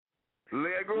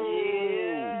Lego.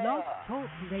 Yeah. Love Talk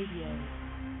Radio.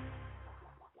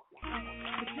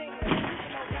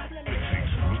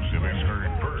 Exclusive is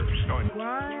heard first on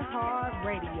GRINDHARD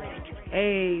Radio.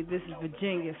 Hey, this is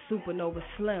Virginia Supernova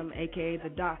Slim, a.k.a. The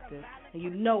Doctor. And you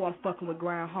know I'm fucking with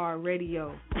GRINDHARD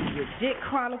Radio. Legit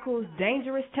Chronicles,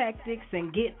 Dangerous Tactics,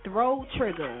 and Get Throw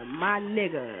Trigger, my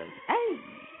niggas. Hey,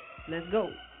 let's go.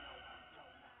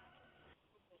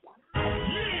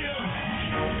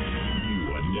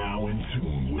 now in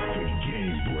tune with the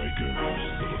Game Breakers.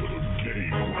 Game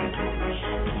Breakers.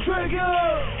 Trigger!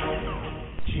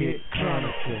 Chick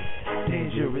Chronicles,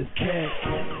 Dangerous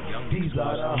Tactics. These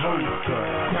are the hosts of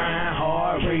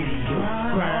GRINDHARD Radio.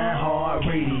 GRINDHARD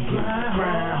Radio.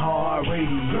 GRINDHARD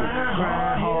Radio.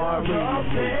 GRINDHARD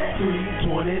Radio.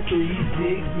 323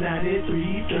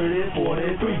 693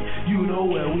 3043. You know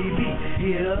where we be.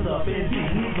 Hit us up and see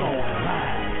we going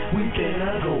live. We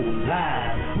finna go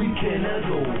live. We finna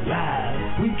go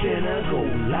live. We finna go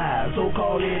live. So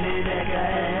call in and act a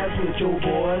ass with your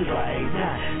boys right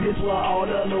now. This where all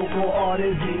the local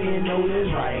artists getting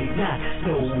noticed right now.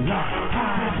 No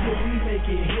lie. We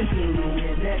making history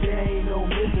and that there ain't no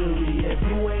mystery. If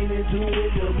you ain't into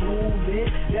it, the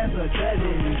movement, that's a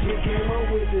tragedy. She came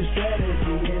up with the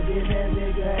strategy and then that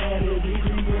nigga had it. We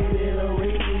created a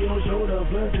radio show to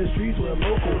flood the streets with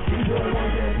local. These are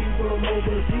ones that people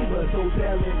overseas, but so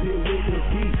talented with the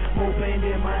beat. More fame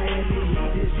than Miami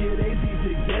Heat. This year they see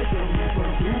success in me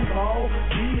from Duval,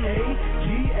 GA,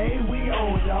 we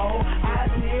on, dawg. I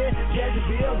did,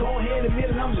 Jacksonville, go ahead and admit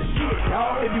it, I'm the shit,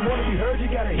 dawg. If you wanna be heard, you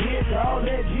gotta hit, dawg.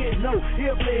 Let Jit know,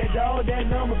 he'll play it, dawg. That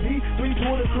number be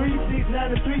 323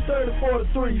 693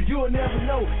 3043. You'll never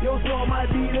know, your song might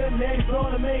be the next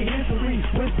song to make history.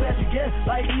 With special guests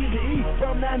like Easy E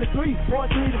from 9 to 3, 4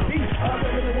 3 to B. Up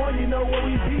every one, you know where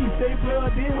we be. Stay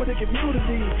plugged in with the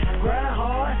community. Grind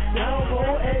hard,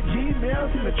 download at Gmail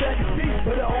to the track and speak.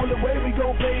 But the only way we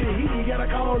gon' play the heat, you gotta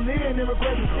call in and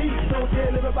request a seat. So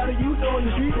tell everybody you know in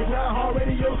the street that GRINDHARD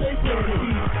Radio, they play the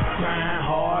heat.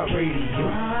 GRINDHARD Radio,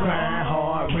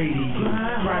 GRINDHARD Radio,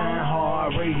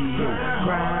 GRINDHARD Radio,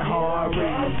 GRINDHARD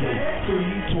Radio.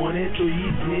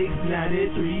 323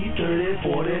 693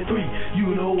 3043.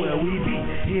 You know where we be.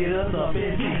 Hit us up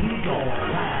and see we gon'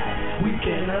 live. We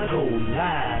finna go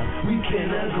live. We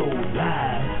finna go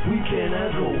live. We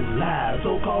finna go live.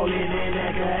 So call in and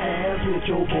act a ass with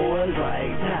your boys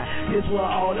right now. This where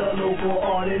all the local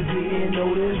artists getting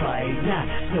noticed right now.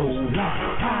 No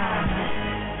lie.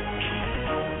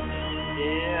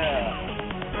 Yeah.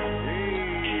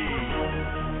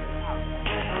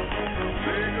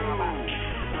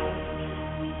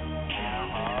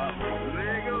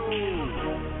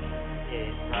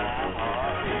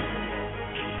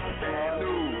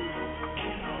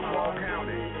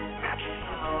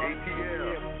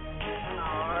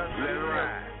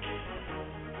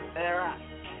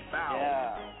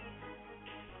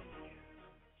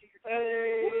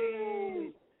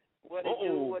 Hey, what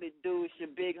it do? It's your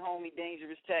big homie,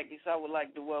 Dangerous Tactics. I would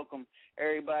like to welcome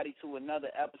everybody to another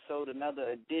episode, another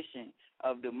edition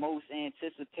of the most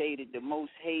anticipated, the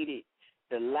most hated,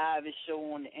 the livest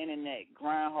show on the internet,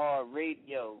 GRINDHARD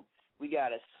Radio. We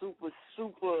got a super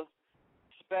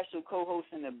special co-host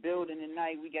in the building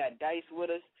tonight. We got Dice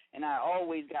with us, and I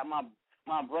always got my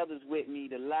brothers with me,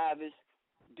 the livest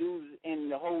dudes in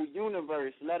the whole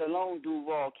universe, let alone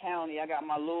Duval County. I got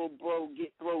my little bro,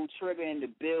 Get Throw Trigger, in the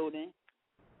building.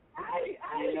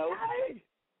 You know?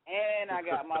 And I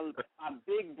got my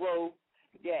big bro,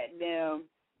 goddamn,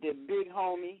 the big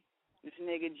homie, this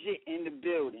nigga Jit, in the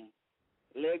building.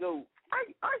 Lego.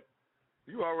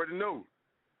 You already know.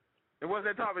 And what's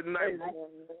that topic tonight, bro?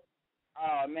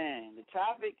 Oh, man, the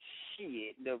topic,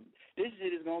 shit. This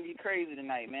shit is going to be crazy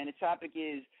tonight, man. The topic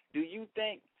is, do you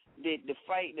think that the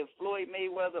fight, the Floyd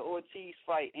Mayweather-Ortiz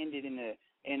fight ended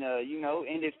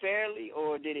ended fairly,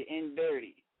 or did it end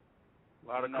dirty? A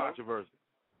lot of controversy.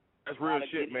 That's real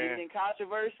shit, man. Is it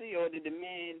controversy, or did the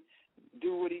man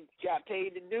do what he got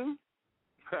paid to do?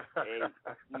 Hey,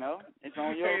 it's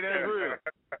on your that's real.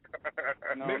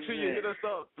 Make sure you hit us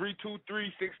up,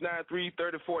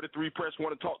 323-693-3043. Press 1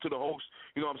 to talk to the host.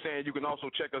 You know what I'm saying? You can also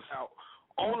check us out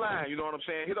online, you know what I'm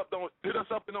saying? Hit us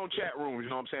up in on chat rooms, you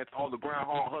know what I'm saying? To all the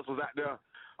GRINDHARD hustlers out there.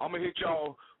 I'm going to hit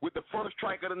y'all with the first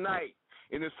track of the night,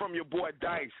 and it's from your boy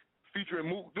Dice, featuring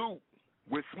Mook Duke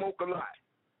with Smoke a Lot.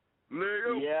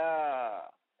 Leo. Yeah.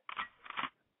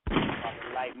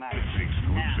 Like my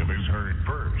exclusive is heard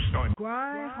first on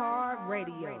GRINDHARD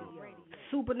Radio.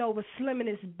 Supernova Slim in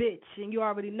this bitch, and you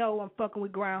already know I'm fucking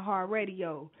with GRINDHARD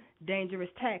Radio.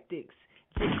 Dangerous Tactics,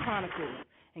 G Chronicles,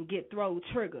 and Get Throw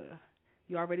Trigger.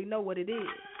 You already know what it is.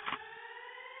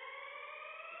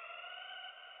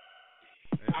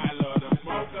 I love the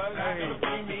smoker, like to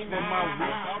see me now.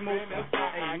 My weed smoke.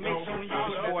 Hey, make sure when you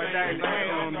put the boy down the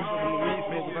hand on me, some weed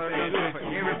smokers out there doing for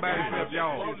everybody except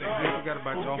y'all. I forgot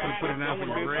about y'all. I'm gonna put it down for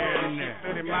the bread in there.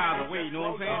 30 miles away, you know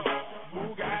what I'm saying?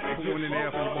 Put one in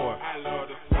there for the boy. I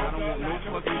don't want no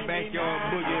fucking backyard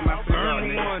boogie in my cigar,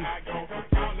 nigga.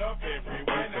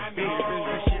 Big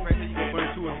this shit right here, you can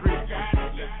burn 2 or 3.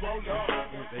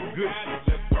 That good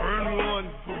shit. Burn one.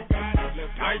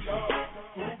 Ice.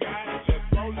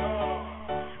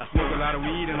 I smoke a lot of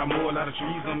weed and I mow a lot of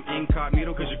trees. I'm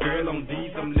incognito cause your girl on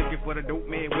D's. I'm looking for the dope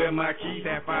man, where my keys?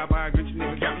 That 5-bar Gucci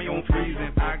nigga got me on freeze.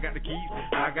 And I got the keys,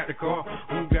 I got the car.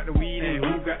 Who got the weed and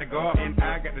who got the guard? And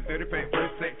I got the 30-pack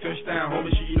first sack touchdown.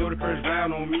 Holy shit, you know the first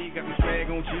round on me. Got the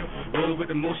swag on chill. Roll with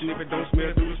the motion if it don't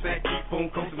smell through the sack. Keep on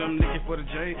coasting, I'm looking for the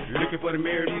J. Looking for the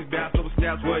mirror, these bounce over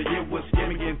snaps. Well, yeah, what's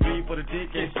scamming? Getting 3 for the dick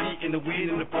and see in the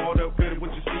wind and the fall up. Good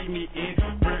what you see me in.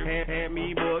 Had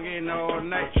me bugging all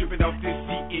night, tripping off this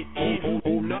CEN.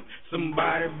 Hold up,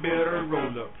 somebody better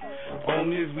roll up. On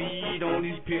this weed, on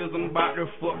these pills, I'm about to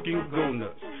fucking go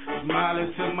nuts.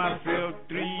 Smiling to myself,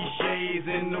 3 shades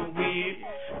in the wind.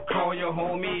 Call your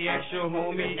homie, ask your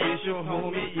homie, is your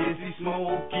homie, is he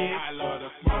smoking? I love the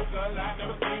smoker, like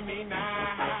to see me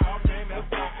now. Up in the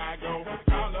sky I go,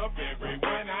 call up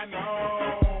everyone I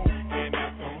know. And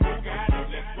ask them who got it,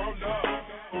 let's roll up.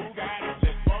 Who got it,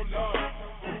 let's roll up.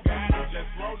 Who got it, let's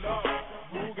roll up.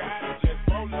 Who got it, let's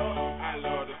roll up. I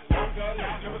love the smoker,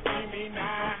 like to see me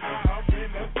now. Up in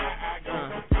the sky I go,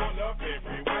 call up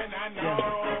everyone I know.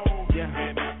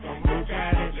 And ask them who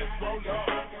got it, let's roll up.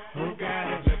 Who got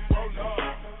it, let's roll up.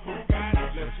 Who got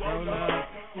it, let's roll up.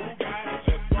 Who got it,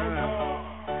 let's roll up.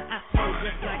 I smoke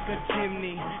just like a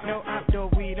chimney. No outdoor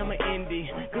weed, I'm an indie.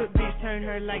 Good bitch, turn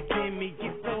her like Timmy.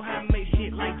 Get so high, make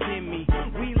shit like Jimmy.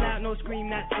 We loud, no scream,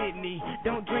 not Sydney.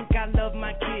 Don't drink, I love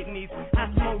my kidneys. I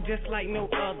smoke just like no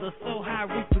other. So high,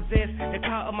 repossess the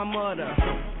car of my mother.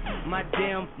 My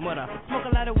damn mother. Smoke a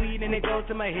lot of weed and it goes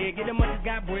to my head. Get the much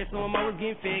got bread, so I'm always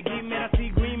getting fed. Get mad, I see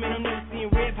green, man, I'm never seeing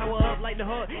red. Power up like the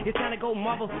hood, it's time to go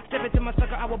Marvel. Step into my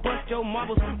sucker, I will bust your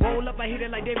marbles. Roll up, I hit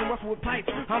it like David Ruffin with pipes.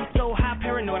 I'm so high,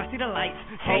 paranoid, I see the lights.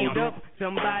 Hold up,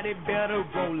 somebody better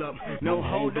roll up. No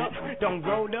hold up, don't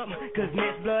roll up, cause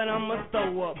next blood I'ma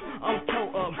throw up. I'm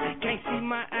toe up, can't see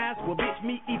my eyes, well bitch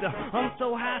me either. I'm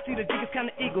so high, see the dick is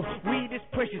kinda eagle. Weed is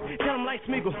precious, tell them like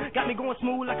Smeagol. Got me going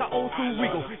smooth like an old school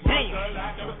Regal. Damn.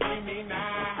 Like to see me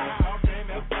now. Up in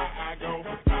the sky I go,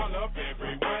 call up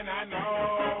everyone I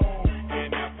know.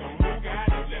 And ask them who got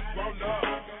it, let's roll up.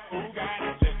 Who got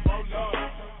it, let's roll up.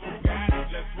 Who got it,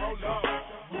 let's roll up.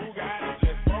 Who got it,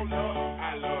 let's roll up.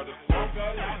 I love the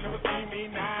smoker, like to see me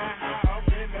now.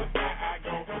 Up in the sky I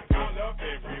go, call up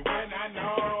everyone I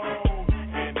know.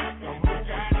 And ask them who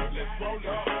got it, let's roll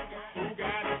up. Who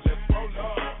got it, let's roll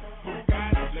up. Who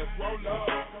got it, let's roll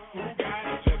up. Who got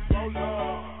it, let's roll up.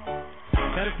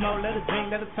 Let us smoke, let us drink,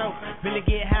 let us talk. Really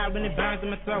get high when it burns in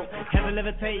my throat. Have a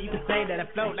levitate, you can say that I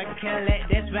float like a Cadillac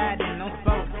that's riding on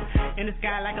spokes. In the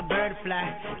sky like a bird fly.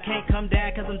 Can't come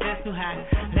down cause I'm just too high.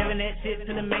 Living that shit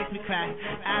till it makes me cry.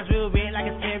 Eyes real red like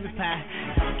a cherry pie.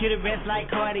 Get a rest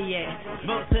like cardiac.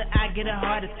 Smoke till I get a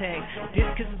heart attack. This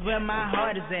kiss is where my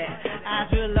heart is at. Eyes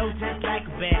real low just like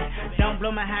a bat. Don't blow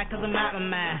my high cause I'm out my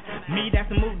mind. Me, that's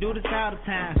the move, do this all the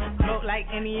time. Smoke like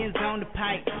Indians on the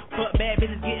pipe. Fuck bad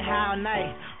bitches, get high all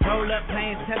night. Roll up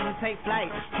planes, tell them to take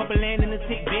flight. Hope I land in the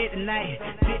sick bed tonight.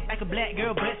 Sit like a black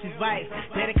girl, but she's white.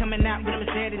 Daddy coming out with a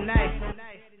machete knife.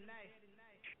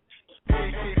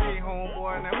 Hey,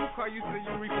 homeboy, now who called you till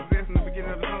you repossessed in the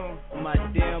beginning of the song? My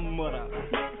damn mother.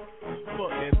 Fuck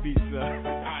that bitch, son.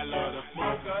 I love the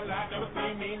smoker, like to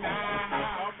see me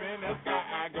now. Up in the sky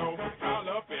I go, call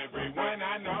up everyone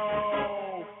I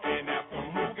know. And ask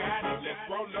them who got it, let's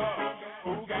roll up.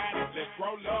 Who got it, let's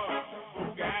roll up. Who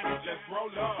got it, let's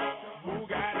roll up. Who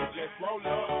got it, let's roll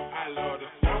up. I love the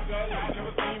smoker, like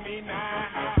to see me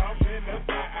now. Up in the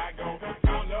sky I go,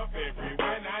 call up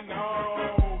everyone I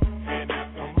know. And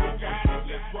ask them who got it,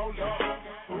 let's roll up.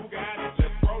 Who got it,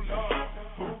 let's roll up.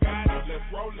 Who got it,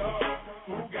 let's roll up.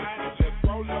 Who got it, let's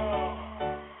roll up.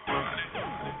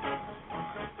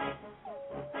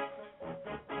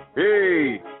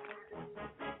 Hey,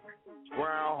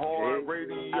 GRINDHARD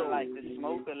Radio. I like to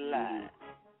smoke a lot.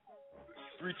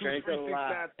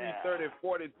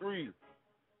 323-693-3043.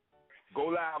 Go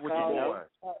live with your boy.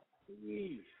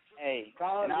 Hey,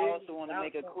 and I also want to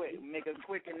make a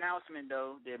quick announcement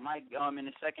though that Mike in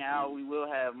the second hour we will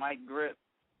have Mike Grip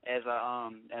as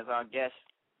our guest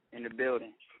in the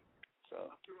building.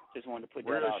 So just wanted to put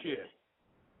that out there.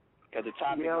 Because the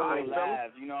topic is so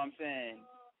live, you know what I'm saying?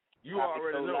 You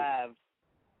already know. Live.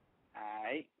 All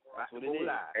right. That's what it is.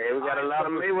 Hey, we got a lot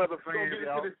of Mayweather fans,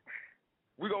 y'all.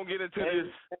 We're going to get into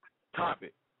this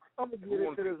topic. I'm going to get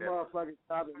into this motherfucking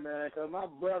topic, man, because my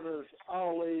brother's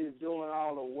always doing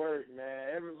all the work, man.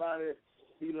 Everybody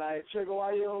be like, Trigger,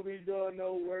 why you don't be doing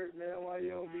no work, man? Why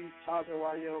you don't be talking?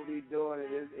 Why you don't be doing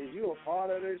it? Is you a part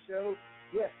of this show?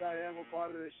 Yes, I am a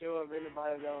part of the show. If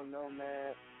anybody don't know,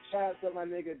 man. Shout out to my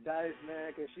nigga Dice,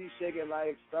 man, because she shaking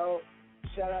like salt.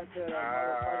 Shout out to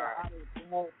the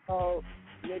motherfucker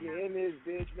nigga in this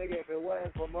bitch, nigga. If it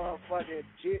wasn't for motherfucking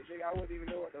shit, nigga, I wouldn't even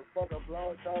know what the fuck a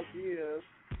blog talk is.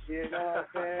 You know what I'm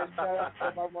saying? Shout out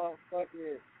to my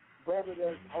motherfucking brother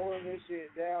that's holding this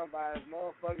shit down by his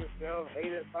motherfucking self,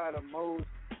 hated by the most.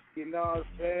 You know what I'm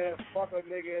saying? Fuck a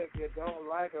nigga if you don't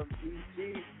like him.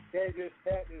 BT, they just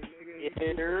that this nigga.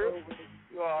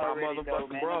 You already know,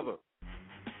 man. Brother.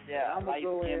 Yeah, I'm like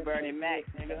in Bernie Mac,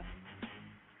 nigga.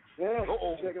 Yeah,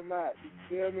 check him out. You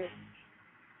feel me?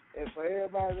 And for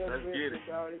everybody that's listening,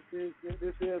 dog,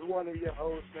 this is one of your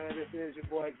hosts, man. This is your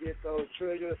boy Get Those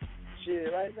Triggers.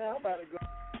 Shit, right now I'm about to go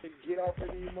get off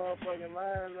of these motherfucking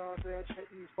lines, you know what I'm saying? Check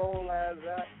these phone lines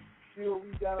out. See what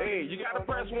we got. Hey, you got to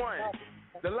press 1.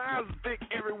 The lines are thick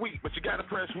every week, but you got to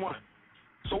press 1.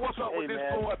 So what's up with this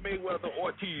Floyd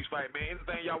Mayweather-Ortiz fight, man?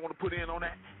 Anything y'all want to put in on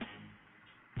that?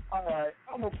 All right,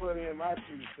 I'm going to put in my 2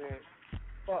 cents.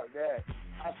 Fuck that.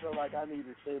 I feel like I need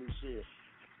to say the shit.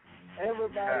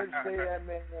 Everybody say that,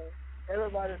 man.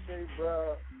 Everybody say,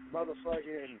 bro,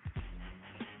 motherfucking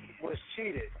was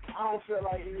cheated. I don't feel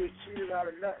like he was cheated out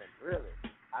of nothing, really.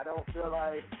 I don't feel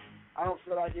like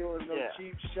it was no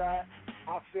cheap shot.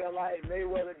 I feel like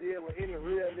Mayweather did what any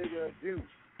real nigga would do.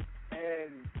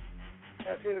 And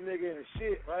that's hit a nigga in the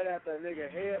shit right after a nigga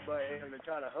headbutt him to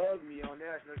try to hug me on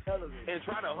national television. And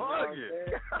try to hug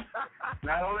you.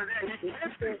 Not only that, he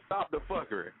kissed me. Stop the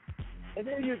fuckery. And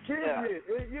then you kiss me.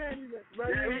 You ain't even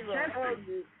hug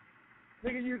me.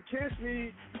 Nigga, you kiss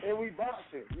me and we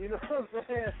boxing. You know what I'm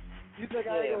saying? You think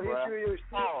I ain't gonna hit you in your shit?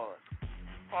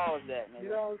 Pause that, nigga. You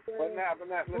know what I'm saying? But now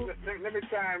let me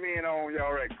chime in on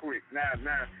y'all right quick. Now,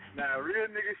 real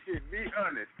nigga shit, be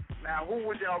honest. Now, who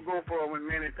would y'all go for when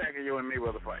Manny Pacquiao and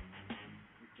Mayweather fight?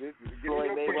 Floyd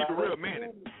Mayweather. Real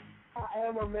Manny. I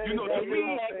am a man. You know, to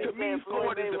me,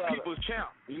 Floyd is the people's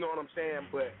champ. You know what I'm saying?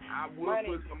 But I would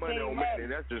put some money on Manny.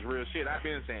 That's just real shit. I've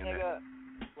been saying that.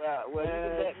 Well, you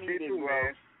can bet me, big bro.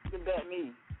 You can bet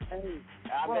me. Hey,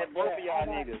 I bet both of y'all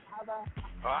niggas.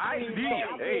 All right,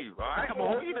 hey, all right, I'm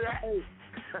going to hold you to that.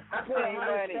 I put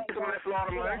 100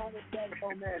 steps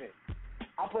on Manny.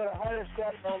 I put 100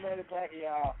 steps on Manny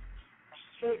Pacquiao.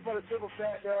 Straight for the simple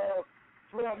fact that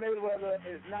Floyd Mayweather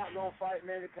is not going to fight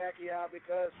Manny Pacquiao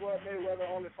because Floyd Mayweather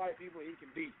only fight people he can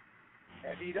beat.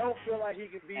 If he don't feel like he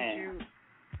can beat you,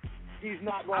 he's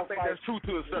not going to fight. I think that's true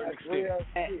to a certain extent.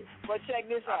 But check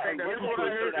this out. I think that's what I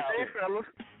heard today, fellas.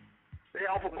 They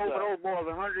offer both of those boys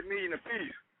 $100 million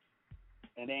apiece.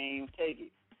 And they ain't even take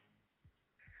it.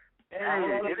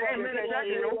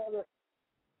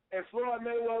 And Floyd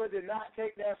Mayweather did not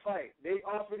take that fight. They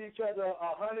offered each other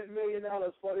 $100 million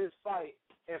for this fight,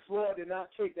 and Floyd did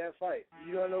not take that fight.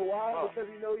 You don't know why?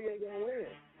 Because he know he ain't gonna win.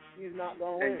 He's not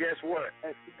gonna win. And guess what?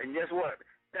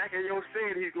 Pacquiao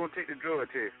said he's gonna take the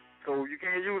drug test. So you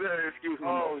can't use that as excuse no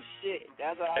more. Oh shit,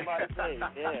 that's what I'm about to say.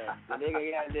 Yeah, the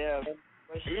nigga got there.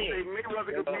 He said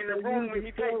Mayweather could be in the room when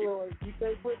he take it. You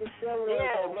can't put the steroids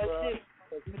on, but shit,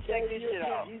 check this shit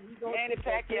out. Manny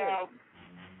Pacquiao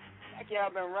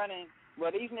been running.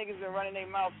 Well, these niggas been running their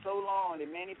mouth so long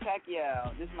that Manny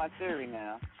Pacquiao, this is my theory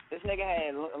now, this nigga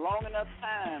had long enough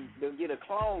time to get a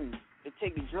clone to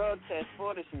take the drug test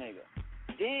for this nigga.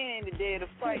 Then the day of the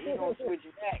fight, he gonna switch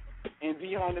back and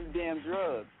be on them damn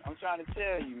drugs. I'm trying to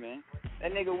tell you, man.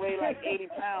 That nigga weigh like 80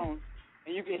 pounds,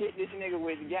 and you can hit this nigga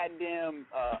with goddamn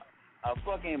a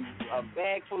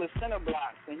bag full of center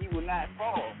blocks, and he will not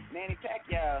fall. Manny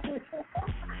Pacquiao,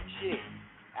 shit.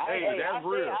 That's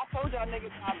real. I told y'all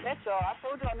niggas I bet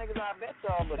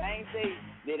y'all, but I ain't say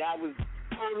that I was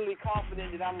totally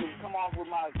confident that I'm gonna come off with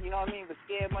my, you know what I mean? But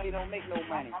scared money don't make no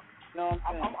money. You know what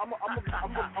I'm saying?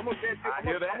 I'm gonna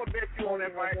bet you on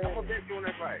that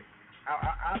fight.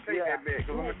 I'll take that bet,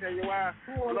 because I'm gonna tell you why.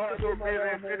 Lord, so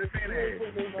bad and fit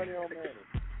in money on Manny.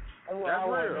 That's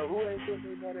real. Who ain't putting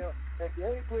their money on? If you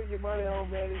ain't putting your money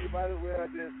on Manny, you might as well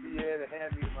just be here to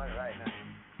hand me the money right now.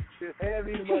 Just hand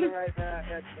me the money right now,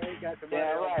 and I ain't got the money.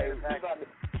 Yeah, right.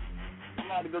 I'm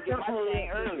about to go get my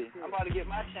chain early.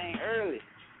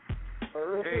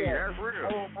 Hey, that's real.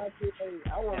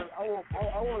 I want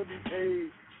to be paid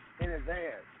in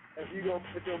advance. If you gonna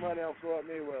put your money on Floyd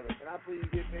Mayweather, can I please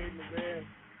get paid in advance?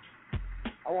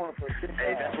 I want to put.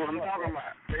 Hey, that's what I'm talking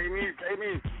about. Pay me.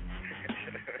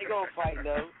 They gonna fight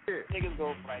though. Yeah. Niggas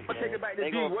gonna fight. But take it back to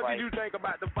They D. gonna What fight. did you think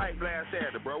about the fight last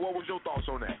Saturday, bro? What was your thoughts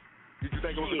on that? Did you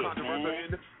think it was a controversial man.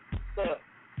 ending? Look,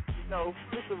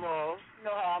 first of all, you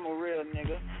know how I'm a real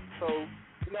nigga. So,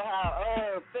 you know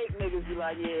how fake niggas be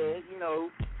like, yeah,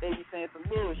 they be saying some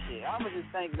bullshit. I'ma just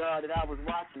thank God that I was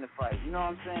watching the fight. You know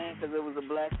what I'm saying? Because it was a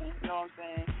blessing. You know what I'm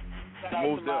saying? Shout out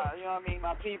to my, you know what I mean,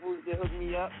 my people that hooked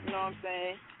me up. You know what I'm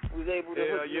saying? Was able to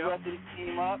hook the rest of the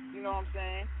team up. You know what I'm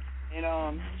saying? And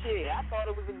I thought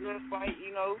it was a good fight.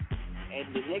 And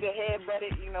the nigga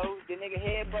headbutted.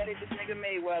 This nigga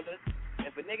Mayweather.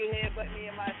 If a nigga headbutt me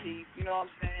in my teeth, you know what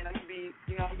I'm saying? I'm gonna be,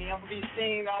 I'm gonna be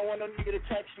steamed. I don't want no nigga to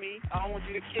touch me. I don't want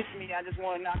you to kiss me. I just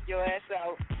want to knock your ass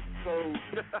out. So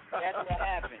that's what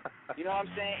happened. You know what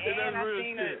I'm saying? And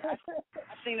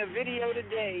I seen a video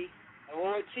today of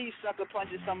Ortiz sucker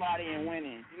punching somebody and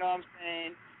winning. You know what I'm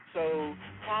saying? So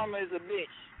karma is a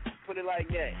bitch. Put it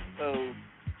like that. So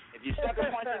if you sucker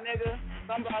punch a nigga,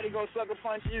 somebody go sucker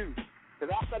punch you. Cause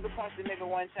I sucker punched a nigga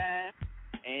one time.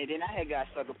 And then I had got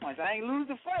sucker punched. I ain't lose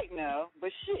the fight now, but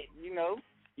shit, you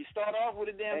start off with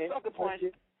a damn sucker punch,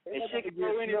 and shit can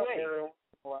go anyway.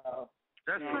 Wow.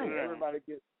 That's true. Everybody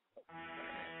gets.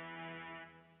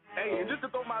 Hey, and just to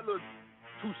throw my little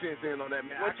 2 cents in on that,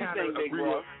 man, What I you kind think, of big agree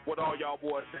bro? with what all y'all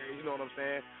boys say, you know what I'm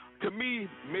saying? To me,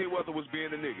 Mayweather was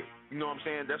being a nigga. You know what I'm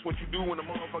saying? That's what you do when the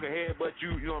motherfucker headbutt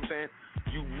you, you know what I'm saying?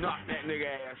 You knock that nigga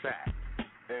ass out.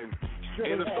 And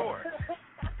in the story.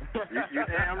 You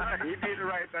damn right. He did the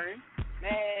right thing. Man,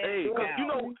 hey,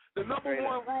 the number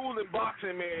one rule in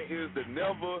boxing, man, is to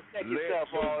never let your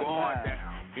guard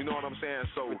down. You know what I'm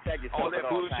saying? So all that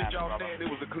bullshit y'all saying,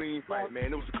 it was a clean fight,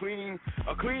 man. It was a clean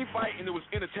fight, and it was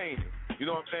entertaining. You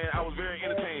know what I'm saying? I was very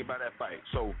entertained by that fight.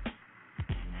 So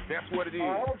that's what it is.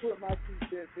 I want to put my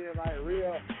 2 cents in, for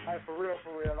real. I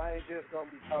ain't just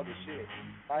gonna be talking shit.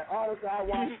 Like honestly, I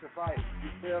watched the fight. You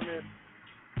feel me?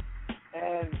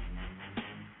 And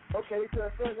okay, to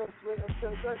a certain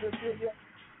shit, yeah,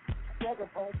 sucker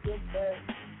punch him, but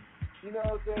you know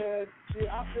what I'm saying? Shit,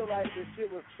 I feel like the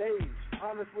shit was staged.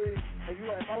 Honestly, if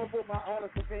I'm gonna put my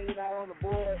honest opinion out on the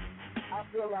board, I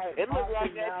feel like it looked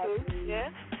like that too. Yeah,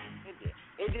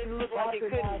 it didn't look like it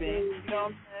couldn't be. You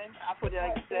know what I'm saying? I put it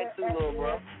like you said too, little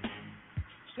bro.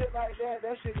 Shit like that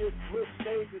shit just looks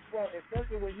staged as fuck.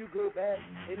 Especially when you go back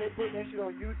and they put that shit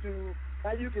on YouTube.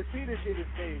 Now you can see this shit is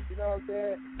staged, you know what I'm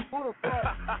saying? Who the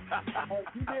fuck?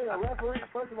 You being a referee,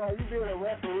 first of all, you being a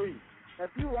referee.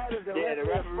 If you right as the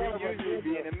referee usually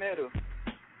be in the middle.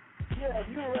 Yeah, if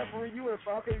you a referee, you in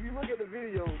front. Okay, if you look at the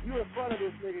video, you in front of this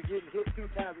nigga getting hit 2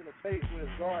 times in the face with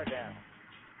his guard down.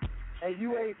 And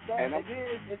you ain't stopped. And then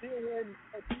when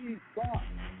he stopped,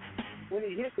 when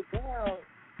he hit the ground,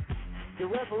 the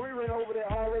referee went over there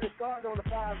already started on the 5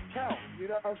 count. You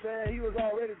know what I'm saying? He was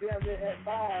already down there at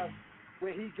 5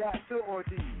 when he got to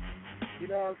Ortiz. You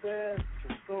know what I'm saying?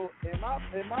 So in my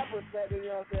perspective,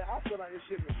 you know what I'm saying, I feel like this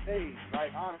shit was staged,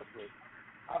 like honestly.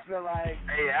 I feel like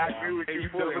hey, I agree with you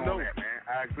fully on that, man.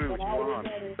 I agree with you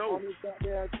 100%. On this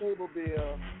goddamn cable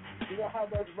bill, you know how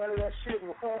much money that shit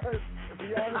was?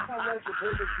 You know how much the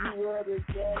pay-per-view was?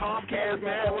 Comcast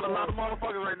mad with a lot of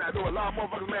motherfuckers right now. There a lot of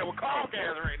motherfuckers mad with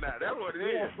Comcast right now. That's what it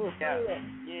is. Yeah,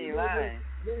 you ain't lying.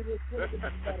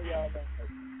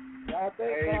 Y'all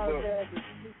think Comcast is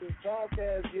stupid.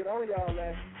 Comcast get on y'all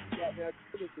last goddamn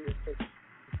shit.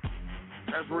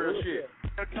 That's real shit.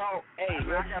 Real talk. Hey,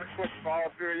 I got a question for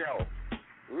all 3 of y'all.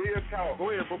 Real talk.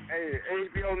 Go ahead, bro. Hey,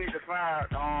 HBO need to find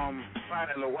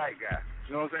that little white guy.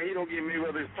 You know what I'm saying? He don't give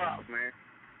Mayweather his props, man.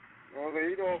 You know what I'm saying?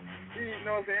 You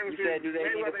know what I'm saying? You said, do they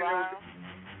need to fire him?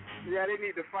 Yeah, they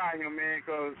need to fire him, man,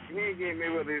 because he ain't getting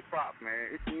Mayweather his props,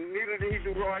 man. Neither did he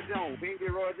do Roy Jones. He ain't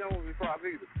get Roy Jones his props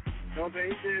either. You know what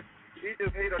I'm saying? He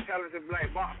just hate a talented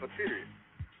black boxer, period.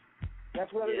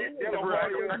 That's what it is.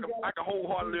 I can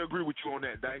wholeheartedly agree with you on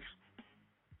that, Dice.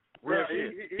 Real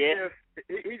shit.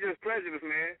 He just prejudiced,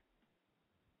 man.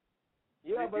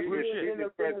 Yeah, but in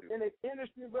the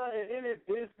industry, bro, in the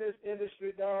business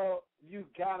industry, dog, you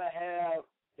gotta have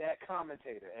that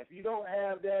commentator. If you don't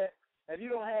have that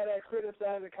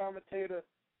criticizing commentator,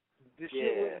 the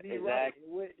shit wouldn't be right.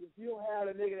 If you don't have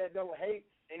a nigga that don't hate,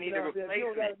 they need a replacement. If you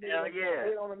don't got a nigga that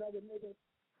hate on another nigga,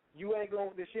 you ain't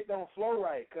gonna. The shit don't flow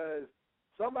right, cause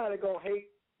somebody gonna hate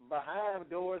behind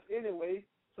doors anyway.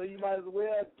 So you might as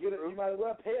well you might as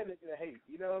well pay a nigga to hate.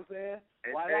 You know what I'm saying?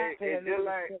 Why not pay a nigga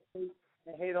to hate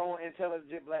and hate on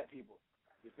intelligent black people?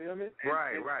 You feel me?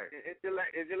 Right. It's just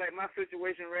like my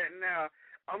situation right now.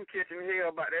 I'm catching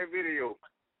hell about that video.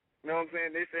 You know what I'm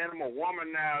saying? They saying I'm a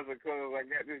womanizer because I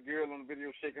got this girl on the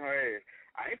video shaking her ass.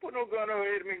 I ain't put no gun on her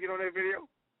head to make it on that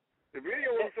video. The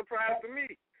video was a surprise to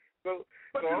me. So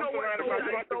But you know what? I look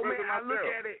myself.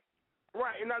 at it,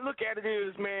 right, and I look at it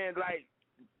is, man, like,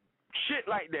 shit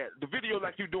like that, the video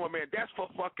like you doing, man, that's for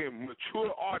fucking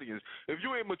mature audience. If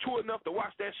you ain't mature enough to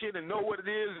watch that shit and know what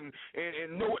it is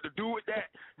and know what to do with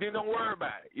that, then don't worry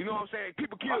about it. You know what I'm saying?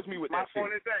 People kills me with that shit.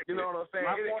 Exactly. You know what I'm saying?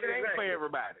 It ain't for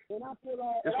everybody. When I put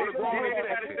on, It's for the grown nigga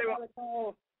that shit.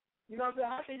 you know what I'm saying?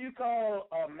 How can you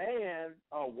call a man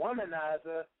a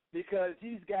womanizer because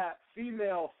he's got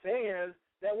female fans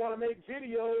that want to make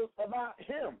videos about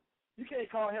him? You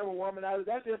can't call him a womanizer.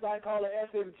 That's just like calling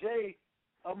SMJ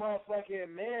a motherfucking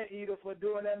man-eater for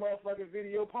doing that motherfucking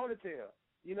video ponytail.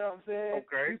 You know what I'm saying?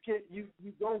 Okay. You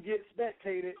gonna get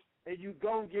spectated and you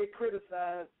gonna get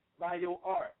criticized by your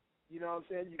art. You know what I'm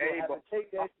saying? You gonna have to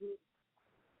take that shit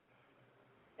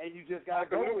and you just gotta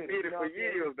go with it. Uncle Luke did it for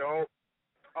years, dog.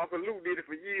 Uncle Luke did it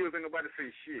for years, ain't nobody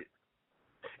say shit.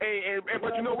 Hey,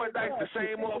 but you know what, Dice? The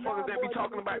same motherfuckers that be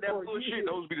talking about that bullshit,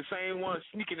 those be the same ones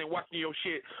sneaking and watching your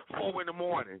shit 4 in the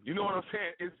morning. You know what I'm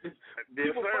saying? It's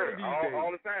people funny these days.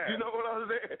 All the time. You know what I'm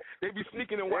saying? They be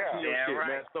sneaking and watching your shit,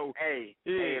 right. man. So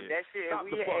if that shit, stop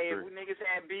if we niggas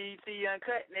had BET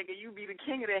Uncut, nigga, you be the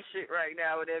king of that shit right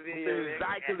now with that video.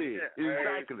 Exactly.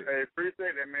 Hey,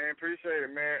 appreciate that, man. Appreciate it,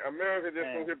 man. America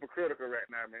just so hypocritical right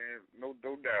now, man. No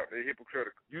doubt, they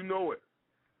hypocritical. You know it.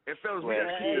 And fellas, we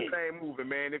gotta keep the thing moving,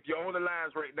 man. If you're on the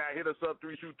lines right now, hit us up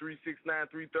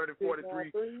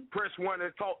 323-693-3043. Press 1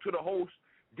 and talk to the host.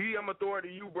 DM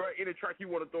authority you, bro. Any track you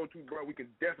want to throw to, bro, we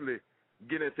can definitely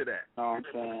get into that. Know what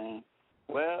I'm saying?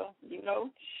 Well,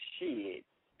 shit.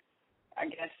 I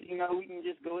guess, we can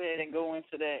just go ahead and go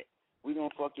into that. We gonna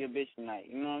fuck your bitch tonight.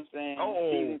 You know what I'm saying?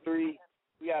 Season 3.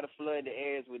 We gotta flood the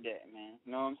airs with that, man.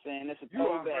 You know what I'm saying? That's a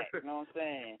throwback. You know what I'm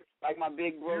saying? Like my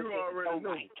big bro said,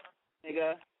 throwback.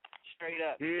 Nigga, straight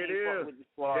up. Here it is. With the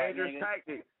squad, Dangerous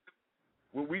tactics.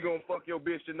 Well, we gonna fuck your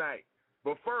bitch tonight.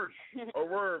 But first, a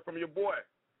word from your boy,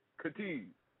 Khatib.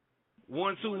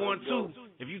 1 2 1 2.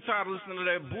 If you tired of listening to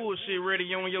that bullshit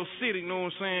radio in your city, you know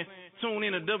what I'm saying? Tune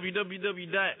in to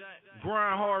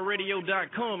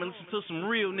www.grindhardradio.com and listen to some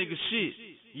real nigga shit.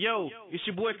 Yo, it's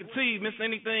your boy Khatib. Mr.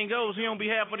 Anything Goes. He on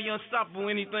behalf of the Unstoppable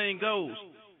Anything Goes.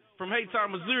 From Haytar,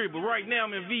 Missouri, but right now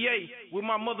I'm in VA with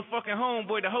my motherfucking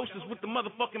homeboy, the hostess with the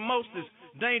motherfucking mostest,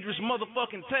 Dangerous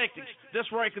motherfucking Tactics.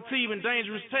 That's right, Khatib and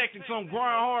Dangerous Tactics on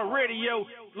Grind Hard Radio.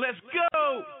 Let's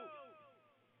go!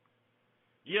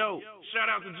 Yo, shout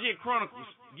out to Jet Chronicles,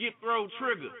 Get Throw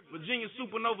Trigger, Virginia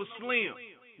Supernova Slim.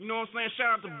 You know what I'm saying?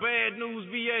 Shout out to Bad News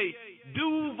VA,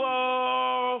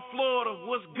 Duval, Florida,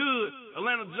 what's good?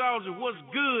 Atlanta, Georgia, what's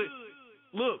good?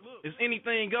 Look, it's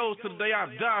anything goes to the day I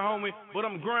die, homie, but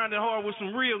I'm grinding hard with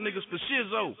some real niggas for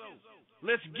shizzo.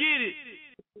 Let's get it.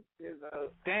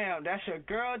 Damn, that's your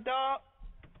girl, dog?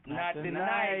 Not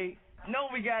tonight. No,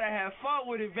 we gotta have fun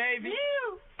with it, baby.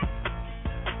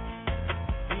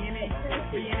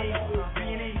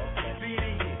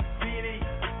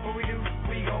 What we do?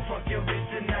 We gon' fuck your bitch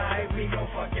tonight. We gon'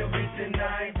 fuck your bitch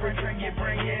tonight. Bring it,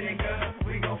 nigga.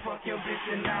 We gon' fuck your bitch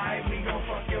tonight. We gon'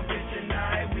 fuck your bitch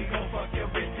tonight. We gon' fuck your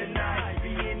bitch tonight.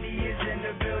 B&E is in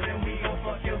the building. We gon'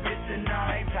 fuck your bitch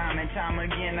tonight. Time and time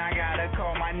again, I gotta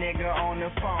call my nigga on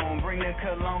the phone. Bring the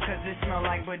cologne, cause it smell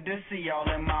like Badoosie all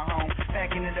in my home.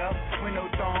 Packing it up with no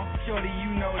thong. Shorty,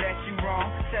 you know that you wrong.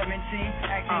 17,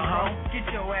 acting wrong. Get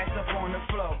your ass up on the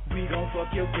floor. We gon'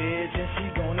 fuck your bitch and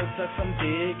she gonna suck some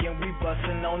dick and we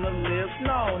bustin' on the lips.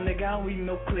 No, nigga, we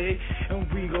no click and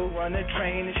we go run a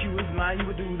train. If she was mine, you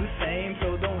would do the same.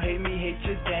 So don't hate me, hate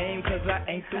your game, cause I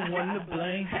ain't the one to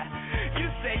blame.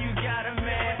 You say you got a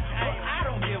man, but I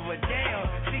don't give a damn.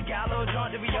 She got a little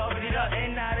drunk to be over it up,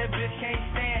 and now that bitch can't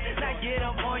stand. Now get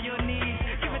up on your knees,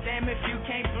 give a damn if you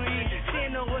can't breathe. She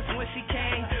ain't know what's when she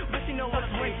came, but she know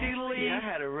what's when she leaves. Yeah, I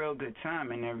had a real good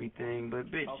time and everything, but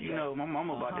bitch, you know, my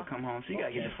mama about to come home, so you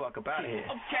gotta get the fuck up out of here.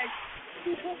 Okay.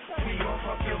 We gon'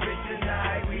 fuck your bitch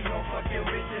tonight. We gon' fuck your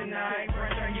bitch tonight.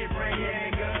 Bring it,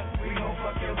 nigga. We gon'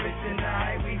 fuck your bitch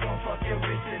tonight. We gon' fuck your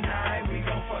bitch tonight. We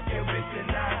gon' fuck your bitch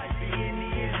tonight. B&E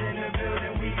is in the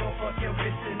building. We gon' fuck your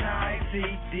bitch tonight.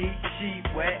 CD, she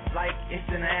wet like it's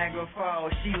an Niagara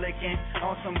Falls. She licking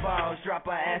on some balls. Drop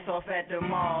her ass off at the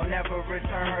mall. Never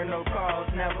return her no calls.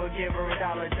 Never give her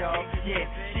 $1, dog. Yeah,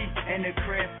 she in the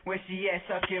crib where she at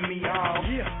sucking me off.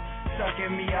 Yeah,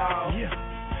 sucking me off. Yeah.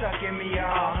 Sucking me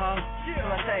off. So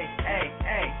I say, hey,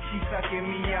 she sucking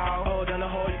me off. All down the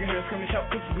hall, you can hear her screaming, shout,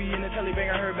 cause we in the telly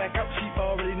banging her back out. She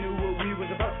already knew what we was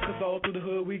about, cause all through the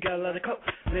hood we got a lot of coke.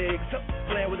 Legs up,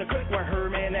 playing with a click, while her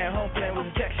man at home playing with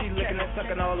a jack. She licking and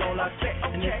sucking all on our set,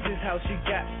 and this is how she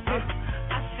got.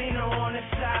 I seen her on the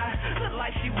side, look like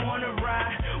she wanna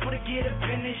ride. Wanna get up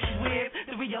in this whip,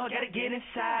 so we all gotta get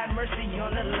inside. Mercy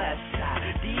on the left side,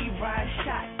 D-ride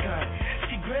shotgun.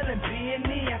 She grillin'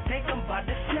 B&E, I think I'm about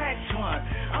to snatch one.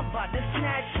 I'm about to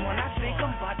snatch one, I think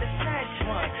I'm about to snatch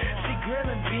one. She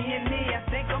grillin' B&E, I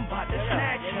think I'm about to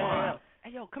snatch one.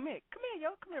 Hey, yo, come here,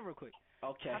 yo, come here real quick.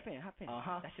 Okay. Hop in.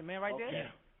 That's your man right there? Yeah.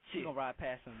 We gonna ride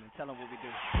past him and tell him what we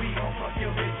do. We gon' fuck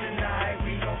your bitch tonight.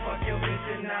 We gon' fuck your bitch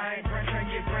tonight. Bring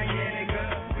yeah,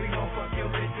 nigga. We gon' fuck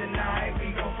your bitch tonight.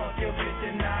 We gon' fuck your bitch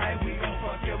tonight. We gon'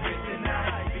 fuck your bitch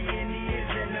tonight. B&E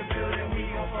is in the building.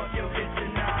 We gon' fuck your bitch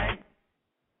tonight.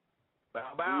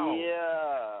 Bow bow.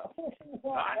 Yeah.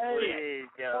 Hey,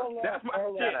 that's my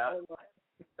shit.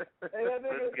 Hey, that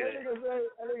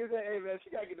nigga say, hey man,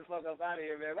 she gotta get the fuck up out of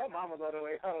here, man. My mama's on the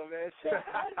way home, man.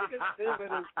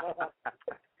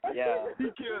 Yeah. He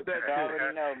killed that You shit.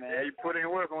 already know, man. Yeah, you put in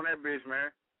work on that bitch, man.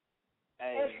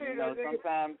 Hey, you know,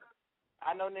 sometimes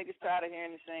I know niggas tired of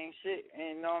hearing the same shit,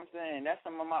 and you know what I'm saying? That's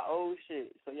some of my old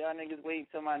shit. So y'all niggas wait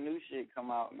till my new shit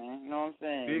come out, man. You know what I'm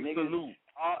saying? Big niggas, salute.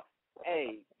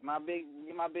 Hey, my big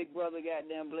brother,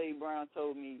 goddamn Blade Brown,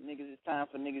 told me, niggas, it's time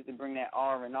for niggas to bring that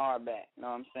R&R back. You know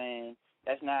what I'm saying?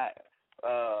 That's not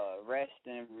rest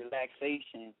and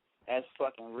relaxation. That's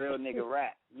fucking real nigga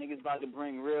rap. Niggas about to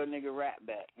bring real nigga rap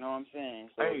back. You know what I'm saying?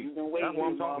 So Hey, you've been waiting that's what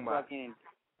I'm for talking about.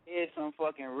 hear some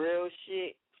fucking real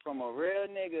shit from a real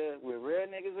nigga with real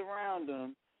niggas around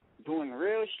them doing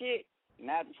real shit.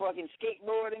 Not fucking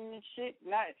skateboarding and shit.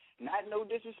 Not no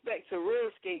disrespect to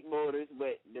real skateboarders,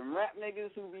 but them rap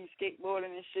niggas who be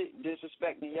skateboarding and shit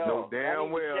disrespecting y'all. No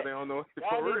damn well they don't know Y'all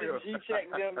for need real. to G-check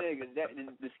them niggas.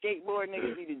 The skateboard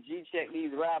niggas need to G-check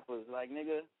these rappers. Like,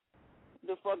 nigga, what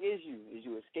the fuck is you? Is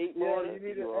you a skateboarder?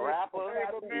 Is you a rapper?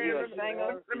 Is you a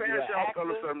singer? Let me ask y'all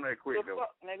fellas something right quick, the though.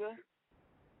 fuck, nigga?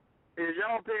 Is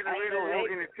y'all paying the I ain't radio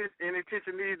gonna any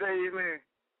attention these days, man?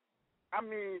 I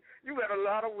mean, you got a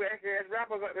lot of whack-ass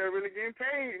rappers out there really getting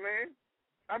paid, man.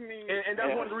 I mean... And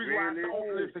that's one of the reasons why I really?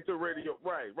 don't listen to radio.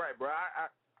 Right, bro.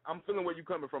 I'm feeling where you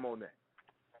coming from on that.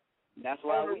 That's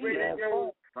why we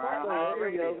radio.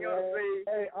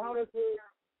 Hey, honestly,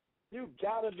 you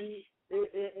gotta be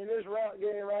in this rap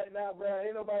game right now, bro.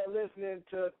 Ain't nobody listening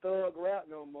to thug rap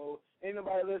no more. Ain't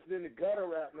nobody listening to gutter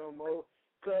rap no more.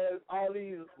 Cause all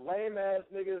these lame ass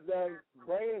niggas done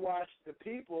brainwashed the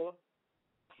people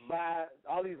by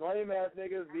all these lame ass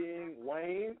niggas being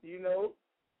Wayne, you know,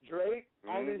 Drake.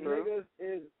 All these niggas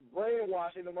is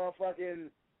brainwashing the motherfucking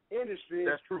industry.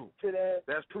 That's true. To that.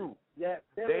 That's true. Yeah,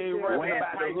 they ain't rapping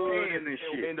about the hood and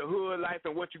the hood life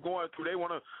and what you're going through. They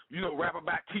want to, rap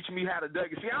about teaching me how to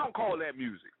dug it. See, I don't call that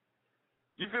music.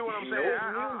 You feel what I'm saying?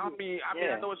 I mean, I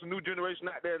know it's a new generation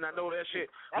out there, and I know that shit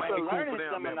might be cool for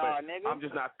them, seminar, man, but nigga. I'm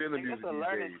just not feeling music That's a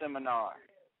learning these days. seminar.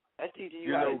 That's teaching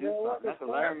you how know, to do something. That's a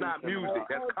learning not seminar. music.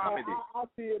 That's comedy. I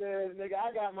see it as, nigga, I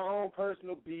got my own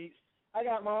personal beats. I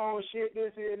got my own shit,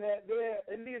 this, here, and that, there.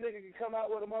 And these niggas can come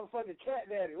out with a motherfucking cat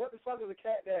daddy. What the fuck is a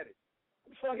cat daddy? What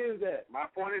the fuck is that? My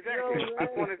point exactly. A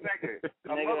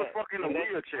motherfucking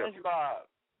wheelchair. SpongeBob.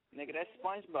 Nigga, that's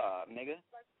SpongeBob, nigga.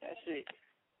 That shit.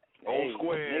 Old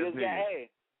squares, nigga.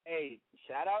 Hey,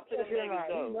 shout out to the niggas,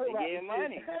 though. They getting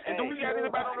money. And do we got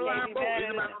anybody on the line, bro?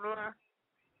 Anybody on the line?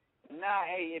 Nah,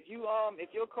 hey, if you had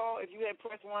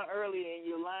pressed 1 early and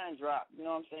your line dropped, you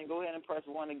know what I'm saying, go ahead and press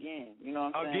 1 again. You know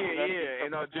what I'm saying? Again, yeah.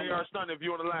 And JR Stun, if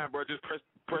you're on the line, bro, just press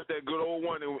that good old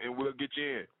 1 and we'll get you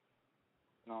in.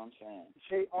 You know what I'm saying? This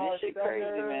shit crazy,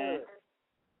 man.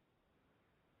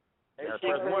 Yeah, shit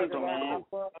press 1, crazy, man.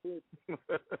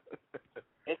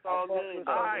 It's all good,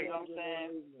 though. All right. You know what I'm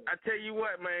saying? I tell you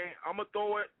what, man, I'm going to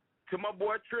throw it to my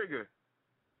boy Trigger.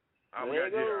 We There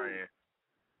got you go. JR in.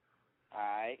 All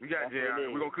right. We got JR.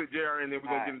 We're going to click JR in, then we're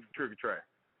going to get into the Trigger track.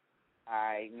 All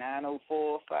right,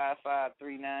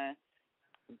 904-5539.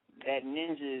 That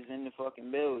ninja is in the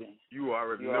fucking building. You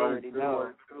already You know. already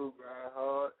know.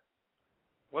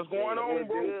 What's going on,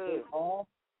 bro?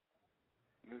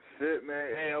 Good shit,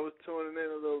 man. Hey, I was tuning in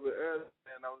a little bit earlier,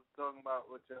 and I was talking about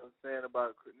what y'all was saying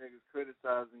about niggas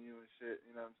criticizing you and shit,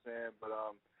 you know what I'm saying? But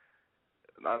I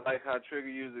like how Trigger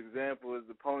used example is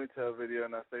the ponytail video,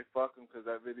 and I say fuck him because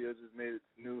that video just made it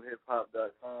to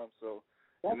newhiphop.com, so,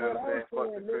 you know what I'm saying? Fuck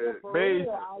the credit.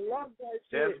 Major. I love that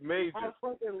shit. That's major. I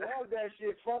fucking love that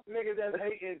shit. Fuck niggas that's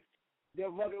hating. The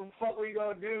fucking fuck we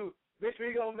gonna do? Bitch,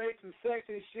 we gonna make some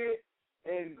sexy shit.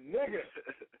 And nigga,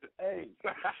 hey,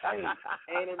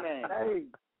 ain't it, man? Hey,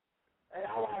 I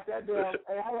watched that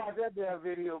damn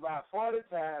video about 40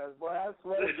 times, boy. I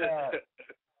swear to God.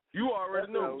 You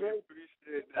already know.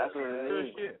 That's what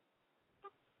it is.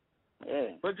 Yeah.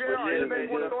 But JR, anything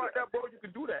you want to throw out there, bro, you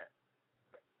can do that.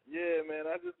 Yeah, man,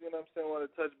 I just, you know what I'm saying, want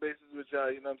to touch bases with y'all,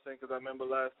 you know what I'm saying, because I remember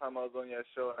last time I was on your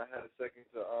show and I had a second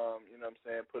to, you know what I'm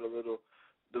saying, put the little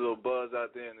buzz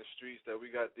out there in the streets that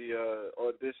we got the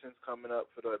auditions coming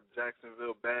up for the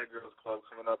Jacksonville Bad Girls Club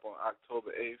coming up on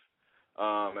October 8th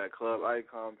at Club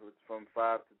Icon from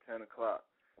 5 to 10 o'clock.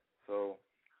 So,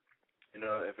 you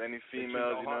know, if any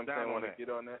females, you know what I'm saying, want to get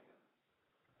on that.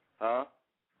 Huh?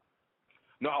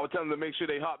 No, I was telling them to make sure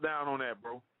they hop down on that,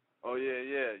 bro. Oh, yeah,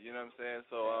 you know what I'm saying?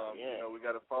 So, you know, we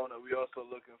got a phone. We also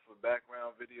looking for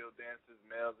background video dancers,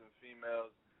 males and females,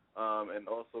 and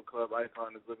also Club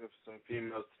Icon is looking for some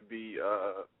females to be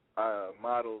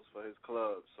models for his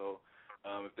club. So,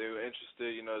 if they were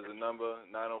interested, you know, there's a number,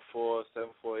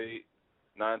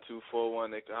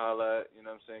 904-748-9241. They can holler at, you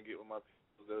know what I'm saying, get with my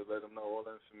people, let them know all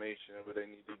the information and where they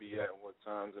need to be at and what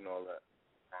times and all that.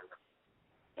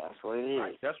 That's what it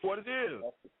is. That's what it is.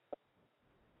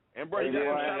 And, bro, you got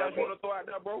some shout-outs you want to throw out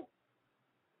there, bro?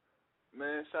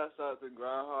 Man, shouts out to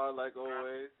GRINDHARD like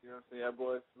always. You know what I'm saying? Y'all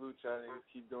boys salute y'all niggas.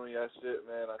 Keep doing y'all shit,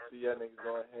 man. I see y'all niggas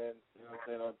going ahead, you know what I'm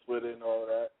saying, on Twitter and all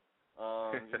that.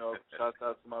 You know, shouts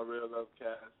out to my Real Love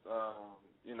cast.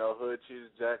 You know, Hood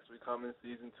Cheese Jacks, we coming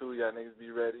season 2. Y'all niggas be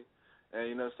ready.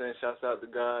 And, you know what I'm saying, shouts out to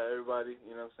God, everybody.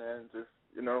 You know what I'm saying? Just,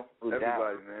 you know,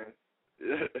 everybody, man.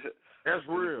 That's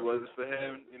real. If it wasn't for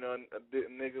him, you know, a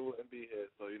nigga wouldn't be here.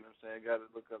 So, you know what I'm saying? Got to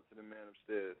look up to the man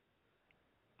upstairs.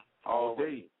 All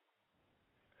day.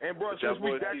 And, bro, since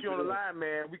we got you on the line,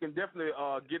 man, we can definitely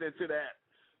get into that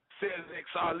Cedric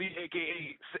Ali,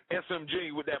 a.k.a.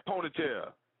 SMG, with that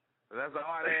ponytail. That's a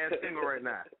hard-ass single right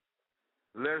now.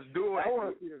 Let's do it. I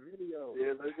want to see the video.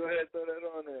 Yeah, let's go ahead and throw that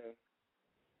on there.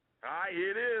 All right,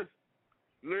 here it is.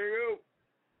 There you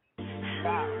go.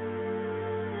 Wow.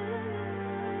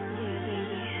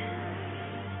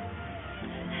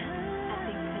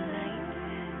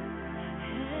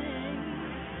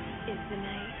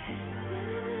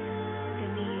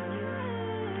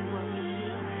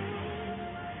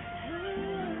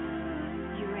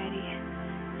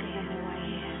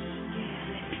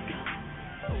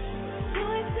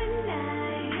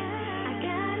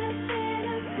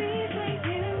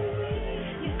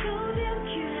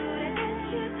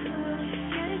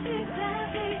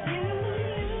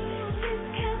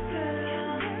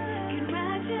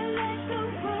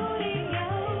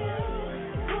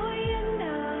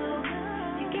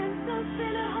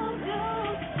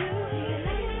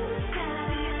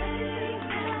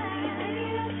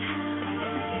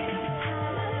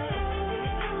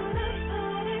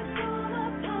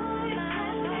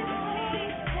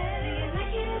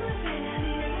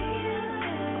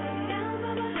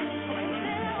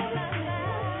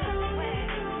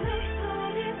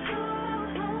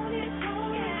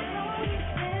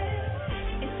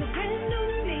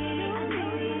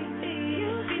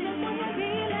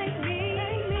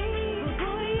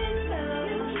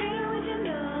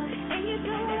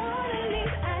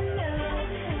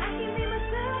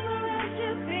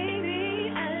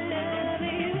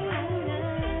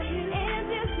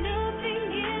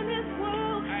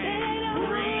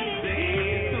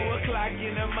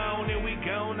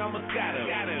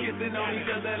 Kissing on each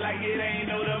other like it ain't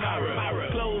no tomorrow.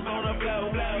 Clothes on the floor,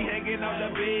 she hanging on the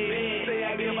bed. Say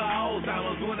I give her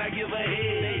Alzheimer's when I give her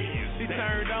head. She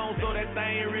turned on, so that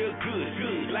thing real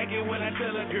good. Like it when I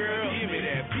tell a girl, give me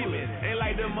that pussy. Ain't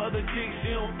like them other chicks,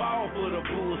 she don't fall for the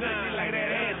pussy. She like that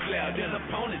ass slap, just a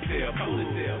ponytail.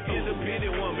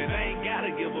 Independent woman, I ain't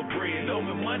gotta give her bread. Know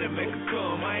me money make her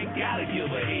come, I ain't gotta give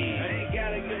her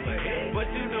head. But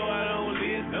you know I don't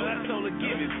listen. I told her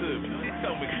give it to me. She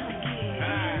told me,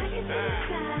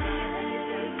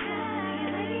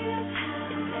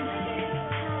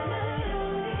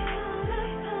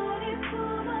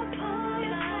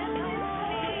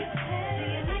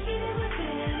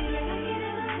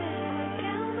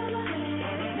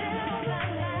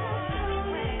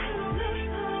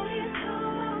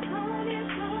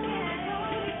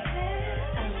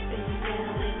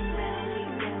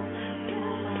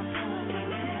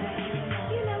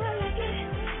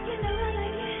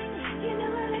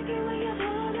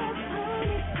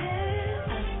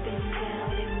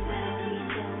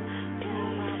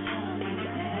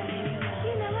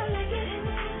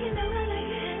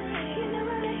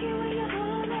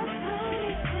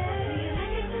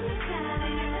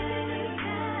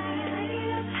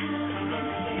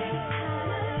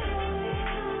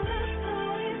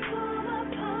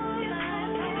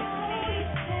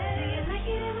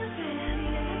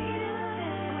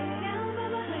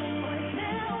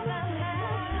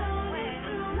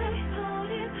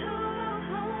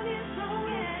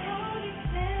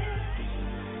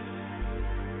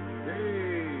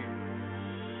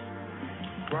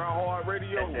 Groundhard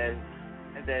Radio. That's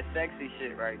that sexy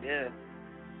shit right there.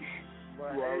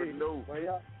 But You already know. But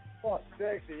y'all fuck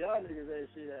sexy. Y'all niggas ain't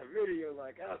seen that video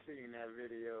like I seen that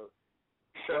video.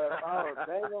 But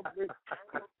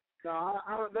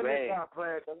let me stop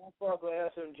playing, because I fuck with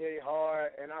SMJ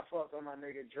hard, and I fuck with my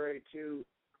nigga Dre too.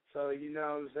 So, you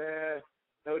know what I'm saying?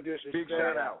 No disrespect. Big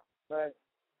shout out. But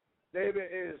Baby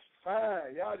is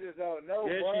fine. Y'all just don't know.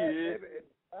 Yes, boy. she is. Baby is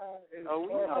fine. Oh, we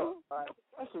know.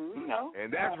 That's what we know.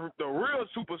 And that's the real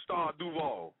superstar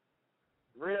Duval.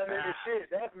 Real nigga shit.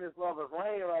 That's Miss Lover's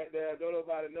Lane right there. Don't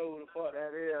nobody know who the fuck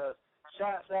that is.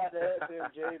 Shots out to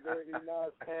SMJ, baby. You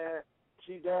know what I'm saying?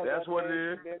 She does That's her what thing.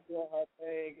 it is. She been doing her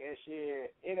thing, and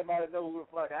shit. Anybody know who the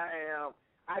fuck I am?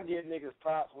 I give niggas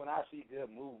props when I see good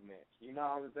movement. You know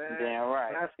what I'm saying? Damn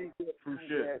right. When I see good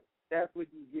movement, that's what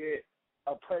you get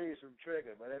a praise from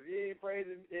Trigger. But if you ain't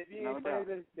praising,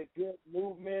 praising the good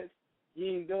movements, you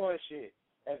ain't doing shit.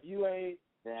 If you ain't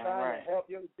trying to help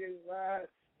your city rise,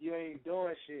 you ain't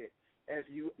doing shit. If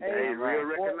you ain't real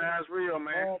recognize real,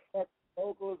 man.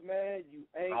 Vocals, man, you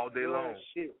ain't all day doing long.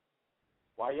 shit.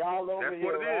 While y'all over That's here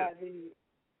what it is. riding,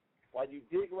 while you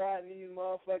dick riding these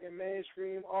motherfucking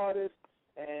mainstream artists,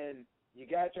 and you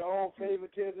got your own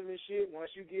favoritism and shit,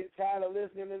 once you get tired of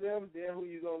listening to them, then who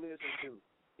you gonna listen to?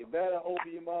 You better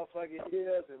open your motherfucking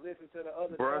ears and listen to the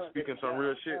other. Bruh, speaking some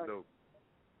real shit though.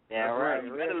 Yeah, right.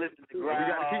 You better listen to We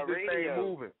gotta keep this Radio. thing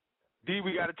moving. D,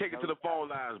 we gotta take it to the phone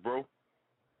lines, bro.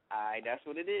 Alright, that's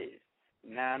what it is.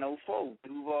 904,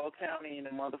 Duval County in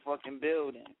the motherfucking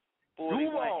building.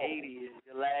 4180 is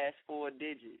the last 4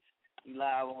 digits. You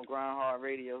live on Grindhard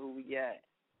Radio. Who we got?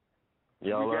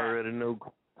 Y'all already know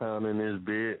pound in this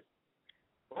bed.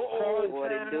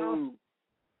 What it do?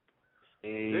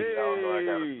 Hey, y'all know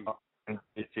I got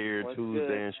it's here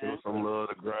Tuesday and show some love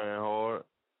to Grindhard.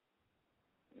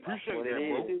 Appreciate that,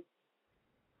 bro.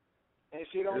 And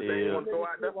shit on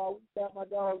while we got my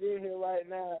dog in here right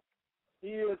now, he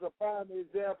is a prime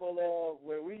example of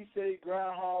when we say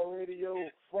Grindhard Radio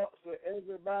fucks with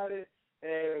everybody,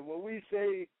 and when we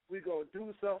say we gonna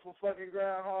do something for fucking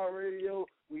Grindhard Radio,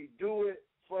 we do it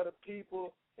for the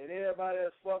people, and everybody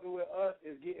that's fucking with us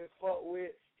is getting fucked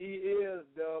with. He is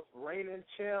the reigning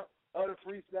champ of the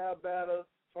freestyle battle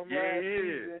from last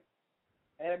season.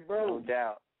 And bro, no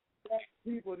doubt.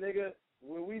 People, nigga,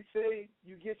 when we say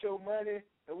you get your money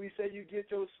and we say you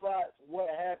get your spots, what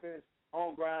happens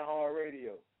on Grindhard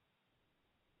Radio?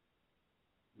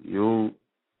 Yo,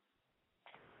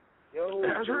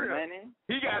 that's real. Money.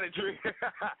 He got it, Trey.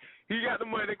 He got the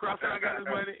money. Crosstown got his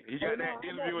money. He got that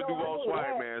interview with Duval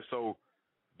Swag, man. So,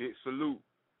 big salute.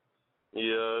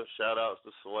 Yeah, shout outs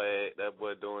to Swag. That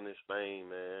boy doing his thing,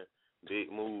 man. Big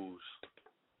moves.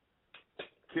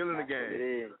 Killing the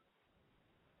game.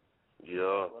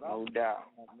 Yeah. No doubt.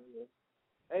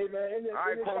 Hey, man, any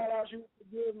shout outs you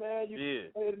give, man, you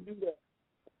can go ahead and do that.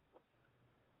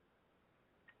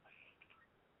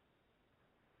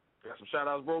 Got some shout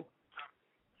outs, bro?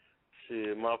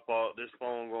 Shit, my fault. This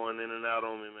phone going in and out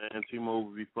on me, man.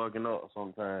 T-Mobile be fucking up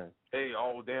sometimes. Hey,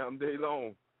 all damn day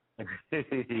long.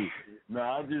 No,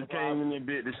 I just came in a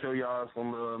bit to show y'all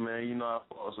some love, man. You know I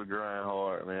fucks with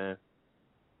Grindhard, man.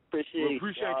 Appreciate you,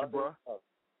 bro.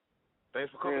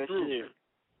 Thanks for coming through. Shit.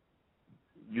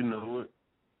 You know it.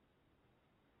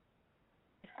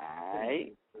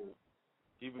 Alright.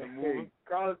 Keeping it moving.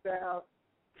 Call us down.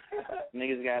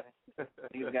 Niggas got to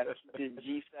keep this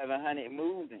G700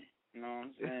 moving. You know what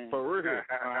I'm saying? For real.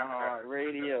 Grindhard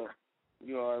Radio.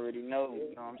 You already know.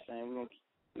 You know what I'm saying?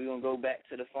 We're gonna go back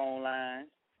to the phone lines.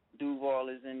 Duval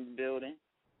is in the building.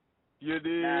 You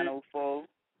did.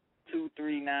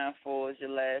 904-2394 is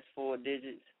your last 4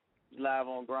 digits. Live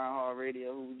on Grindhard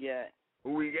Radio. Who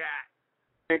we got?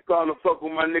 Ain't calling to fuck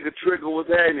with my nigga Trigger. What's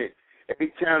happening?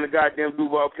 Every town the goddamn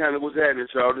Duval County. What's happening,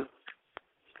 Charlie?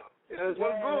 What's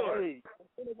good?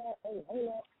 Hey,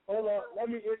 hold up. Let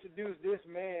me introduce this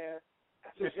man,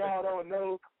 since y'all don't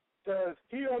know, because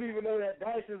he don't even know that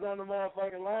Dice is on the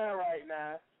motherfucking line right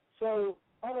now. So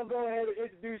I'm going to go ahead and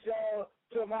introduce y'all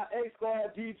to my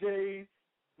X-Squad DJs,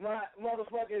 my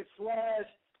motherfucking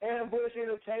 / Ambush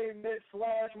Entertainment /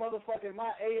 motherfucking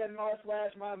my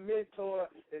A&R / my mentor,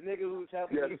 the nigga who's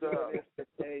helping me do this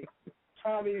today,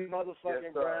 Tommy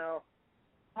motherfucking Brown.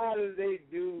 How do they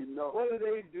do? What do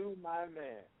they do, my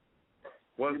man?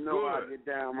 What's you know how I get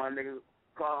down, my nigga.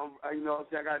 Call him, you know what I'm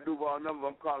saying? I got a Duval number.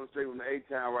 I'm calling straight from the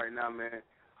A-Town right now, man.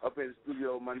 Up in the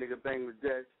studio, my nigga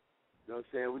Bangladesh. You know what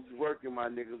I'm saying? We just working, my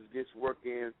niggas. Just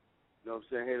working. You know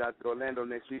what I'm saying? Head out to Orlando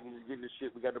next week. We just getting the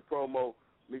shit. We got the promo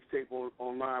mixtape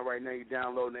online right now. You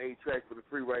downloading the 8-track for the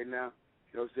free right now.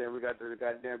 You know what I'm saying? We got the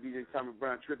goddamn DJ Tommy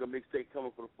Brown Trigger mixtape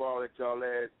coming for the fall at y'all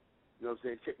ass. You You know what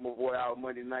I'm saying? Check my boy out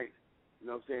Monday night. You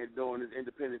know what I'm saying? Doing his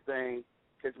independent thing.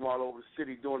 Catch him all over the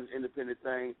city doing his independent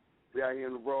thing. We out here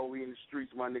in the road. We in the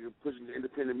streets. My nigga pushing the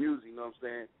independent music. You know what I'm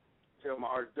saying? Tell my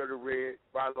artist Dirty Red,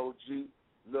 Rilo G,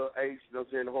 Lil Ace. You know what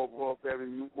I'm saying? The whole Royal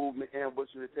Family Movement,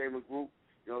 Ambush Entertainment Group.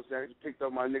 You know what I'm saying? I just picked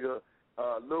up my nigga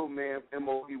Lil Man,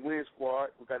 MOE Win Squad.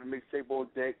 We got a mixtape on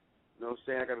deck. You know what I'm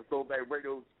saying? I got a throwback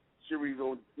radio series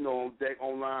on, on deck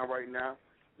online right now.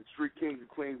 The Street Kings and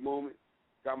Queens Movement.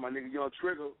 Got my nigga Young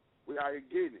Trigger. We out here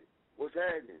getting it. What's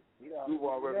happening?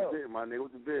 Duval representing, my nigga.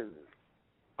 What's the business?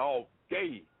 Oh,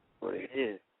 gay. What it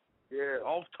is. Yeah.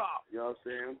 Off top. You know what I'm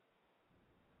saying?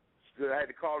 It's good. I had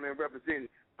to call in and represent.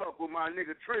 Fuck with my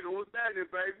nigga Trigger. What's happening,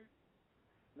 baby?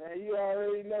 Man, you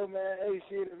already know, man. Hey,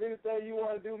 shit, if anything you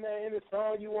want to do, man, any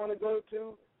song you want to go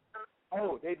to,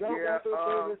 they don't got their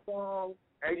favorite song.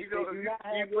 Hey, you know,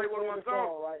 you play one of my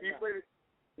songs. Right you play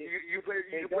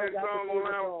the song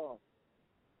on.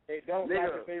 They don't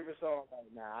got the favorite song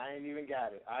right now. I ain't even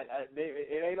got it.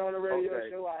 It ain't on the radio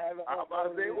show. I haven't. I'm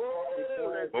about to say,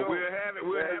 but we'll have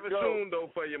it soon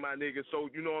though for you, my nigga. So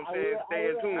you know what I'm saying.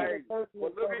 Stay in tune.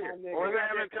 Well, look here.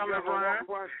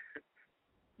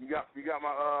 You got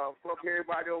my fuck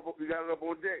everybody over. You got it up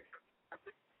on deck.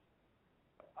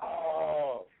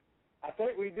 Oh, I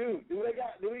think we do. Do we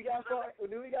got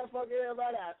fuck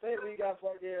everybody? I think we got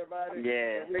fuck everybody.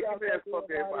 Yeah. We got fuck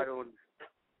everybody on.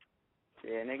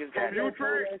 Yeah, niggas got you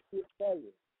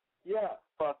Yeah.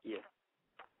 Fuck yeah.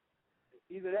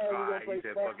 Either that or we're gonna play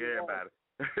fuck everybody.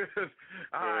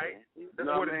 All right. That's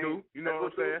what it do. You know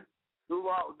what I'm saying?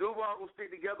 Duval will stick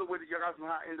together with it. Y'all got some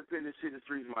hot independent shit in the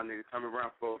streets, my nigga. Coming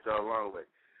around for y'all a long way.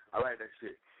 I like that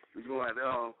shit. We was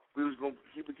gonna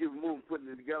keep it moving, putting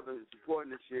it together, and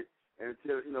supporting this shit, and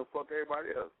until fuck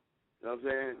everybody else. You know what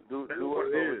I'm saying? Do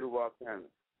what it is. Duval Cannon.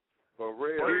 For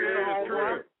real. It's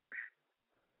true.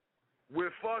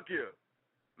 With fuck you,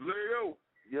 Leo.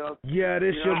 Yeah,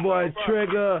 this your boy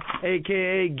Trigger,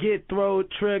 a.k.a. Get Throw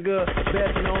Trigger,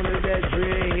 best known as that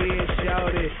dreadhead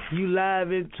shouted. You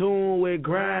live in tune with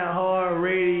GRINDHARD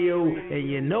Radio, and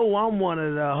you know I'm one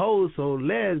of the hosts, so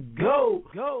let's go.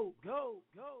 Go.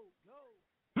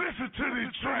 Listen to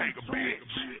this track,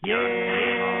 bitch. Yeah.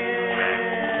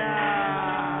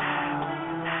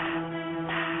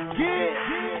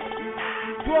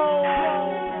 Get Throw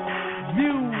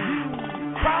Music.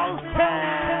 Cross town.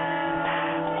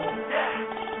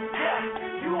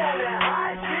 You on that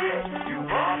high shit? You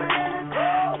bumping in the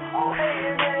club? Oh, hey,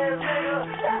 ass nigga,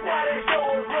 that's why they show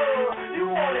us love. You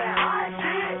on that high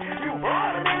shit? You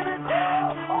bumping in the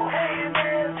club? Oh, hey,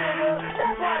 ass nigga,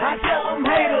 that's why they tell them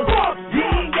haters, you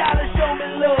ain't gotta show me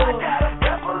love. I got a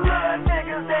pepper little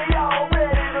niggas, they all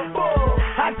ready to fuck.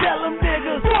 I tell them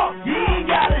niggas, you ain't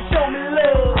gotta show me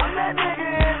love. I'm that nigga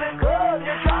in the club,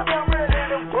 you try me, I'm ready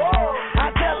to fuck.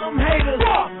 Haters,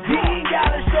 you ain't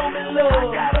gotta show me love.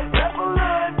 I got a pepper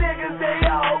little niggas, they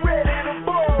all ready to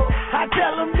fuck. I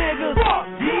tell them niggas,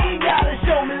 you ain't gotta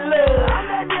show me love. I'm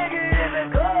that nigga in the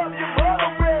club, you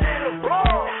I'm ready to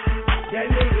fuck. That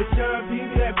nigga Sean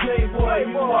people, that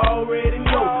playboy, you already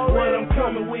know what I'm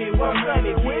coming with.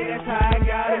 100, that's how I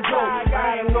gotta go.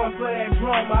 I ain't one for that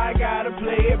drama, I gotta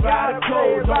play it by the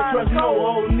code. Don't trust no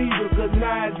old neither, cause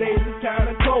nowadays it's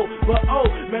kinda cold. But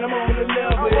man, I'm on the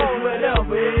level, it's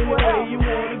whatever. Anyway you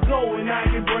wanna go, and I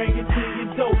can bring it to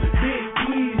your door. Big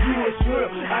please, you a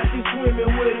shrimp. I see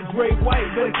swimming with a great white.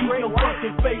 Better keep your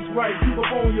fucking face right. You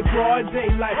up on your broad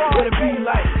daylight. What it be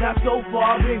like? Not so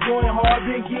far, been going hard,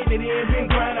 been getting it in, been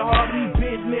grinding hard. These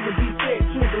bitch niggas be set,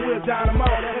 tripping with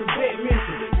dynamite. That's a dead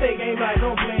mission. They game like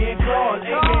I'm playing cards.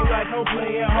 They game like I'm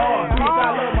playing hard. Bitch, I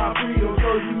love my freedom, so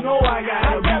you know I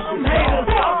gotta be some haters.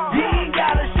 You ain't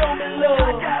gotta show me love.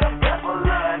 I got a pepper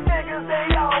little niggas,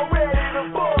 they all ready to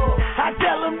fuck. I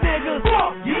tell them niggas,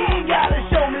 you ain't gotta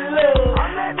show me love.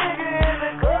 I'm that nigga in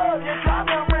the club, you try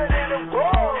me, I'm ready to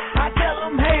fuck. I tell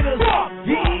them haters,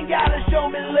 you ain't gotta show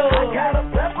me love. I got a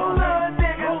pepper little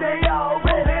niggas, they all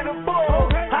ready to fuck.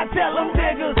 I tell them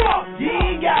niggas, you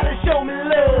ain't gotta show me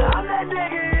love. I'm that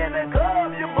nigga in the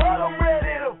club, you I'm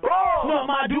ready to fuck. Smell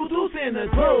my doo-doos in the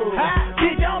club.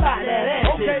 Bitch, I'm about that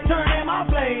action. Turning my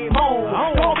flame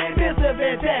on. Call me Mr.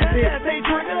 Fantastic. Say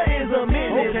Trigger is a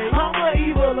menace. I'm an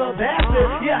evil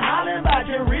bastard. You're hollering about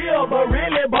your real, but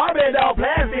really Barbie doll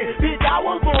plastic. Bitch, I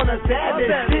was born a savage.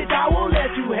 Bitch, I won't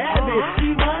let you have it.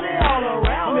 Keep money all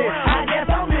around me. I guess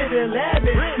I'm living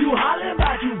lavish. You hollering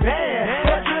about you bad,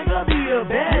 but Trigger be a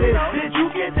baddest. Bitch, you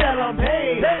can tell I'm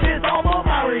paid. It's almost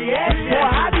my reaction. Boy,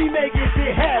 I be making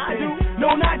shit happen.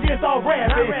 No, not just all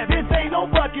rapping. This ain't no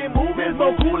fucking moving,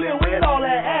 so coolin' with all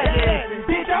that action.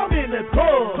 Bitch, I'm in the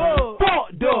club.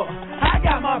 Fucked up. I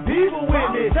got my people with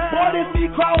me. Boy, this be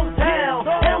cross town.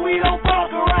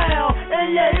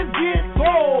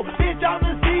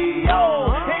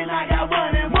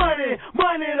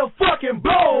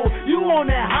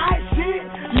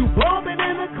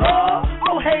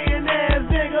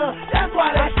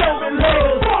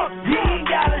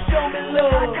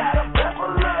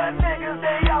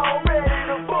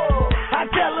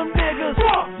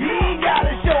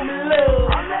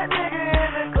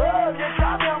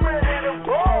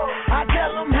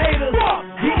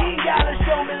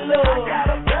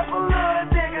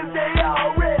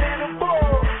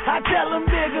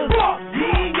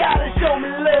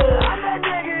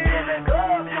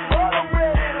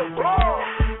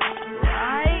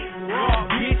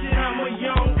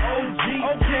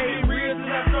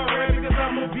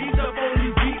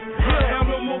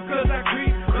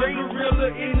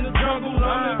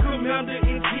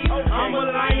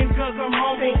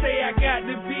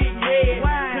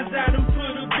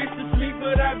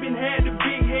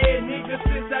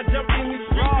 I jumped in the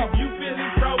streets. If you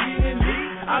feeling froggy and leak,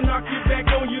 I knock you back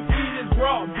on your feet as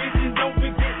raw. Bitches, don't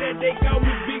forget that they call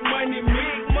me Big Money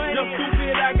Mick. Jump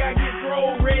stupid, I got get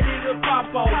thrown, ready to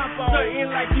pop off. Something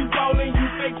like you ballin', you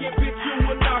fake it, bitch, you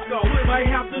a knock off. Might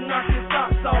have to knock your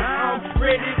socks off. I'm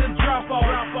ready to drop off.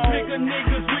 Nigga,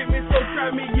 niggas with me, so try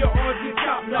me, your arms is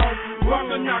chopped off.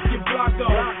 Rocker, knock your block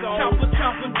off.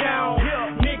 Chopper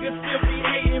down. Niggas still be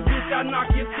hating, bitch, I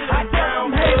knock you to the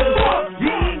ground.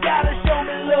 You ain't gotta show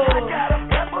me love. I got a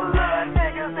couple of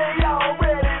niggas, they all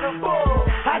ready to fuck.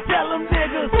 I tell them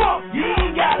niggas, you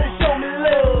ain't gotta show me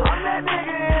love. I'm that nigga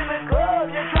in the club,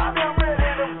 you try me, I'm ready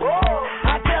to fuck.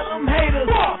 I tell them haters,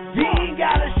 you ain't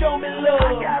gotta show me love.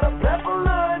 I got a couple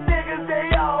of niggas, they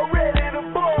all ready to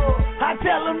fuck. I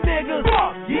tell them niggas,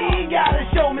 you ain't gotta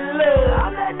show me love.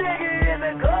 I'm that nigga in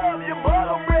the club, you but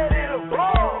I'm ready to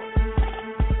fuck.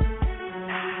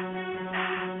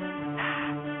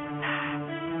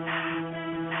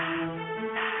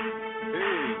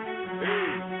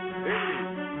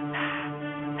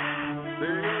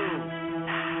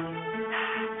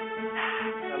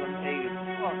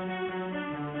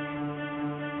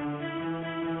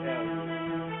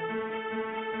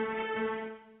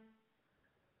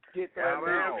 Get that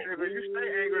man, you stay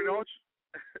angry, don't you?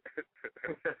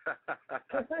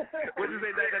 What you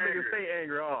say that nigga stay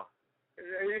angry, huh?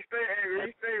 Yeah, he stay angry.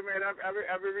 He stay, man. I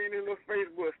been reading his little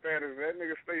Facebook status. That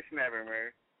nigga stay snapping,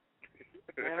 man.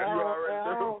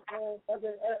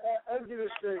 Let's get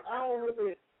it straight. I don't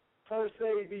really per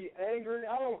se be angry.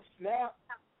 I don't snap.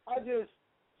 I just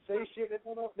say shit that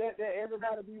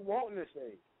everybody be wanting to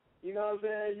say. You know what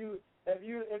I'm saying?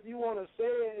 If you want to say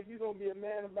it, if you gonna be a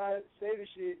man about it, say the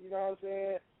shit. You know what I'm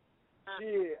saying?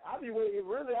 Shit, I be waiting.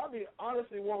 Really, I be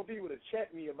honestly want people to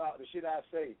check me about the shit I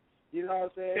say. You know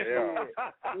what I'm saying?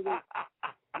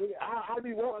 Yeah. I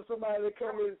be wanting somebody to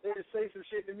come and say some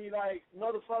shit to me like,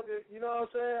 motherfucker, you know what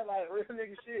I'm saying? Like real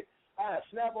nigga shit. I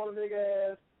snap on a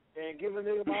nigga ass and give a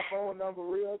nigga my phone number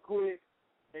real quick,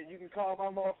 and you can call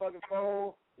my motherfucking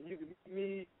phone, and you can meet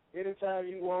me anytime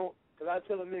you want. Cause I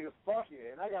tell a nigga fuck you,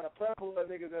 and I got a plethora of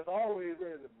niggas that's always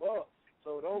ready to buck.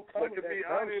 So don't come with that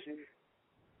dumb shit.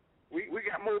 We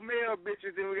got more male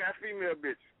bitches than we got female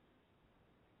bitches.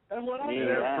 That's what I'm saying.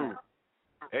 That's true.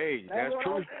 Hey, that's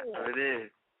true. It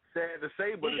is. Sad to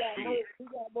say, but it's true. We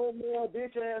got more male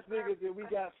bitch ass niggas than we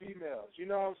got females. You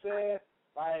know what I'm saying?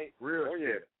 Like real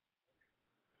shit.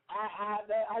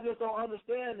 I just don't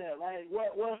understand that. Like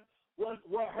what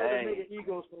hurt a nigga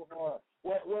ego so hard?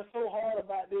 What's so hard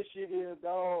about this shit is,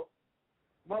 dog,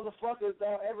 motherfuckers,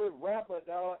 dog,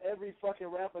 every fucking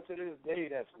rapper to this day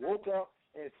that's woke up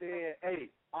and said, hey,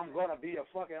 I'm going to be a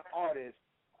fucking artist,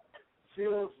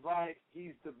 feels like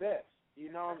he's the best.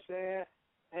 You know what I'm saying?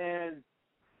 And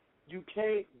you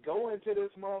can't go into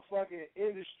this motherfucking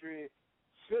industry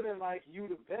feeling like you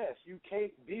the best. You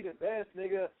can't be the best,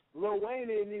 nigga. Lil Wayne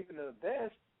ain't even the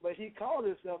best, but he called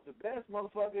himself the best,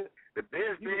 motherfucker. The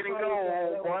best dead and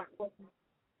gone, boy.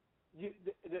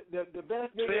 The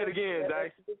best nigga. Say it again,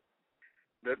 Dice.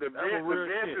 The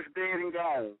best is dead and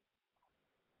gone.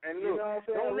 And look,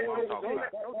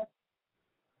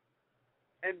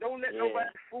 don't let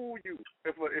nobody fool you.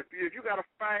 If you got a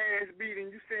fire ass beat and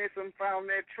you saying something foul on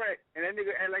that track, and that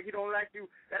nigga act like he don't like you,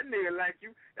 that nigga like you.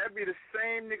 That'd be the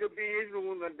same nigga being his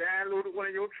room and downloaded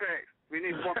one of your tracks. We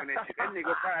ain't bumping that shit. That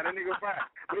nigga fire.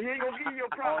 But he ain't gonna give you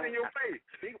your props in your face.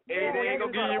 He ain't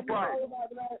gonna give you your props.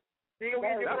 He ain't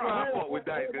gonna give you your props. That's why I fuck with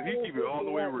Dice, because he keep it all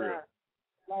the way real.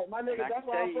 Like my nigga, that's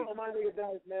why I fuck with my nigga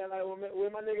Dice, man. Like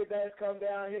when my nigga Dice come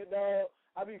down here, dog,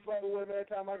 I be fucking with him every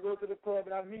time I go to the club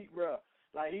and I meet, bro.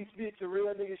 Like he speaks to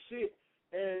real nigga shit,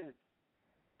 and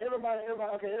everybody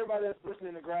that's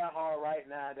listening to Grind Hard right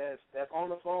now, that's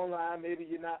on the phone line. Maybe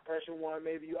you're not pressure one,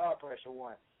 maybe you are pressure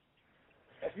one.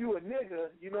 If you a nigga,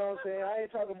 you know what I'm saying? I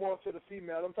ain't talking more to the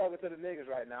female. I'm talking to the niggas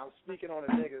right now. I'm speaking on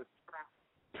the niggas,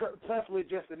 preferably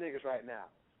just the niggas right now.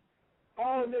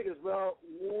 All the niggas, bro.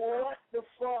 What the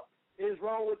fuck is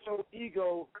wrong with your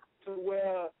ego to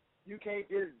where you can't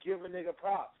just give a nigga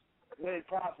props when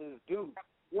props is due?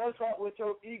 What's up with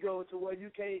your ego to where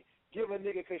you can't give a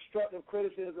nigga constructive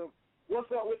criticism?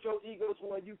 What's up with your ego to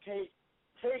where you can't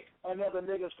take another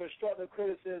nigga's constructive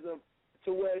criticism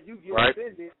to where you get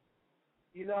offended?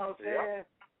 You know what I'm saying?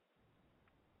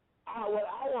 What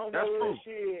I want to know is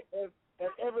shit,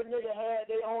 if every nigga had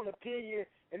their own opinion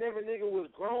and every nigga was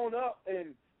grown up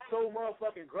and so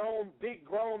motherfucking big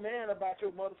grown man about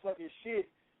your motherfucking shit,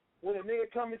 when a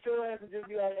nigga come into your ass and just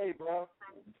be like, hey, bro,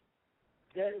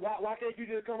 why can't you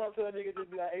just come up to a nigga and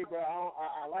just be like, hey, bro,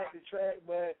 I like the track,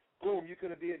 but boom, you could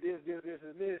have did this,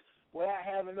 and this, without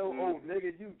having no, oh,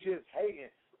 nigga, you just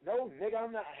hating. nigga,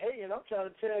 I'm not hating. I'm trying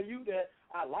to tell you that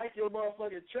I like your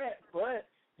motherfucking track, but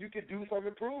you could do some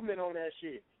improvement on that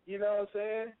shit. You know what I'm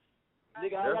saying?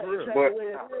 Nigga, I like the track the way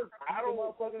it is. I don't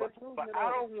want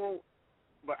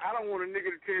a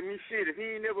nigga to tell me shit. If he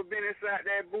ain't never been inside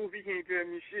that booth, he can't tell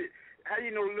me shit. How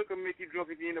you know liquor make you drunk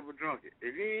if you ain't never drunk it?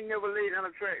 If you ain't never laid down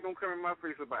a track, don't come in my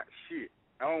face about shit.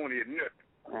 I don't want to hear nothing.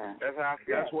 That's how I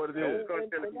feel. That's what it is. That's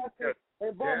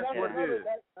what it is.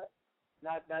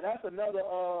 Now that's another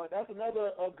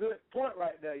good point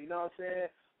right there. You know what I'm saying?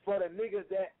 For the niggas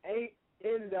that ain't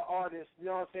in the artist, you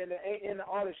know what I'm saying? That ain't in the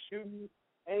artist shooting,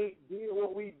 ain't did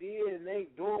what we did, and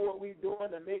ain't doing what we doing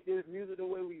to make this music the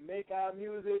way we make our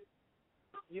music.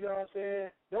 You know what I'm saying?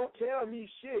 Don't tell me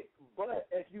shit. But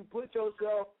if you put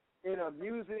yourself in a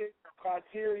music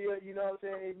criteria, you know what I'm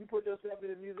saying? If you put yourself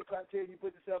in a music criteria, you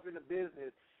put yourself in a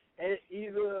business. And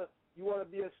either you want to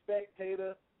be a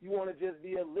spectator, you want to just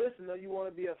be a listener, you want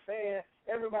to be a fan.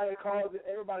 Everybody falls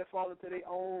into their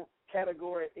own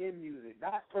category in music.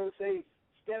 Not per se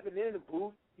stepping in the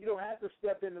booth. You don't have to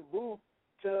step in the booth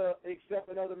to accept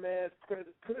another man's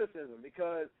criticism,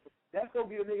 because that's going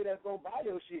to be the nigga that's going to buy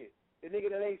your shit. The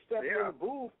nigga that ain't stepping in the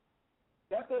booth,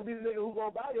 that's going to be the nigga who's going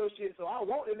to buy your shit. So I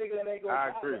want the nigga that ain't going to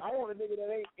buy it. I want the nigga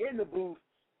that ain't in the booth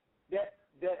that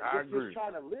just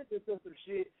trying to listen to some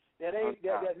shit that ain't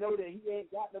that know that he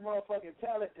ain't got the motherfucking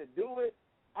talent to do it.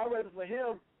 I'd rather for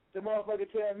him to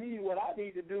motherfucking tell me what I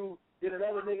need to do than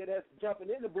another nigga that's jumping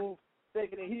in the booth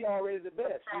thinking that he already the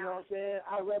best. You know what I'm saying?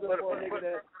 I'd rather for a nigga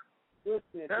that's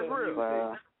listening to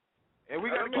real. And we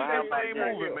got to keep that thing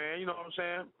moving, man. You know what I'm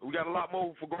saying? We got a lot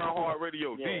more for GRINDHARD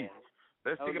Radio. Yeah. D,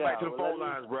 let's take it back to the phone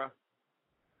lines, bro. All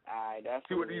right, that's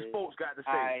see what these folks got to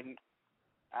say.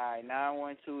 All right,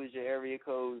 912 is your area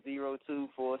code,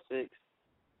 0246.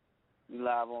 You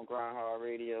live on GRINDHARD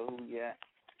Radio. Who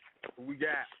we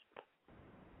got?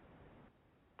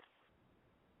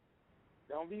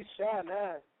 Don't be shy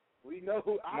now. We know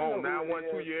who. Come on,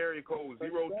 912 your area code,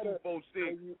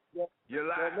 0246. You're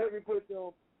live. Let me put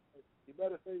your. You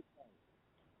better say something.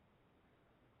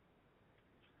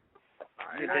 I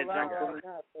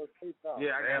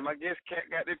guess Cat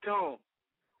got the tone.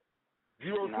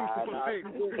 0246.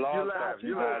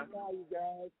 You're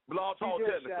live. Blog Talk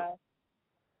Technical.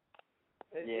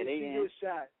 Yeah, she was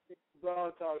shy.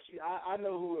 Blog Talk. I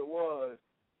know who it was.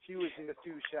 She was just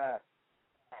too shy.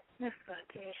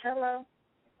 Okay. Hello.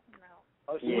 No.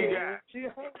 Oh, she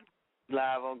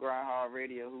live on GRINDHARD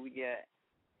Radio. Who we got?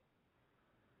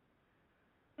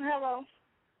 Hello.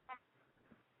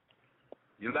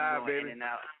 You live, baby. In and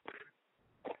out.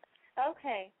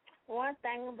 Okay. One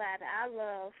thing about it, I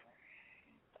love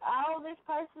all this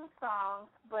person's songs,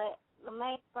 but the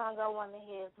main song I want to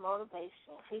hear is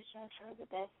Motivation featuring Trigger.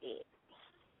 That's it.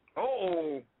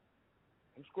 Oh,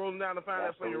 I'm scrolling down to find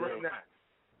that for you right now.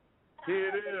 Here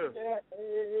it is.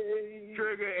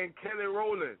 Trigger and Kelly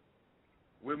Rowland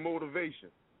with Motivation.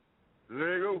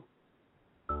 There you go.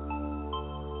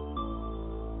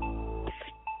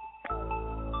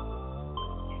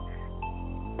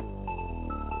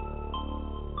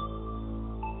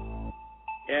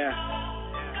 Yeah.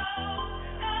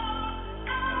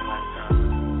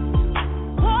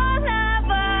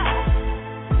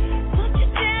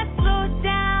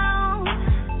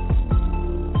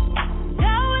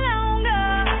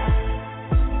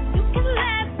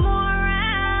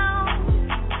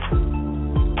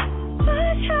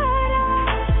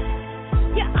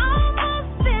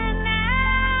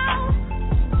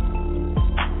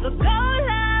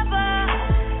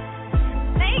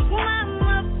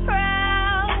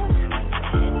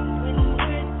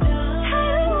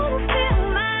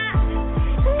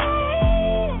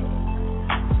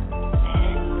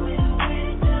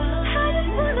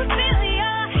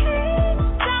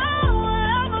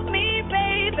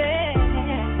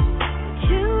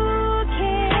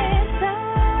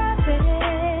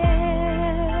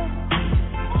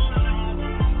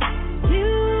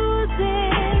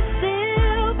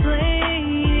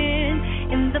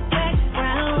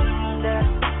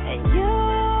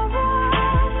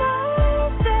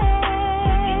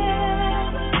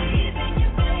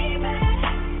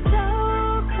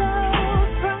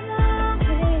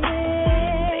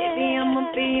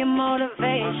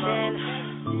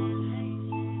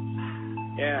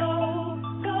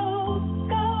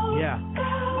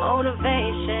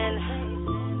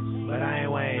 Motivation. But I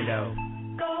ain't Wayne though.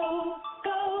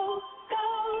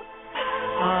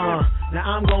 Now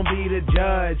I'm gonna be the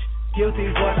judge.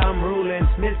 Guilty's what I'm ruling.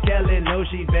 Miss Kelly knows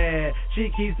she bad.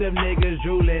 She keeps them niggas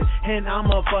drooling. And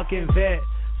I'm a fucking vet.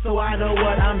 so I know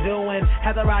what I'm doing.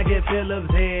 After I get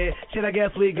Phillips head, shit, I guess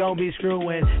we gon' be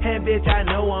screwing. And bitch, I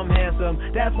know I'm handsome,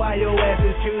 that's why your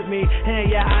asses choose me. And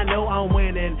yeah, I know I'm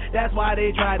winning, that's why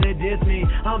they try to diss me.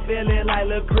 I'm feeling like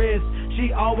Lil' Chris,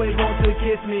 she always wants to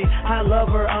kiss me. I love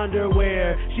her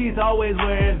underwear, she's always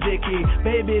wearing Vicky.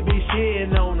 Baby be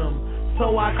shitting on them,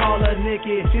 so I call her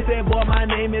Nikki. She said, boy, my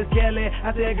name is Kelly.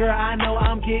 I said, girl, I know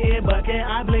I'm kidding, but can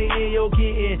I play in your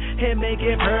kitten and make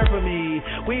it purr for me?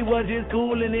 We was just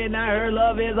coolin' and now her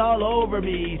love is all over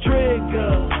me.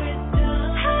 Trigger.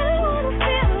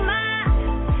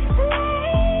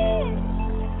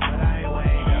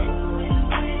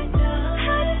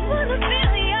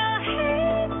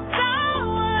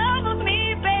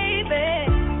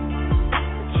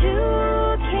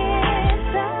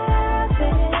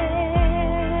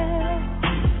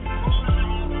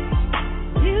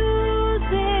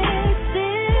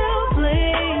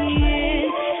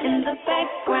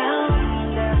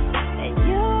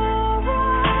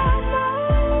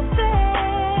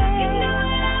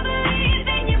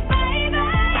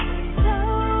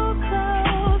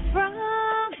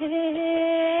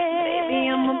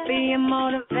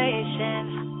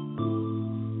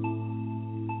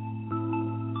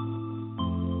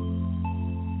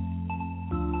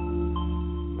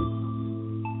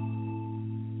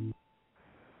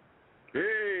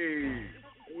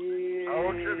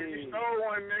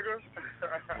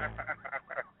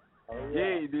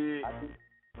 Yeah, he did.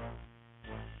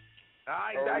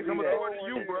 Alright, Dice, I'm gonna throw it to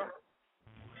you, bro.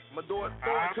 I'm gonna throw it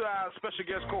to our special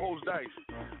guest co-host, Dice.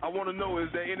 I want to know,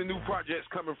 is there any new projects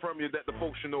coming from you that the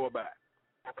folks should know about?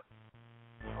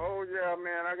 Oh yeah,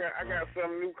 man, I got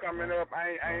something new coming up.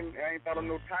 I ain't thought of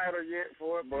no title yet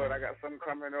for it, but I got something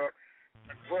coming up.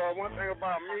 Well, one thing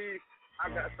about me, I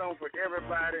got something for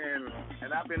everybody,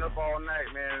 and I've been up all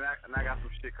night, man, and I got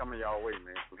some shit coming y'all way,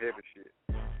 man, some heavy shit.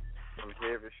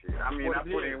 I mean, I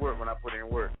put in work when I put in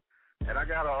work. And I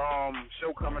got a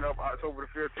show coming up October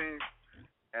the 15th,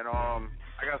 and I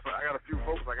got a few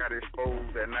folks I got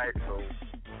exposed that night. So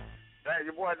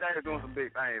your boy Dak is doing some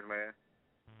big things, man.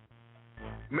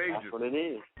 Major. That's what it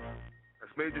is.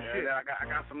 That's major shit. I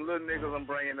got some little niggas I'm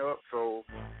bringing up, so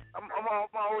I'm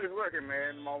always working,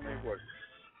 man. I'm always working.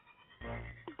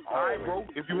 All right, bro.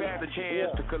 If you had the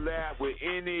chance to collab with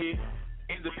any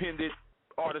independent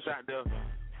artist out there,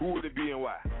 who would it be and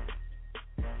why?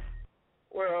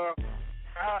 Well,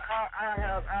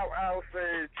 I would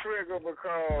say Trigger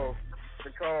because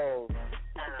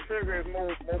Trigger is more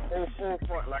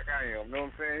forefront like I am. You know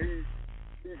what I'm saying?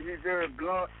 He's very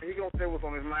blunt. He gonna say what's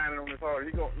on his mind and on his heart.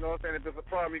 He gonna, you know what I'm saying? If there's a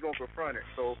problem, he gonna confront it.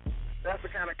 So that's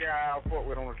the kind of guy I'll fuck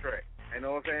with on the track. You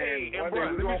know what I'm saying? Hey, and bro,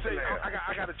 let me say,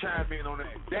 I got to chime in on that.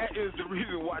 That is the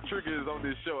reason why Trigger is on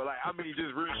this show. Like, I mean,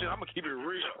 just real shit. I'm gonna keep it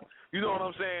real. You know what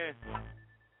I'm saying?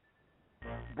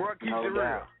 Bro, keep it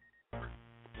real.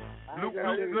 I don't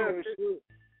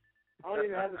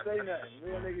even have to say nothing.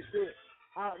 Real nigga shit.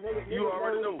 You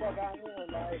already know. Fuck I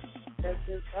am. Like,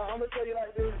 I'm gonna tell you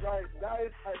like this, like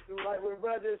guys, like what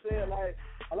brother just said, like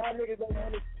a lot of niggas don't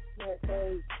understand.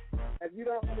 Because if you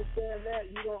don't understand that,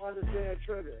 you don't understand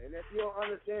Trigger. And if you don't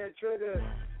understand Trigger,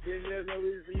 then there's no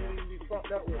reason for you to be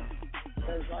fucked up with.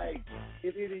 Because, like,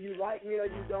 it's either you like me or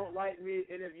you don't like me.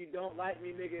 And if you don't like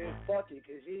me, nigga, it's fuck it.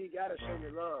 Because you ain't got to show me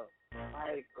love.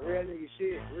 Like, real nigga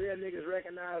shit. Real niggas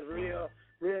recognize real.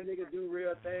 Real niggas do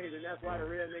real things. And that's why the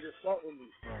real niggas fuck with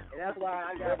me. And that's why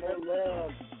I got more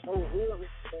love, more real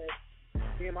respect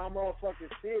in my motherfucking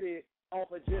city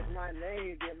off of just my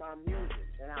name than my music.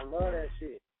 And I love that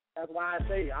shit. That's why I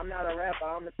say I'm not a rapper,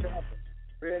 I'm a trapper.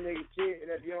 Real nigga shit,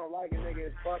 and if you don't like it, nigga,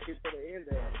 it's fuck it to the end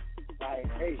of it. Like,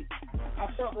 hey,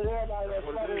 I fuck with everybody that's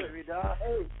fucking with me, dog.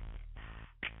 Hey.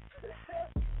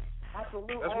 I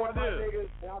salute all my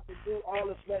niggas, and I salute all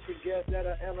the special guests that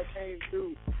ever came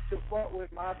through to fuck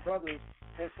with my brothers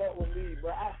and fuck with me.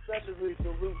 But I especially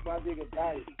salute my nigga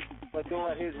Dice for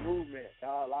doing his movement,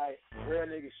 dog. Like, real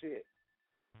nigga shit.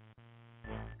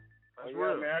 That's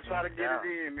real, man. I try to get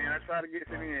it in, man. I try to get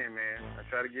it in, man.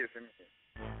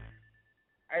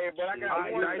 Hey, but I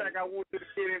got one track I want you to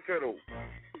get into, though.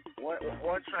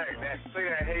 One track that say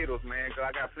that haters, man, because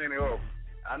I got plenty of them.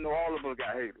 I know all of us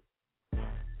got haters.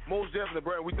 Most definitely,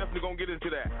 bro. We definitely going to get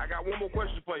into that. I got one more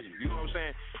question for you. You know what I'm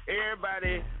saying?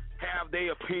 Everybody have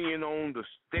their opinion on the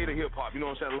state of hip-hop. You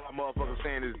know what I'm saying? A lot of motherfuckers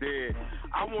saying it's dead.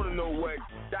 I want to know what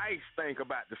Dice think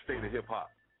about the state of hip-hop.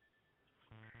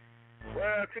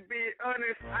 Well, to be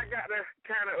honest, I got to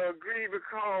kind of agree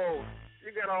because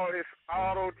you got all this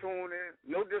auto-tuning.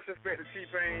 No disrespect to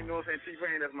T-Pain, you know what I'm saying?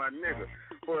 T-Pain, that's my nigga.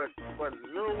 But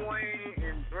Lil Wayne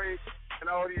and Drake and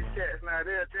all these cats, now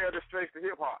they're the straight to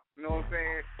hip-hop. You know what I'm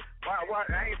saying?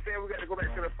 I ain't saying we got to go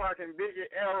back to the fucking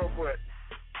Biggie era, but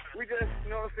we just, you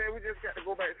know what I'm saying, we just got to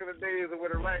go back to the days of where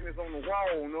the writing is on the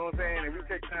wall, you know what I'm saying, and we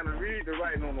take time to read the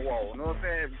writing on the wall, you know what I'm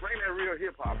saying, bring that real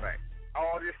hip-hop back.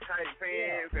 All this tight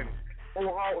pants and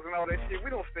old hogs and all that shit,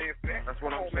 we don't stand for that. That's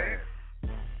what I'm saying.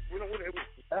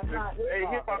 That's not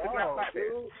hip-hop is not like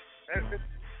that.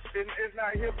 It's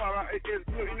not hip-hop.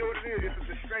 You know what it is? It's a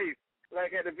disgrace.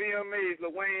 Like at the VMAs,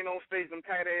 Lil Wayne on stage, them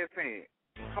tight-ass pants.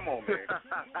 Come on, man.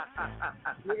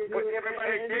 But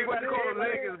everybody, D call them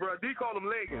leggings, bro. D call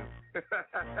them leggings.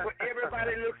 But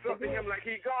everybody looks up to him like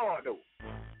he God, though.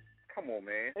 Come on,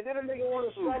 man. And then a nigga want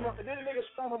to strum a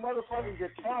motherfucking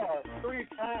guitar 3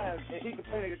 times and he can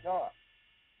play the guitar.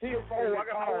 I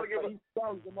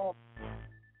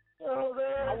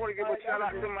want to give a shout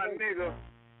out to my nigga.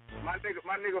 My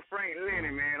nigga Frank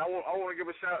Lenny, man. I want to give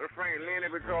a shout out to Frank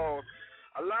Lenny because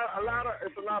a lot of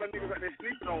niggas out there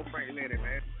sleeping on Frank Lenny,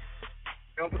 man.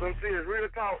 You know what I'm saying?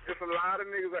 Real talk. It's a lot of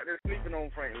niggas out there sleeping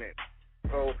on Frank Lenny.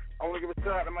 So I want to give a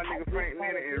shout out to my nigga Frank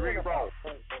Lenny and Rick Ross.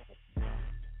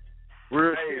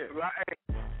 Real shit.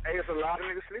 It's a lot of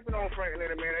niggas sleeping on Frank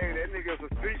Lenny, man. Hey, that nigga's a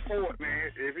street poet,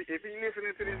 man. If he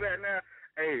listening to this right now,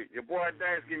 hey, your boy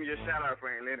Dice give me a shout out,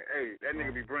 Frank Lenny. Hey, that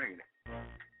nigga be bringing it.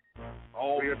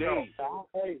 All day.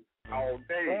 All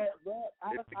day.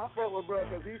 I fuck with bro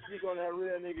because he speak on that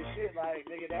real nigga shit. Like,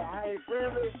 nigga, that I ain't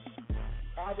friendly.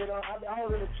 I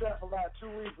was in the trap for about 2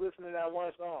 weeks listening to that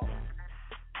one song.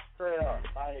 Straight up.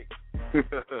 Like,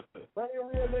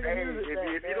 real nigga music.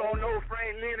 If you don't know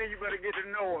Frank Lenny, you better get to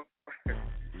know him.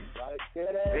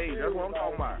 Hey, that's what I'm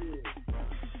talking about.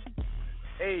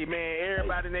 Hey, man,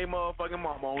 everybody and they motherfucking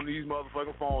mama on these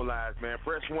motherfucking phone lines, man.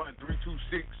 Press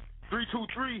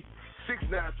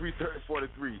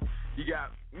 1-326-323-693-3043. You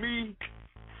got me,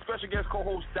 special guest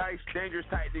co-host Dice, Dangerous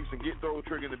Tactics, and Get Throw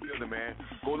Trigger in the building, man.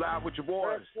 Go live with your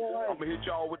boys. I'm going to hit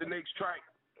y'all with the next track.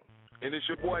 And it's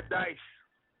your boy Dice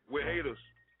with Haters.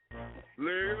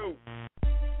 Leo.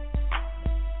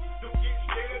 Don't get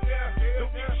scared now.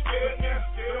 Don't get scared now.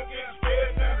 Don't get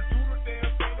scared now. Do the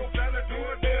damn thing. Don't try to do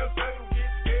the damn thing. Don't get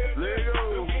scared now.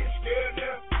 Don't get scared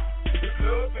now. The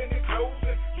club and the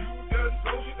closing. You done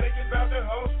close. You thinking about the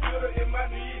hospital in my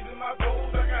knees and my bones.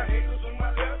 I got haters on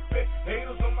my left,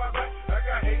 haters on my right. I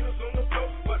got haters on the floor,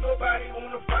 but nobody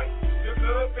on the fight. The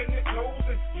club and the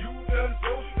closing. You done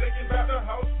close. You thinking about the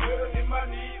hospital in my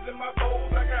knees and my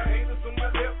bones. I got haters on my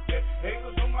left,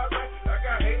 haters on my right. I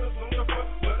got haters on the front,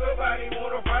 but nobody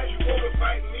wanna fight. You wanna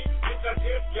fight me, bitch? I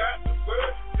just got the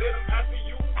word. Said I'm after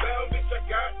you, bound, bitch. I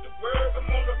got the word. I'm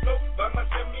on the floor by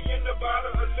myself, me in the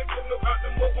bottle of liquor. No out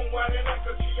the move, I'm winding out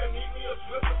 'cause I need me a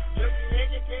slipper. Just a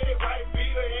Yankee fitted white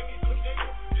beater, and me some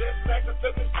niggas. Just like a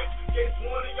sucker bitch. Guess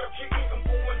one of y'all kick me, I'm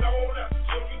going all out.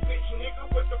 Show you bitch nigga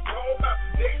what the ball out.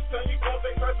 Next time you gon'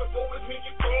 think right before it's me, you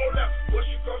call out. Once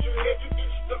you cross your head, you get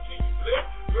stuck till you flip.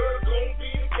 Girl, gon' be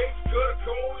the case, girl, the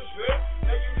cold is red.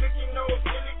 Now you looking all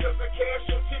silly 'cause I cash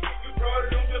your ticket. You brought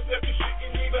it on yourself, you shit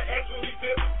can even ask when you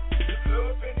flip. The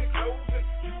club and the closing,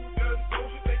 you done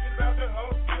close. You thinking about the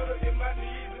hospital in my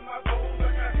knees and my bones. I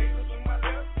got haters on my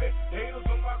left, haters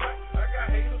on my right. I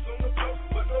got haters on the floor,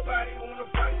 but nobody wanna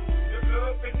fight. The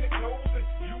club and the closing,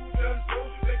 you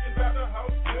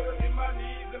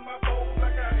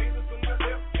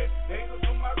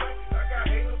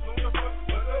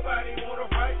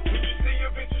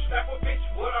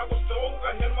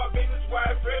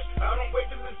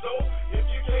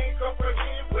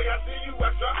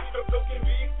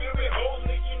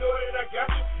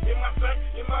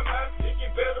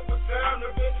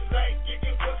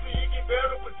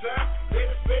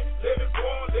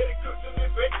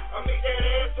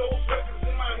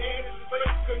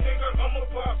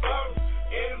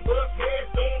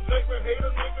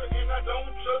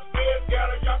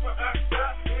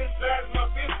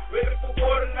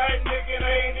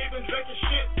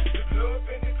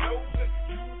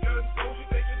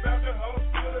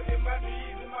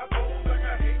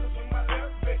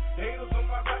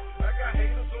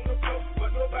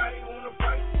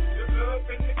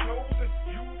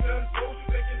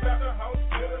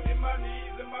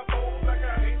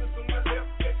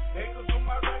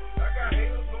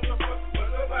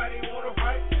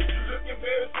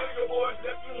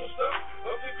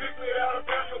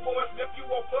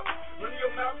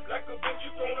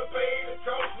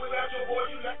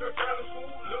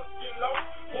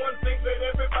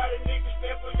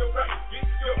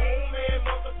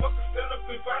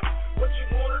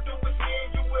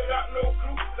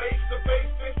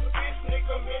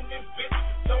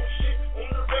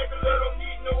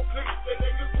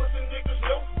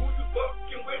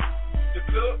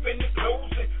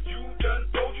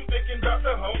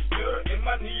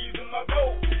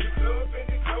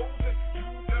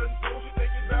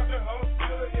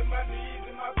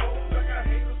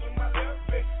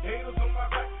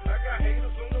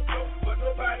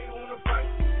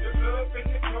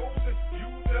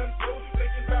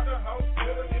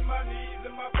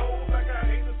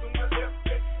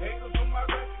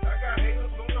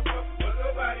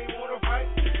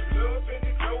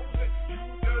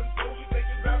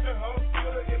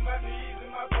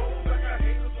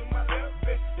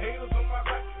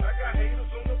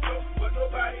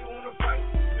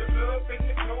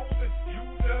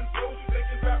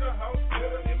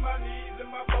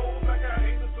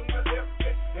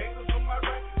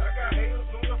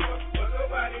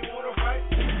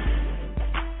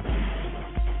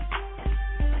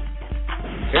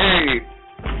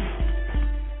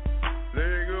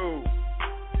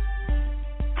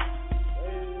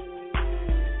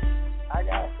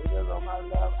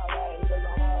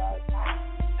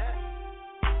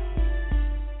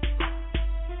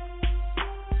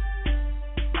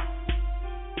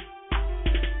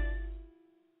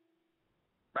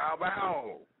Bow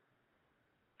bow.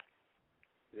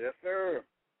 Yes, sir.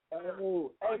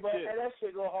 Oh, hey, but hey, that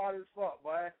shit go hard as fuck,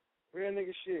 boy. Real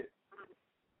nigga shit.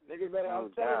 Niggas better,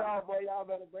 I'm telling y'all, boy, y'all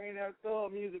better bring that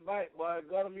thug music back, boy.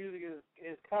 Gutter music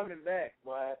is coming back,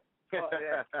 boy. Fuck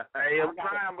that. Hey, I'm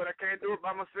trying, but I can't do it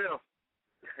by myself.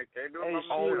 I can't do it by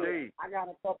myself. All day. I got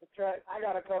a couple tracks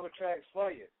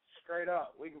for you. Straight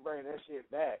up. We can bring that shit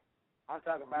back. I'm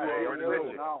talking about it.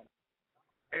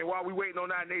 And while we waiting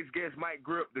on our next guest, Mike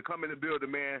Grip, to come in the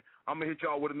building, man, I'm going to hit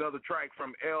y'all with another track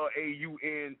from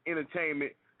LAUN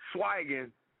Entertainment,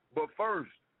 Swaggin'. But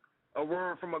first, a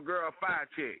word from a girl, Fire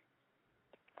Chick.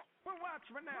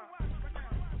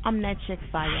 I'm that chick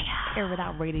Fire. Air It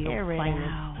Out Radio. Air It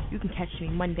Out. You can catch me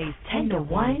Mondays 10 to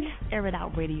 1.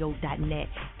 AirItOutRadio.net.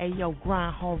 Hey, yo,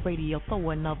 GRINDHARD Radio. Throw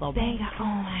another banger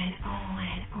on.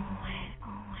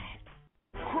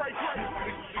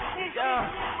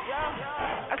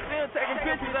 I still taking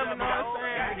pictures of it, know what I'm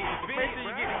saying? Make sure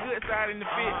you get the good side in the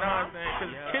fit, know what I'm saying?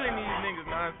 Because it's killing these niggas,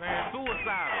 know what I'm saying?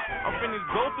 Suicidal. I'm finna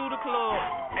go through the club.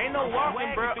 Ain't no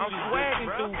walking, bro. I'm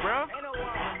swagging through, bro. Know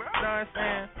what I'm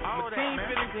saying? My team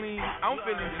feeling clean. I'm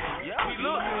feeling clean. We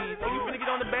look clean. So we finna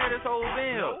get on the baddest hoes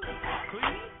in here.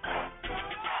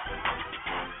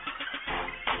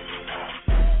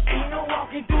 Ain't no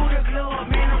walking through the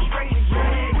club, man. I'm straight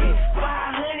swagging.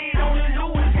 500 on the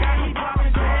loose, got me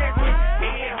popping dragging.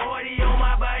 Head hardy on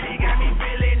my body, got me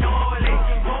feeling gnarly.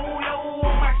 Polo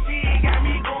on my shit, got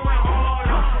me going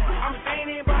harder. I'm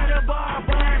standing by the bar,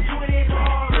 buying 20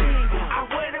 dollars. I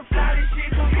wear the flyest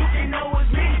shit so you can know it's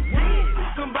me.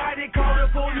 Somebody call the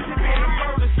police and been a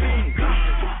murder scene.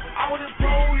 All the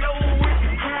polo with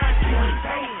the crime scene.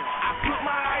 I put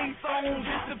my ice on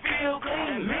just to feel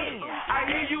clean. I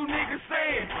hear you niggas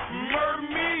saying, murder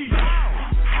me.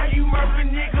 How you murder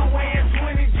nigga weighing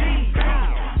 20 G's?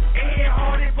 And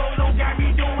hardest polo got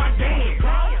me doing my dance.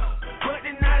 But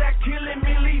tonight I kill him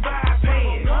and leave our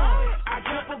pants. I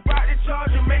jump about the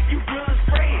charger, make you blood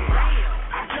spread.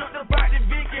 I jumped about the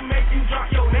Vic and make you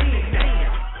drop your hand.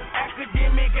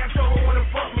 Academic, got your wanna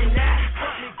fuck me now.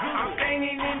 I'm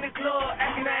standing in the club,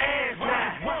 acting the ass now.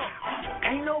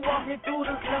 Ain't no walking through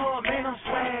the club, man, I'm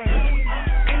swagging.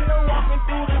 Ain't no walking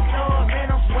through the club,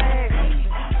 man, I'm swagging.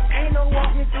 Ain't no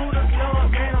walking through the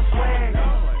club, man, I'm swagging.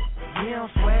 Yeah,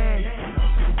 I'm swagging.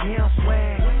 Yeah, I'm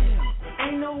swagging.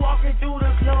 Ain't no walking through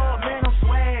the club, man, I'm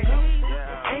swagging.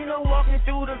 Ain't no walking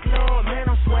through the club, man,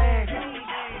 I'm swagging.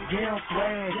 Yeah, I'm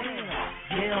swagging.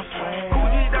 Yeah, I'm swagging. Who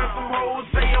did some hoes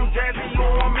say I'm jazzy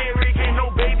or I'm American?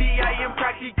 No, baby, I am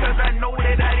cocky cause I know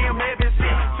that I am heaven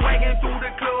sent. Swagging through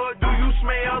the club, do you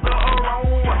smell the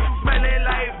aroma? Smelling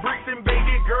like bricks and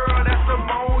baby girl, that's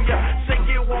ammonia. Shake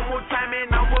it one more time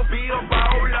and I'ma be a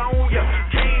ball on ya.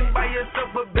 Came by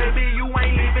yourself, but baby, you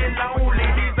ain't even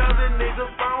lonely. These other niggas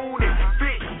phony.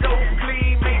 Fit so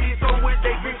clean, maybe so what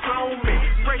they can clone me.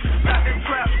 Fresh out the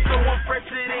trap, so I'm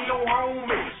fresher than your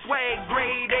homie. Swag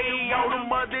grade A, all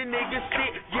them other niggas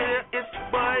shit, yeah, it's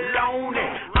baloney.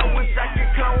 I wish I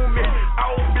could clone me.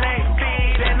 All black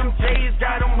feet and them J's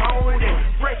got them holding.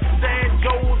 Fresh San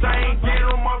Joe's, I ain't get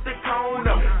them off the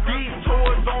corner. These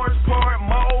toys Orange Park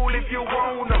Mall if you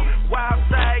want them. Wild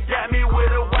side got me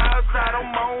with a wild side,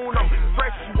 I'm on them.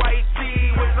 Fresh white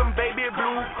tee with some baby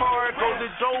blue cargo. The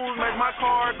Joe's make my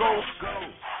car go.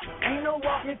 Ain't no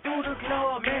walking through the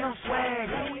club, man, I'm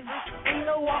swagging. Ain't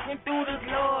no walking through the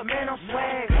club, man, I'm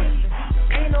swagging.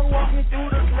 Ain't no walking through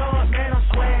the club, man, I'm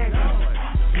swagging.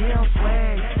 Yeah, I'm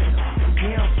swagging.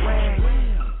 Yeah, I'm swagging.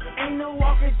 Ain't no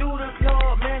walking through the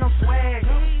club, man, I'm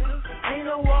swagging. Ain't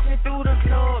no walking through the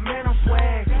club, man, I'm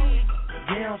swagging.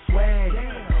 Yeah, I'm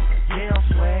swagging. Yeah, I'm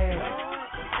swagging.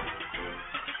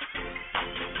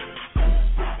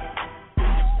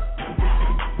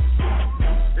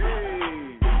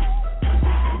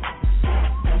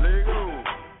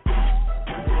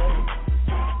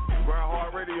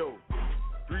 GRINDHARD Radio,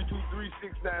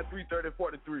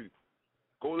 323-693-3043.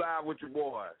 Go live with your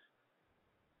boys.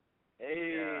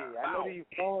 Hey, I know these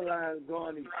phone lines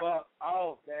going the fuck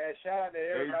off, man. Shout out to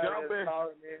everybody that's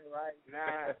calling in right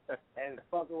now and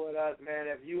fucking with us, man.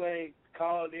 If you ain't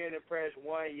called in and pressed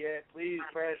 1 yet, please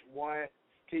press 1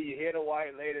 till you hear the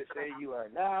white lady say you are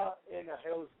now in the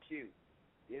house queue.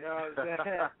 You know what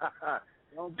I'm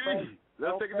saying?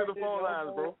 Let's take it to the phone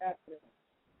lines, bro.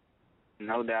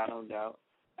 No doubt, no doubt.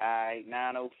 All right,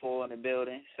 904 in the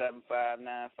building,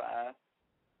 7595.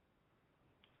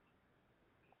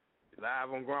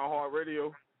 Live on GRINDHARD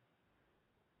Radio.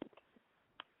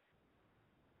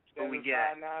 What we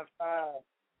got? 7595.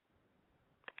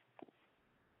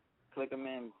 Click them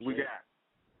in. We got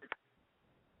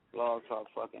Blog Talk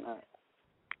fucking up.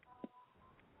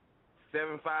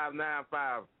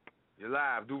 7595. You're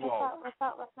live, Duval. What's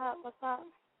up?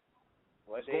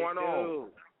 What's going on?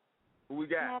 Who we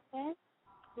got? Nothing.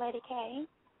 Lady K.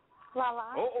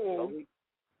 Lala.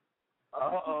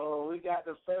 We got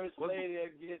the first lady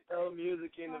of Ghetto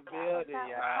Music in the building,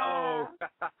 y'all.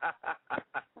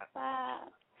 What's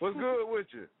up? What's good with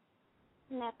you?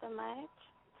 Nothing much.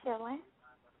 Chilling.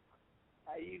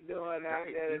 How you doing out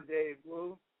there today,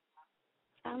 boo?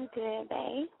 I'm good,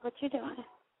 babe. What you doing?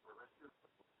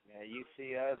 Yeah, you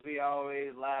see us. We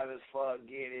always live as fuck,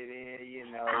 get it in, you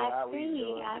know. I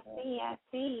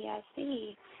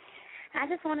see. I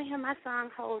just want to hear my song,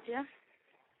 Hold Ya.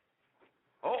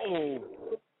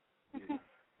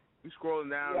 We scrolling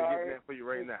down and getting that for you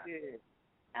right now.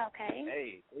 Okay.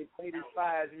 Hey, we play this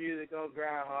Fire's music on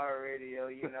GRINDHARD Radio,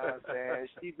 you know what I'm saying?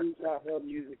 She do got her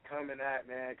music coming out,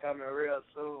 man, coming real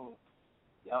soon.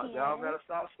 Y'all better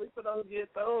stop sleeping on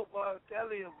Ghetto, boy. I'm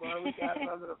telling you, boy, we got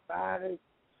some of the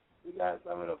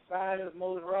finest,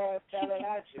 most raw talent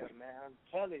out here, man. I'm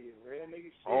telling you, real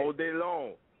nigga shit. All day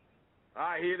long. All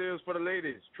right, here it is for the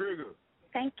ladies. Trigger.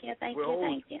 Thank you.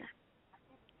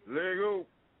 Let go.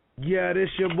 Yeah, this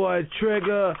your boy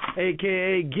Trigger,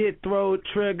 a.k.a. Get Throw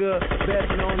Trigger,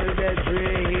 best known as that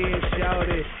dreadhead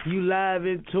shouted. You live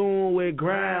in tune with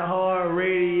GRINDHARD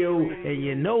Radio, and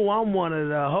you know I'm one of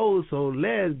the hosts, so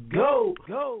let's go.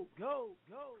 Go.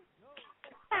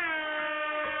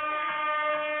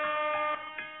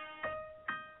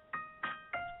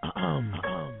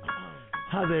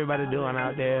 How's everybody doing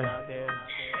out there?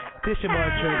 This your boy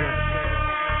Trigger.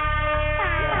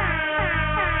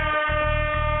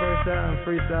 First time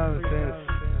freestyle since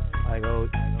like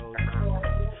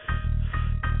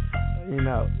you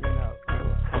know,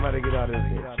 I'm about to get out of this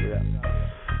bitch. Yeah.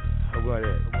 I'll go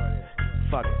ahead.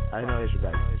 Fuck it. I know it's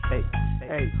right.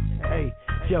 Hey.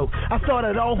 Yo, I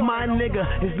started off my nigga,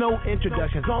 there's no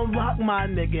introductions, on rock my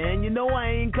nigga, and you know I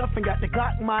ain't cuffing, got the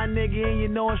Glock my nigga, and you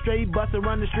know I'm straight bustin'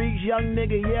 run the streets, young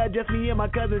nigga, yeah, just me and my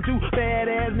cousin too,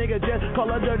 badass nigga, just call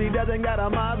her dirty, doesn't got a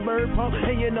Mossberg pump,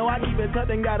 and you know I keep it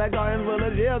tucked and got a garden full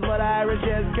of jails, but Irish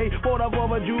SK, 4th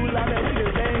of July, man, we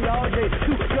can bang all day,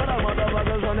 two other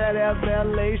motherfuckers on that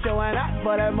FLA, showing out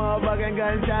for that motherfucking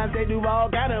gunshine, they do all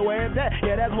kind of where it's at,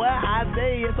 yeah, that's where I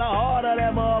stay, it's the heart of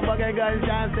that motherfucking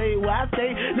gunshine, stay where I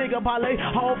stay. Nigga parlay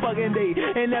all fucking day.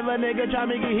 And never nigga try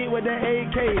me get hit with the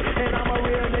AK. And I'm a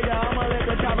real nigga, I'ma let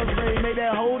the chopper spray. Make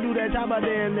that hoe do that chopper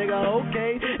then, nigga,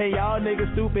 okay. And y'all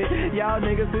niggas stupid,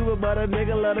 but a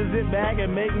nigga love to sit back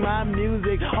and make my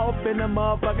music. Off in the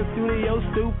motherfucking studio,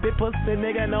 stupid pussy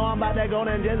nigga. Know I'm about to go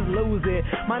and just lose it.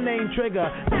 My name Trigger,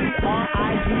 Trigga,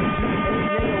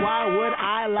 nigga, why would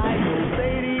I lie?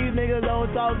 Say these niggas don't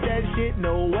talk that shit,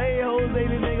 no way, Jose,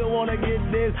 the nigga wanna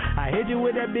get this. I hit you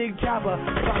with that big chopper.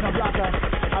 Blocker.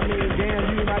 I mean,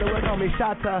 damn, you might as well call me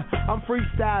Shotta. I'm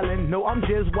freestyling, no, I'm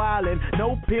just wildin'.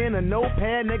 No pen or no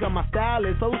pad, nigga, my style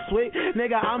is so slick.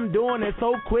 Nigga, I'm doing it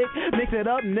so quick. Mix it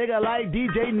up, nigga, like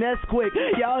DJ Nesquik.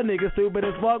 Y'all niggas stupid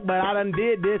as fuck, but I done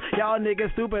did this. Y'all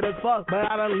niggas stupid as fuck, but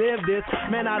I done lived this.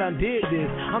 Man, I done did this.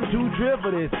 I'm too drip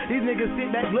for this. These niggas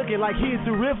sit back looking like he's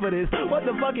too riff for this. What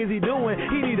the fuck is he doing?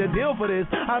 He need a deal for this.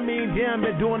 I mean, damn,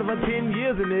 been doing it for 10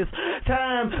 years in this.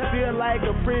 Time feel like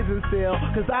a prison cell,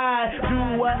 cause I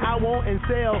do what I want and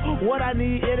sell what I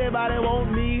need. Anybody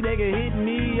want me, they can hit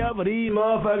me up for these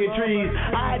motherfucking trees.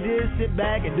 I just sit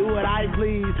back and do what I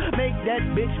please. Make that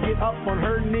bitch get up on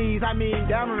her knees. I mean,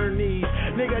 down on her knees.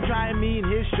 Nigga try me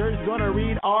and his shirt's gonna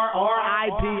read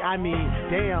R.R.I.P. I mean,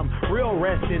 damn, real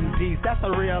rest in peace. That's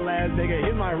a real ass nigga.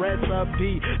 Here's my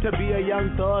recipe to be a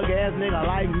young thug ass nigga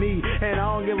like me. And I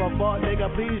don't give a fuck, nigga.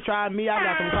 Please try me. I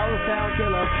got some close town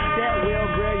killers that will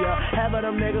grill ya. Half of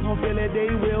them niggas from Philly, they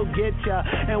will get ya.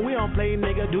 And we don't play,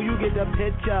 nigga, do you get the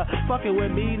picture? Fucking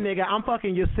with me, nigga, I'm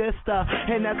fucking your sister.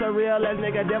 And that's a real ass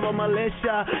nigga, devil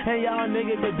militia. And y'all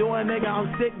niggas been doing, nigga,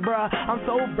 I'm sick, bruh. I'm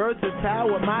so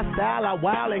versatile with my style, I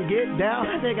wild and get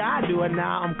down. Nigga, I do it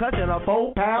now, I'm cutting a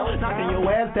 4 pound, knocking your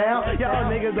ass down. Y'all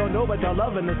niggas don't know, but y'all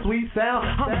loving the sweet sound.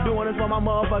 I'm doing this for my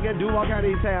motherfucking Duval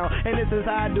County town. And this is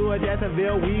how I do it,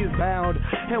 Jacksonville, we's bound.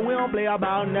 And we don't play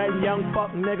about nothing, young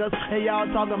fuck niggas. And y'all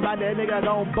talking about that nigga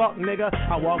don't buck, nigga.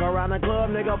 I walk around the club,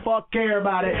 nigga, fuck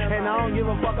everybody. And I don't give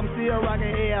a fuck, I'm still rocking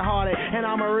Ed Hardy. And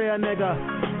I'm a real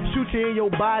nigga, shoot you in your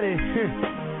body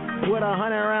with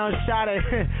 100-round shot at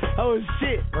oh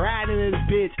shit, riding this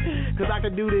bitch, cause I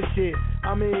can do this shit.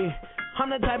 I mean, I'm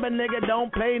the type of nigga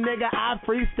don't play, nigga. I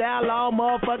freestyle all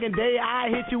motherfucking day. I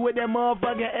hit you with that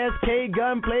motherfucking SK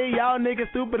gunplay. Y'all niggas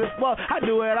stupid as fuck. I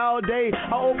do it all day.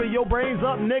 I open your brains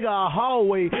up, nigga, a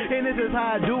hallway. And this is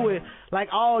how I do it, like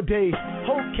all day.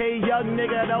 Okay, young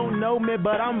nigga don't know me,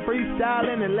 but I'm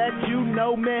freestyling and let you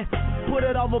know me. put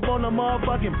it off up on the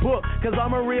motherfucking book. Cause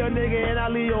I'm a real nigga and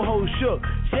I leave your whole shook.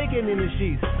 Shaking in the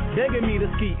sheets, begging me to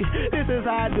ski. This is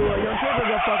how I do it, young Trick is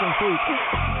a fucking freak.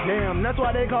 Damn, that's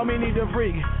why they call me Need the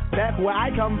Freak. Back where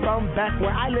I come from, back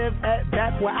where I live at,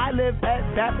 back where I live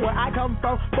at, back where I come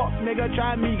from. Fuck nigga,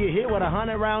 try me, get hit with a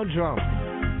 100-round drum.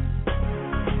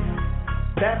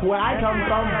 Back where I come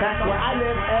from, back where I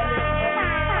live at.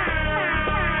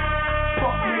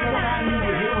 Fuck nigga, try me,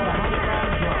 get hit with a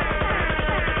 100-round drum.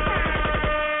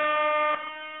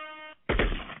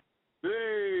 Yeah.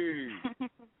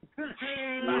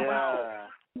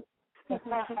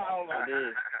 Oh my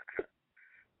God.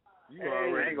 You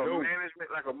already ain't gonna know. manage me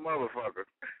like a motherfucker.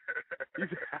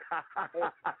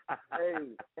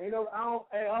 Ain't no.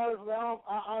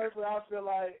 Honestly, I feel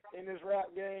like in this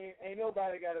rap game, ain't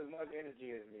nobody got as much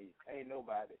energy as me. Ain't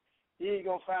nobody. You ain't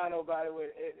gonna find nobody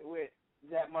with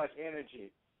that much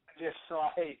energy. Just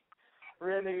like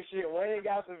real nigga shit. Wayne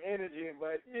got some energy,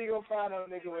 but you ain't gonna find no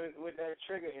nigga with that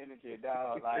trigger energy,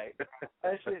 dog. Like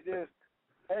that shit just.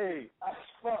 Hey,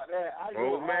 fuck that. I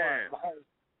Oh man. Like,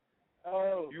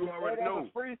 you already know.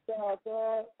 Freestyle,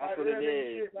 dog. That's what it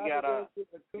is.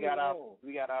 We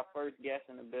got our first guest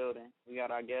in the building. We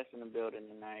got our guest in the building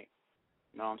tonight.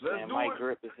 You know what I'm saying? Mike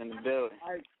Grip is in the building.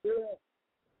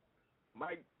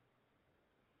 Mike.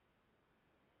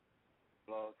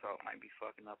 Blog Talk might be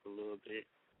fucking up a little bit.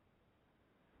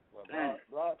 Well,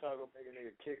 Blog Talk gonna make a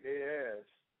nigga kick their ass.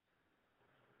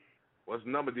 What's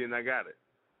the number then? I got it.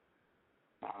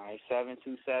 All right,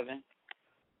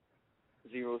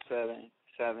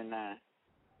 727-0779.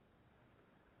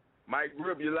 Mike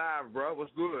Grip, you live, bro.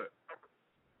 What's good?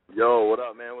 Yo, what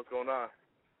up, man? What's going on?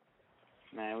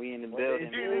 Man, we in the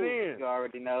building. You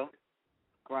already know.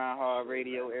 Grind Hard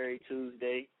Radio every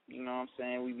Tuesday. You know what I'm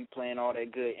saying? We be playing all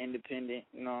that good independent.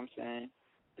 You know what I'm saying?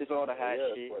 Just all the hot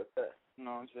shit. You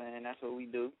know what I'm saying? That's what we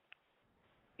do.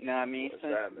 You know what I mean?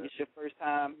 Since it's your first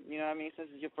time, you know what I mean? Since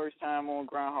it's your first time on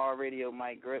Grind Hard Radio,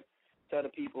 Mike Grip, tell the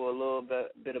people a little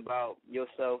bit about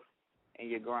yourself and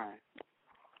your grind.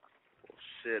 Well,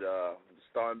 shit,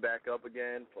 starting back up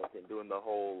again, fucking doing the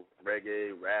whole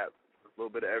reggae, rap, a little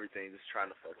bit of everything, just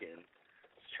trying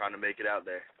to make it out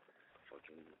there.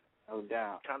 Fucking, no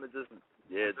doubt. Kind of just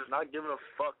not giving a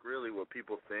fuck really what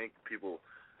people think. People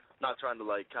not trying to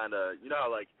you know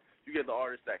how you get the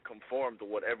artists that conform to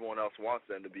what everyone else wants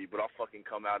them to be, but I'll fucking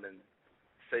come out and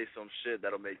say some shit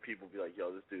that'll make people be like, yo,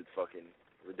 this dude's fucking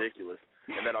ridiculous.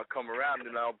 And then I'll come around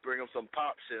and I'll bring them some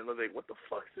pop shit and they'll be like, what the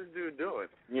fuck's this dude doing?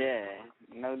 Yeah,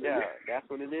 no doubt. That's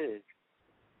what it is.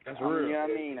 That's real. You know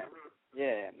what I mean?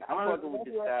 Yeah, I'm fucking with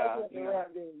the style. That's what the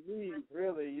rap game needs,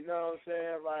 really. You know what I'm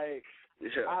saying? Like,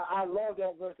 yeah. I love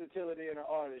that versatility in an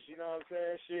artist. You know what I'm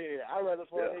saying? Shit, I'd rather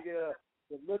for a nigga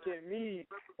to look at me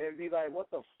and be like,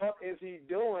 what the fuck is he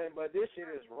doing? But this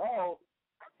shit is raw.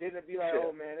 Then to be like,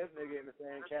 oh man, this nigga in the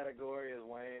same category as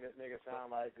Wayne. This nigga sound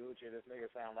like Gucci. This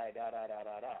nigga sound like da da da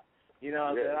da da. You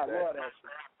know what I'm saying? I love that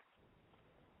shit.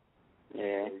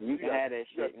 Yeah, you can have that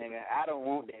shit, nigga. I don't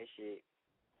want that shit.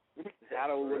 I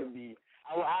don't want to be.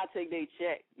 I'll take they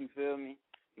check. You feel me?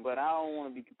 But I don't want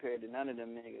to be compared to none of them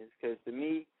niggas. Cause to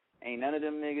me, ain't none of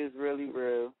them niggas really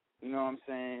real. You know what I'm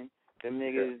saying? Them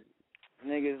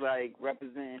niggas like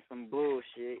representing some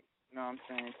bullshit. You know what I'm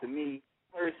saying? To me,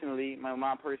 personally,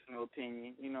 my personal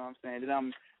opinion, you know what I'm saying, that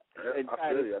I'm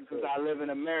entitled because I live in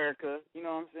America, you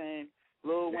know what I'm saying?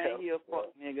 Lil Wayne, he a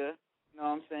fuck nigga, you know what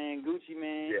I'm saying? Gucci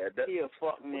Mane, he a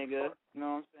fuck nigga, you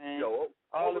know what I'm saying? Yo,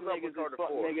 all the niggas is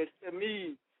fuck niggas to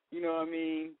me, you know what I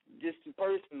mean? Just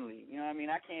personally, you know what I mean?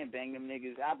 I can't bang them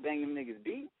niggas. I bang them niggas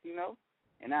beats, you know,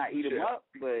 and I eat them up,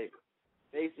 but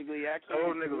basically I can't.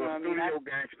 Those niggas are studio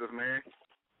gangsters, man.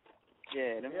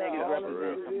 Yeah, them niggas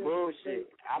represent some bullshit.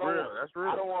 That's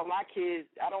real. I don't want my kids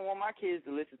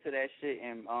to listen to that shit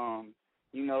and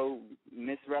you know,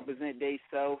 misrepresent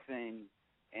theyself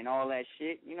and all that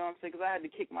shit. You know what I'm saying? Because I had to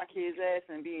kick my kids' ass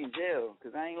and be in jail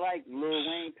because I ain't like Lil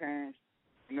Wayne parents.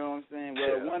 You know what I'm saying?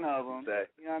 Well, one of them.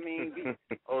 You know what I mean?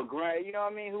 Or Gray. You know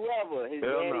what I mean? Whoever. His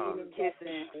daddy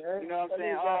kissing. You know what I'm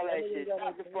saying? All that shit.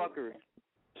 Stop the fuckery.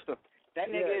 That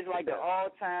nigga is like the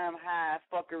all-time high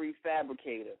fuckery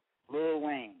fabricator. Lil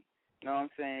Wayne. You know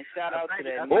what I'm saying? Shout out to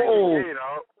that nigga.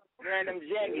 Random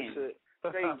jagging.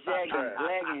 Straight jagging.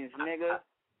 Leggings, nigga.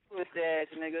 Twist ass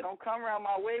nigga. Don't come around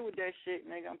my way with that shit,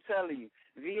 nigga. I'm telling you.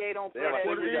 VA don't play that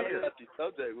shit.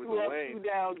 Two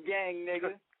down gang,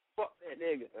 nigga. Fuck that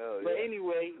nigga. But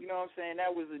anyway, you know what I'm saying?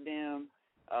 That was a damn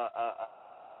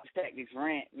tactics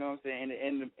rant, you know what I'm saying?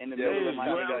 In the middle of my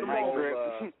nigga Mike Grip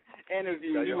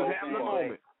interview. You know what I'm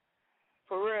saying?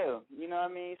 For real. You know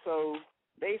what I mean? So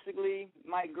basically,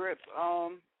 Mike Grip,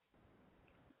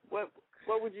 what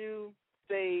would you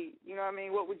say, you know what I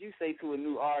mean, what would you say to a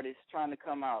new artist trying to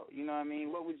come out? You know what I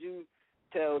mean? What would you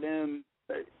tell them,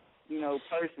 you know,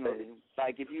 personally?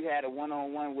 Like, if you had a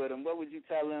one-on-one with them, what would you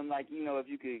tell them, like, you know, if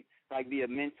you could, like, be a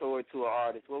mentor to an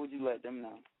artist, what would you let them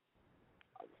know?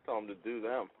 I just tell them to do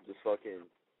them. Just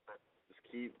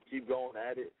keep going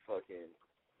at it.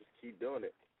 Just keep doing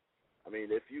it. I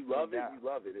mean, if you love it, you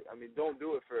love it. I mean, don't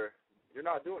do it for, you're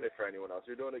not doing it for anyone else.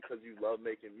 You're doing it because you love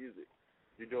making music.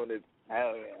 You're doing it.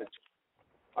 Hell yeah.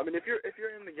 I mean, if you're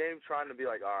in the game trying to be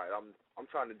like, all right, I'm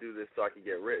trying to do this so I can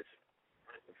get rich.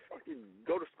 Fucking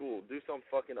go to school, do some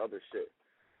fucking other shit.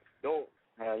 Don't.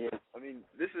 Hell yeah. I mean,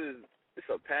 it's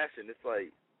a passion. It's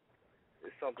like,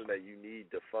 it's something that you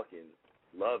need to fucking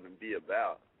love and be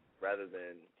about, rather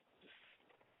than just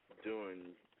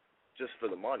doing just for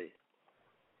the money.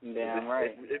 Damn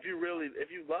right. If you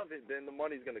love it, then the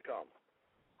money's gonna come.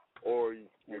 Or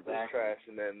you're just trash,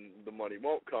 and then the money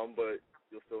won't come, but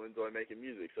you'll still enjoy making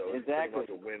music. So it's pretty much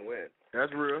a win-win.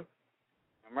 That's real.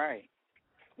 I'm right.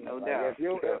 No like doubt. If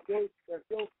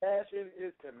your passion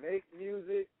is to make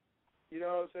music, you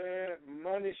know what I'm saying,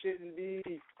 money shouldn't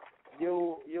be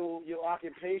your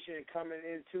occupation coming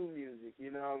into music.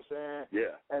 You know what I'm saying?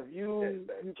 Yeah. If you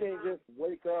can't just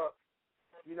wake up,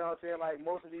 you know what I'm saying, like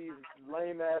most of these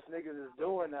lame ass niggas is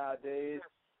doing nowadays,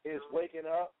 is waking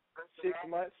up 6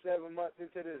 months, 7 months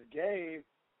into this game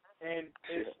and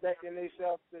expecting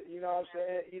themselves to, you know what I'm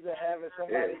saying, either having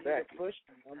somebody either push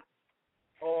them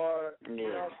or, you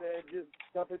know what I'm saying, just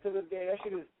jump into this game.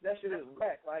 That shit is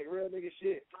whack, like real nigga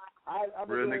shit. I've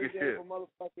been doing this game for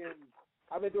motherfucking,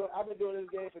 I've been doing this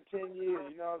game for 10 years,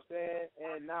 you know what I'm saying,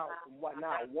 and not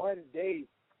one day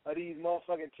of these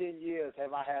motherfucking 10 years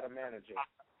have I had a manager.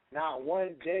 Not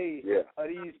one day of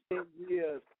these 10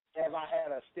 years have I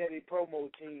had a steady promo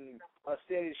team, a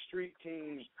steady street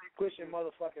team, pushing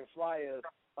motherfucking flyers,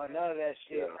 or none of that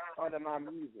shit under my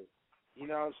music. You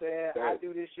know what I'm saying? I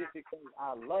do this shit because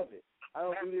I love it. I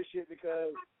don't do this shit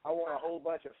because I want a whole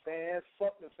bunch of fans.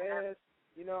 Fuck the fans.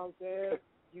 You know what I'm saying?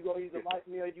 You gonna either like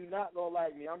me or you not gonna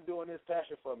like me. I'm doing this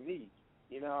passion for me.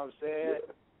 You know what I'm saying?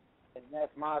 And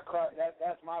that's my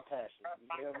that's my passion.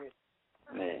 You feel me?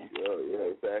 Man.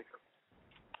 Yeah, exactly.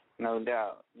 No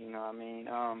doubt. You know what I mean?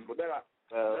 But then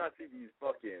I see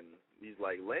these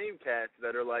like lame cats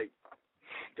that are like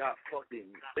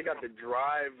they got the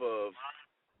drive of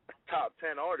top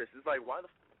 10 artists. It's like, why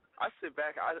I sit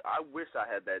back, I wish I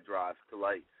had that drive to,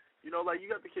 like, you know, like, you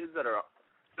got the kids that are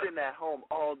sitting at home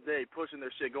all day pushing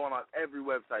their shit, going on every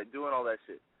website, doing all that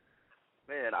shit.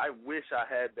 Man, I wish I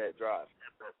had that drive.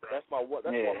 That's my one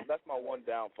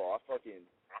downfall. I fucking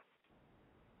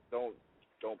don't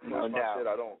push my shit.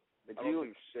 I don't do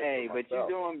shit. Hey, for but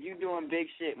myself. you doing big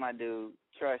shit, my dude.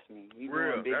 Trust me. You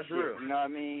real. doing big That's shit. real. You know what I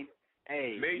mean?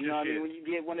 Hey, Major you know what I shit. mean? When you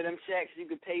get one of them checks, you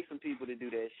could pay some people to do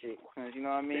that shit. You know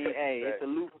what I mean? Hey, it's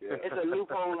a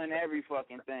loophole in every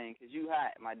fucking thing, because you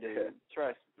hot, my dude.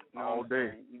 Trust me. You know all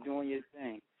day. You doing your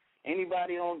thing.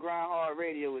 Anybody on GRINDHARD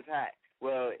Radio is hot.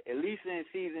 Well, at least in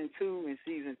season 2 and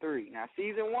season 3. Now,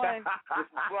 season 1 is some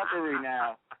fuckery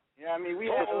now. You know what I mean? We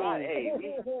had a lot. Hey,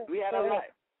 we had a lot.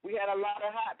 We had a lot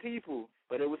of hot people,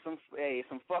 but it was some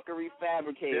fuckery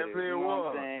fabricators. Definitely you know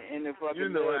was. what I'm saying? In the fucking You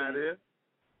know building. how it is.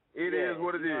 It is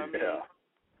what it is. What I mean?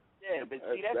 Yeah, but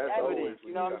see, that's always, evidence.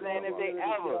 You know what I'm saying? If they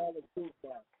ever,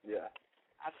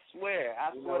 I swear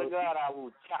to God, I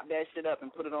will chop that shit up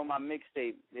and put it on my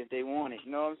mixtape if they want it.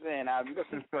 You know what I'm saying? I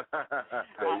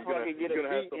fucking get a beat.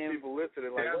 Have some people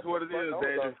listening like, that's what it is,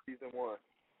 Daddy. Season 1.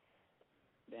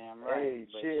 Damn right. Hey,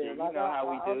 but shit. you know how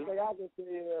we do.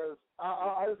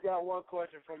 I just got one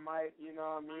question from Mike. You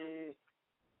know what I mean?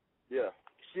 Yeah.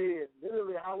 Shit,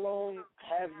 literally, how long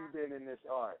have you been in this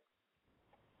art?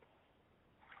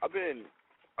 I've been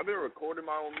recording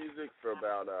my own music for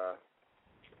about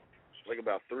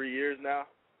 3 years now.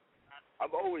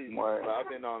 I've always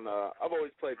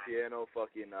played piano,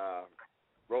 fucking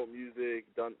wrote music,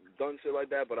 done shit like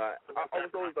that. But I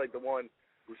was always like the one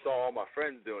who saw all my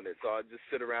friends doing it. So I'd just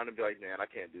sit around and be like, man, I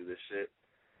can't do this shit.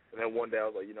 And then one day I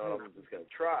was like, you know what, I'm just gonna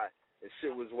try. And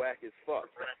shit was whack as fuck.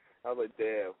 I was like,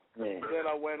 damn. Yeah. And then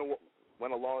I went a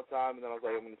long time, and then I was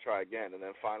like, I'm gonna try again. And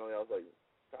then finally I was like,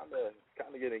 kind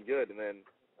of getting good. And then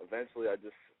eventually I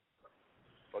just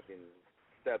fucking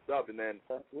stepped up. And then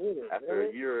after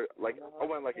a year, I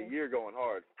went like a year going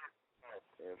hard.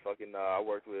 And fucking I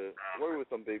worked with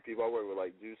some big people. I worked with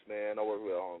like Juice Man. I worked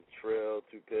with Trill,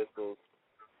 Two Pistols,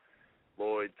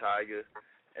 Lloyd, Tiger.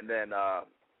 And then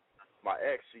my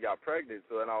ex, she got pregnant.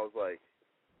 So then I was like,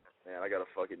 man, I gotta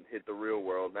fucking hit the real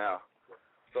world now.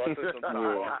 So I took some time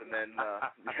off, and then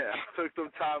took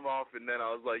some time off, and then I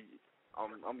was like,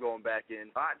 I'm going back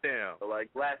in. Hot damn. So like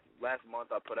last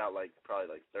month I put out like probably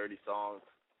like 30 songs,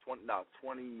 20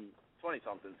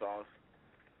 something songs,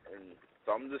 and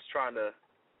so I'm just trying to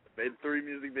made 3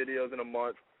 music videos in a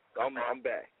month. So I'm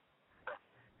back.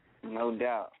 No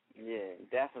doubt. Yeah,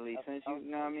 definitely. Since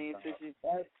you know what I mean, since you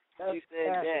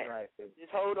said that, right,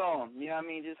 just hold on. You know what I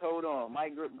mean? Just hold on.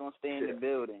 Mike Grip gonna stay in the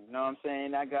building. You know what I'm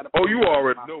saying? I got. Oh, you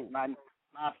already know.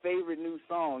 My favorite new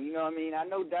song. You know what I mean? I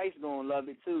know Dice gonna love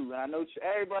it too, and I know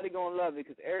everybody gonna love it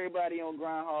because everybody on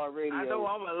Grind Hard Radio. I know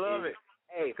I'm gonna love it.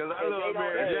 Hey, because I love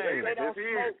Mary Jane. They don't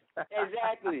smoke.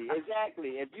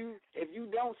 Exactly. If you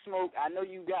don't smoke, I know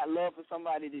you got love for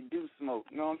somebody that do smoke.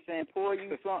 You know what I'm saying? Pour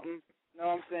you something. You know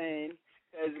what I'm saying?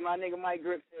 Because my nigga Mike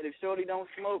Grip said, if Shorty don't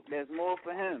smoke, there's more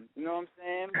for him. You know what I'm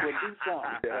saying? But do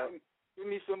something. Give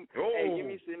me some. Hey, give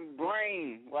me some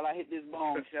brain while I hit this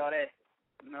bone, Shorty.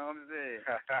 You know what I'm saying?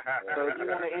 So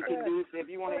if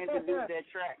you want to introduce that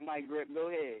track, Mike Grip, go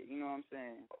ahead. You know what I'm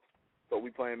saying? So we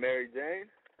playing Mary Jane?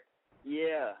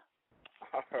 Yeah.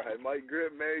 All right, Mike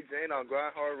Grip, Mary Jane on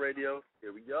Grind Hard Radio.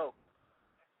 Here we go.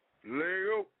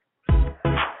 Lego.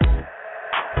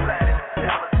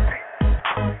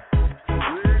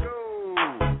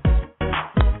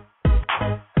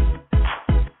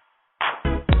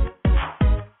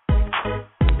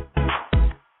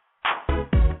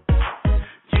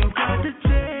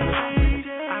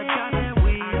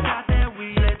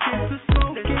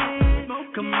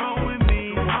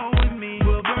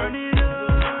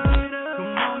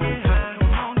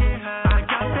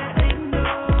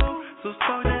 So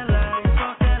spark that light,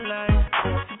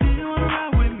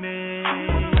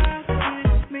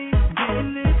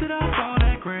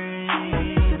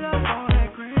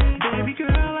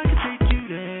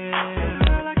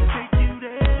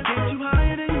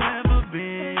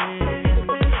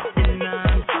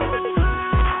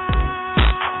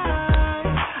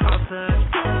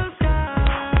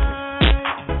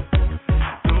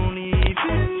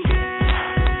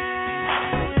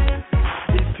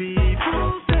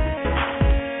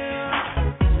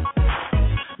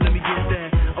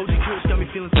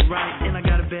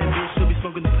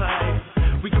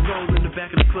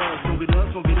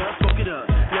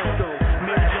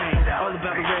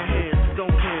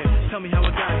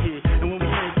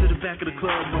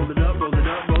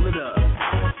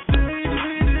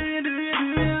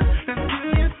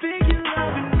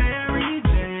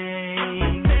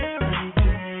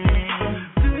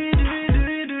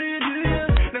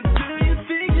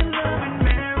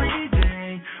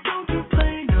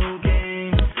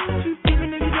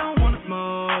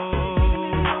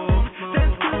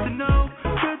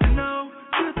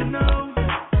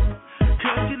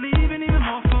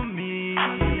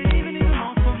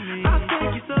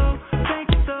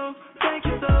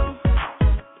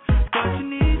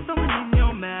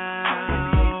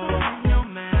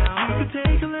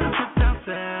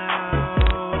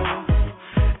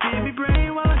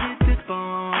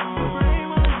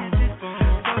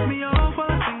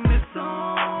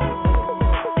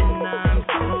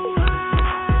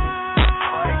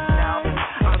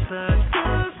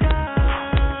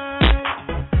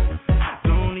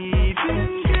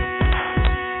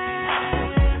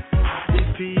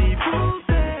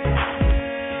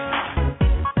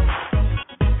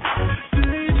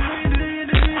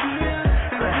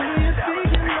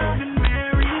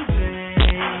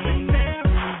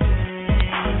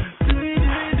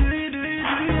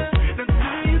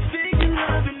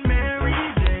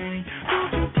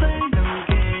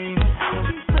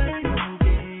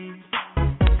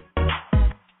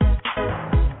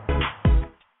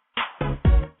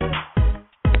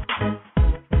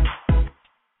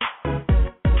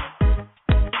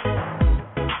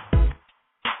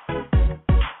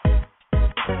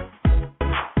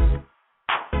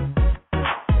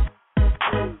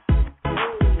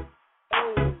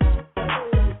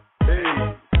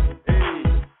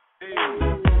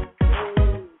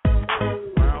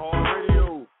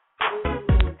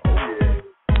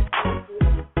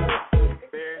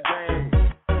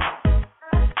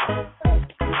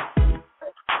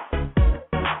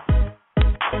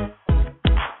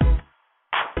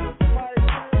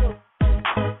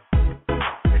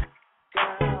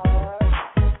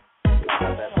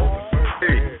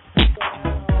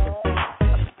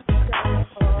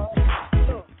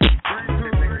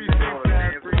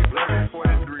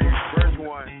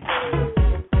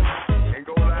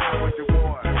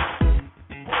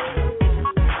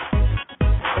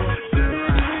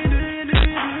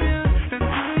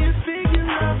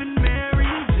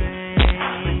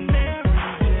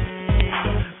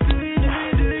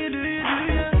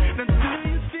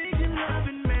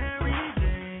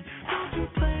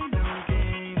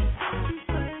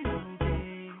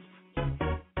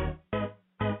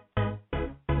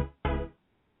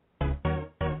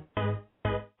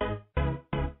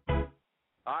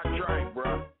 Hot track,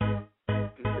 bro.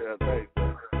 Yeah, thanks.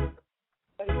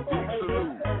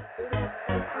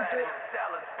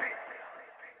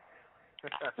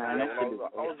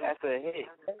 That's a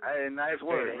hit. Hey, nice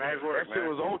work, That shit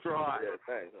was ultra hot. Yeah,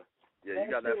 thanks. Yeah,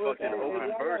 you got that fucking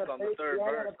open verse on the third verse. Do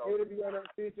I gotta pay to be on that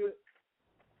feature?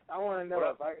 I want to know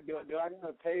if I do I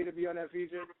gotta pay to be on that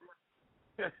feature?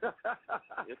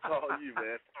 It's all you,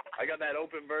 man. I got that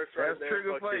open verse right That's there.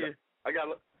 trigger for you.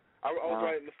 I was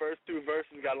writing the first two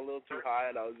verses, got a little too high,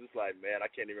 and I was just like, man, I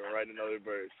can't even write another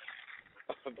verse.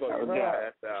 I'm fucking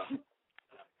passed out.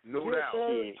 No doubt.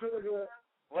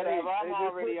 Whatever, I'm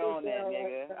already on that,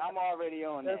 nigga. I'm already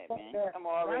on that, man. I'm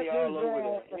already all over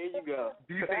that. Here you go.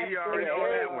 You say you already on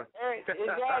that one?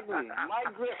 Exactly.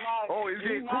 Mike Grip, it's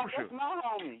getting crucial. That's my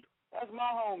homie. That's my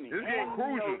homie. It's getting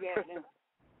crucial.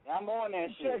 I'm on that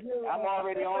shit. I'm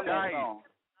already on that song.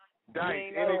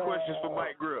 Dice, any questions for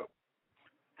Mike Grip?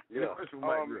 Yeah.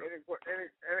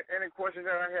 Any questions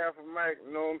that I have for Mike,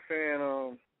 you know what I'm saying?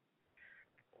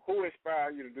 Who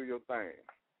inspired you to do your thing?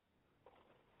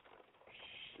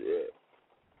 Shit.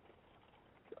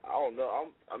 I don't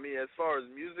know. I mean, as far as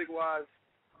music-wise,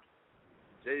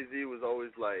 Jay-Z was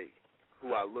always, like,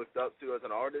 who I looked up to as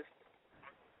an artist.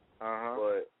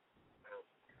 But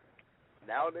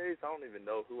nowadays, I don't even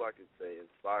know who I could say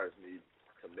inspires me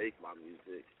to make my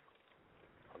music.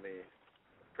 I mean,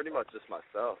 pretty much just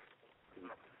myself.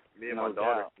 Me and my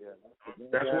daughter. Yeah.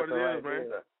 That's what it is,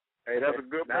 man. Hey, that's a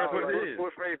good person.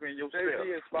 Put faith in yourself.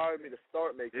 Jay-Z inspired me to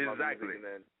start making my Exactly. music, and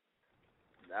then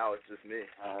now it's just me.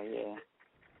 Oh, yeah.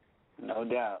 No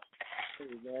doubt.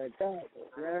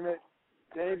 Damn it.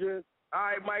 Dangerous. All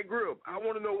right, Mike Grip, I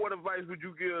want to know what advice would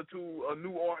you give to a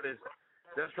new artist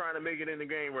that's trying to make it in the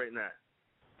game right now?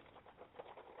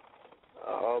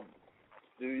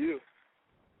 Do you.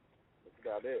 That's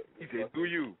about it. He said, do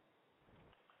you.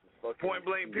 Point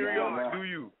blank, period, do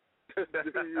you. Do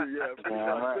you, yeah.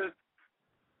 Right.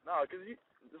 No, because you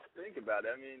just think about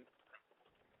it. I mean,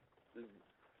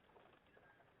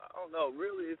 I don't know.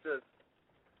 Really, it's just,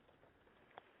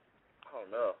 I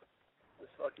don't know.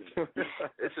 It's fucking,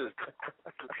 it's just,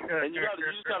 and you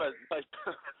just gotta, like,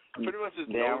 pretty much just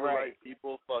know the right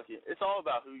people. Fucking, it's all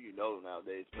about who you know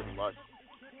nowadays, pretty much.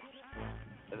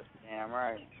 Damn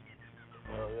right.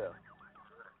 Oh, yeah.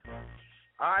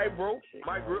 All right, bro.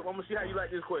 Mike Grip, I'm going to see how you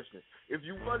like this question. If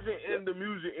you wasn't in the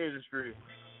music industry,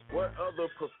 what other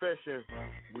profession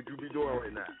would you be doing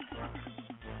right now?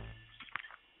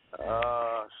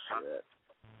 Shit.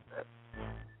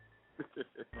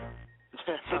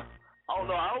 I don't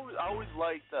know. I always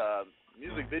liked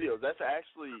music videos. That's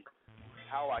actually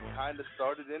how I kind of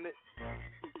started in it.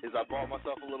 Is I bought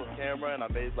myself a little camera and I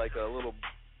made like a little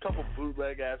couple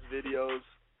bootleg ass videos.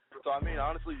 So I mean,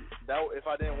 honestly, that if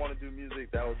I didn't want to do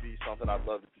music, that would be something I'd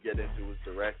love to get into, was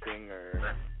directing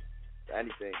or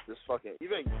anything. Just fucking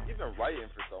even writing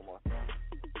for someone.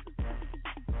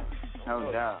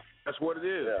 No doubt. That's what it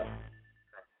is. Yeah.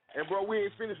 And bro, we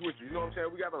ain't finished with you. You know what I'm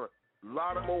saying? We got a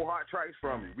lot of more hot tracks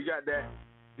from you. We got that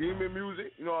demon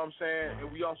music. You know what I'm saying?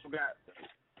 And we also got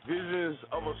Visions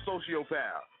of a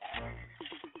Sociopath.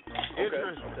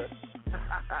 Interesting. Okay.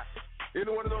 Any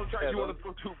one of those tracks you want to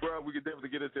throw to, bro, we can definitely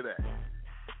get into that.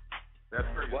 That's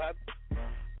crazy. What happened?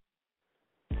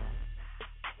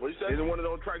 What you say? Any one of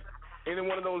those tracks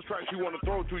you want to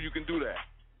throw to, you can do that.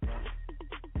 All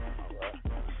right.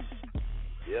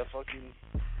 Yeah, fucking,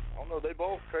 I don't know. They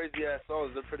both crazy ass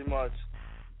songs. They're pretty much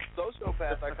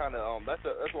Sociopath. I kind of that's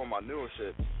one of my newer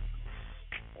shit.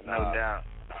 And, no doubt.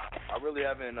 I really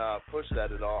haven't pushed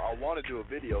that at all. I want to do a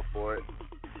video for it.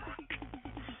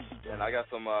 And I got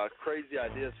some crazy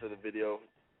ideas for the video.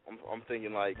 I'm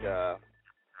thinking like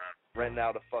renting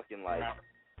out a fucking like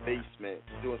basement,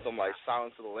 doing some like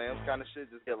Silence of the Lambs kind of shit.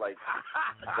 Just get like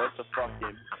a bunch of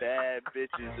fucking bad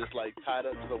bitches just like tied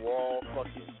up to the wall.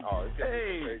 Fucking it's gonna be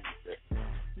crazy shit.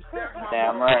 That's my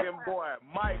damn right, boy,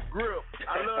 Mike Grip.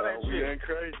 I love that we shit. getting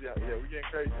crazy. Yeah, we getting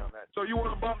crazy on that. So you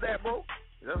want to bump that, bro?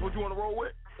 That's what you want to roll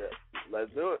with? Yeah,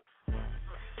 let's do it.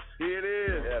 Here it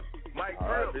is. Yeah. Mike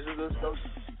Grip.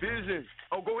 Visions.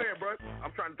 Oh, go ahead, bro.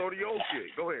 I'm trying to throw the old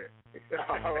shit. Go ahead.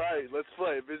 All right, let's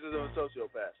play Visions of a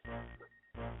Sociopath.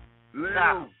 Lil.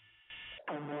 Yeah.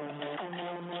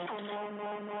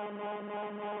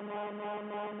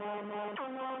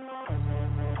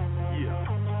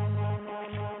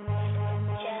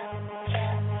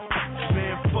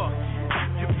 Man, fuck you.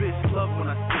 Your bitch love when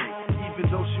I sing. Even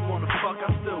though she wanna fuck, I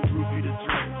still groupie to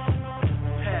drink.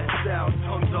 Passed out,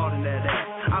 tongue out in that ass.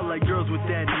 I like girls with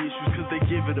daddy issues cause they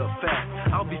give it up fast.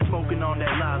 I'll be smoking on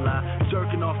that la-la,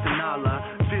 jerking off the nala,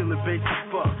 feeling basic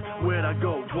fuck, where'd I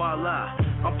go, voila.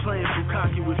 I'm playing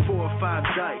Bukaki with 4 or 5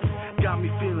 dice. got me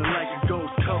feeling like a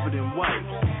ghost covered in white.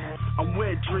 I'm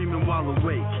wet dreaming while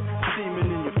awake,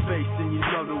 steaming in your face, and you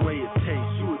love the way it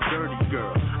tastes. You a dirty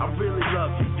girl, I really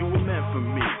love you, you were meant for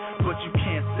me. But you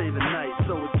can't stay the night,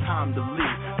 so it's time to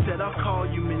leave. Said I'll call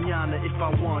you mañana if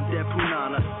I want that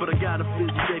punana, but I got a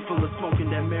busy day full of smoking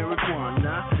that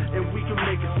marijuana. And we can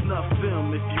make a snuff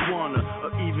film if you wanna,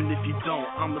 or even if you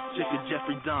don't, I'm a sick of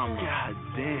Jeffrey Dahmer. God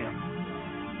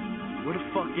damn, where the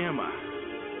fuck am I?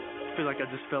 I feel like I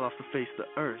just fell off the face of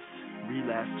the earth.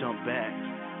 Relapse, jump back,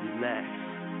 relax.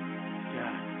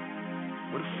 God,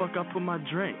 where the fuck I put my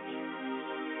drink?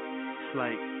 It's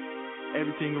like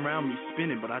everything around me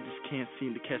spinning, but I just can't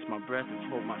seem to catch my breath and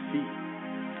hold my feet.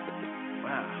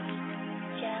 Wow.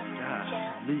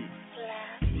 God, leave.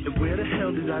 And where the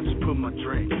hell did I just put my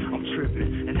drink? I'm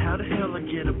tripping. And how the hell I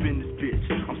get up in this bitch?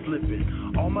 I'm slipping.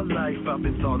 All my life I've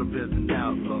been thought of as an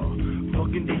outlaw.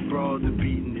 Fucking these bras and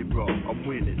beating it raw. I'm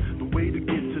winning. The way to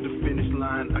get to the finish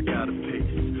line, I gotta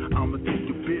pace. I'ma take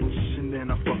your bitch and then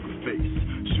I fuck her face.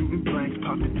 Shooting blanks,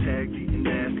 popping tags, eating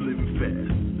ass, living fast.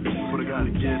 But I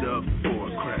gotta get up before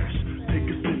I crash. Take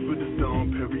a sip of this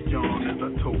Dom Perignon as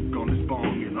I toke on this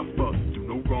bong and I fuck, do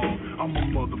no wrong. I'm a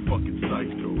motherfucking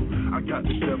psycho. I got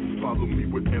the devil follow me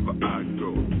wherever I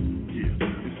go. Yeah,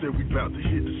 they said we bout to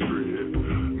hit the strip.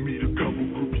 Meet a couple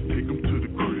groupies, take them to the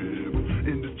crib.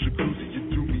 In the jacuzzi, you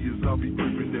do me as I'll be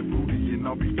gripping that booty and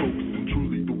I'll be focusing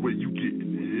truly the way you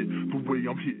getting it, the way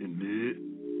I'm hitting it.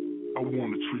 I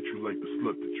wanna treat you like the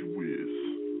slut that you is.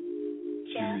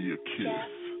 Give me a kiss.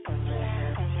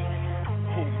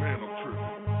 Oh man, I'm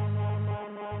tripping.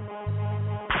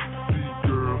 See,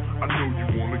 girl, I know you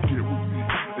wanna get with me,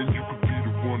 and you could be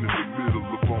the one in the middle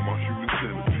of all my human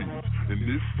centipedes. And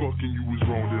if fucking you is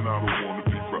wrong, then I don't wanna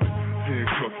be right.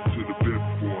 Handcuff you to the bed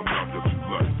before I knock out your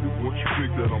life. And once you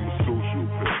think that I'm a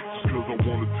sociopath, just cause I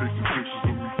wanna take some pictures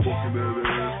of me fucking that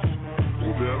ass,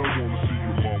 or that I wanna see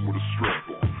your mom with a strap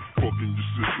on, fucking your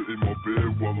sister in my bed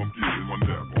while I'm getting my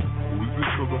nap on. Or is it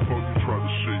cause I thought you tried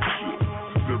to shake shit?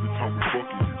 Cause every time we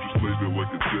fucking, you just lay there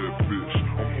like a dead bitch.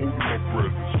 I'm holding my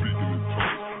breath and speaking in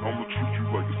tongues. I'ma treat you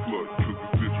like a slut, cause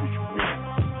it's bitch what you want.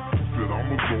 Said I'm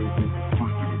a lone wolf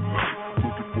freaking at night,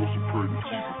 looking for some prey to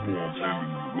see before I'm ending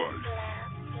your life.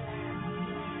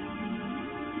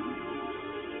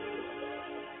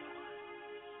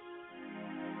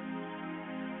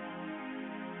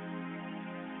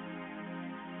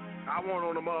 I want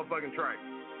on the motherfucking track.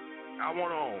 I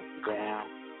want on. Damn.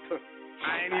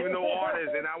 I ain't even no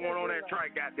artist, and I want on that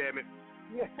track, goddammit.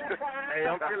 Hey,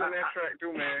 I'm feeling that track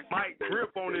too, man. Mike,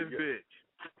 grip on this bitch.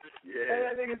 Yeah. Hey,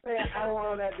 that nigga say I don't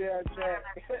want on that damn track.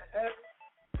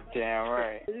 Damn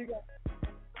right. You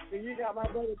got my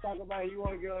brother talking about you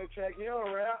want to get on the track. You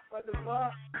don't rap. What the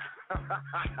fuck?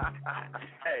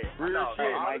 Hey, real no, shit.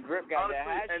 No, my grip got that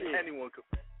high shit.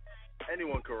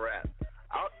 Anyone could rap.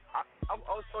 I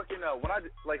was fucking when I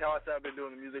like how I said I've been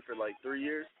doing the music for like 3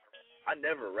 years. I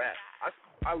never rapped.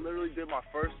 I literally did my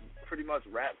first pretty much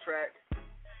rap track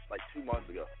like 2 months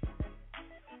ago.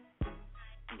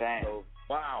 Damn. So,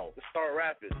 wow. Just start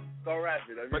rapping. I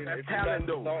mean, but that's talent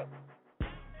though.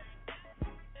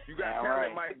 You got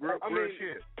talent, Mike. Real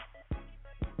shit.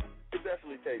 It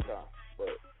definitely takes time,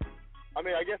 but I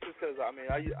mean, I guess it's because I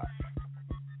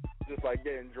just like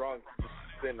getting drunk, just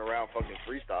sitting around fucking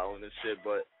freestyling and shit,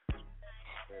 but.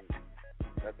 And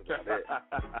that's about it.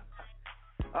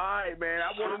 All right, man.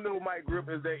 I want to know, Mike Grip,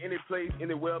 is there any place,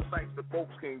 any websites that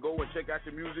folks can go and check out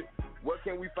your music? What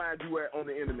can we find you at on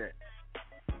the internet?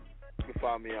 You can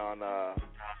find me on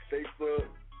Facebook,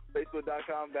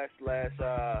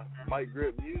 facebook.com/Mike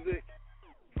Grip Music.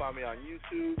 Find me on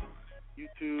YouTube,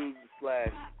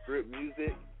 YouTube/Grip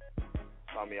Music.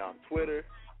 Find me on Twitter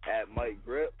 @Mike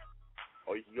Grip.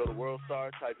 Or you can go to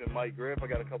WorldStar, type in Mike Grip. I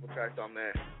got a couple tracks on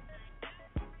there.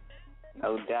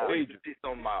 No doubt. Or you can see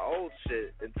some of my old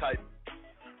shit and type.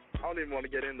 I don't even want to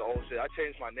get into old shit. I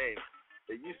changed my name.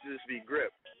 It used to just be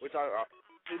Grip, which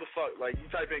who the fuck, like, you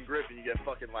type in Grip and you get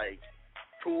fucking, like,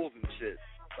 tools and shit.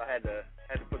 So I had to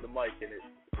put the mic in it.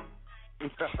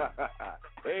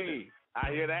 Hey,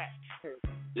 I hear that.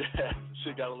 Yeah,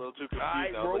 shit got a little too confused.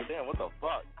 Right, I was like, damn, what the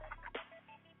fuck?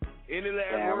 Any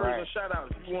last words or shout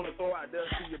outs you want to throw out there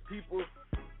to your people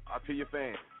or to your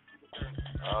fans?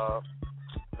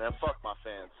 Man, fuck my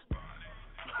fans.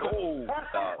 Oh, no,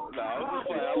 I'm just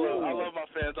playing. I love my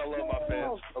fans. I love my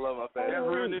fans. That's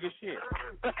real nigga shit.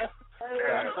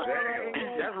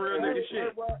 That's real nigga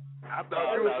shit. I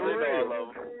thought you was for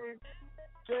real.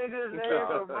 Change his name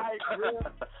from Mike Grip.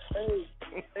 Hey,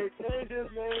 change his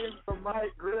name from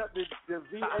Mike Grip to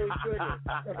VA Trigger.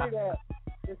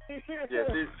 Yeah,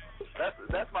 dude,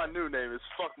 that's my new name. Is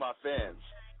fuck my fans.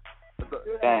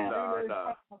 Damn.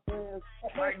 Nah.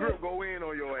 Mike Grip go in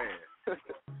on your ass.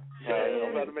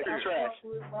 I'm about to make it trash.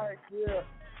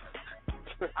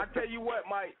 I tell you what,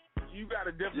 Mike, you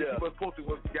gotta definitely keep us posted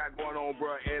what you got going on,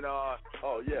 bro. And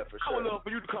oh yeah, for I sure. would love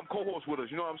for you to come co-host with us.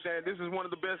 You know what I'm saying? This is one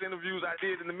of the best interviews I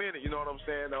did in a minute. You know what I'm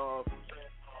saying?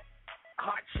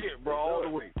 Hot shit, bro, all the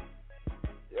way.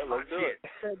 Yeah, let's do it.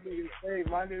 Hey,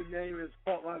 my new name is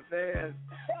Fuck My Fans.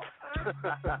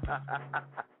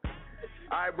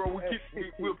 All right, bro.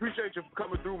 We appreciate you for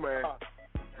coming through, man.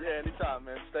 Yeah, anytime,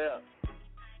 man. Stay up.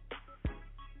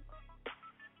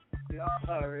 Yeah,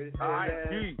 already. All right,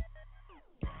 G.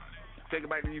 Take it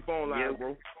back to your phone line,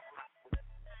 bro.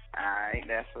 Alright,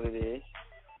 that's what it is.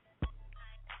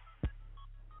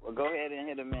 Well, go ahead and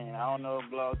hit him in. I don't know if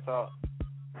Blog Talk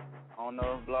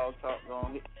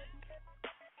gonna get.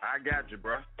 I got you,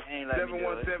 bro.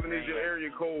 717 is your area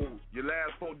code. Your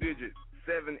last 4 digits.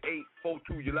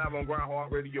 7842. You're live on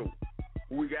GRINDHARD RADIO.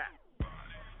 Who we got?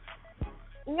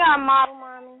 You got Model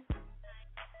Mommy.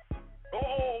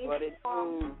 Oh, what it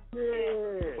do?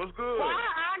 Yeah. What's good? Why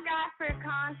I got to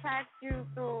contact you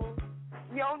through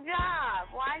your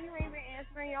job? Why you even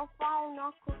answering your phone,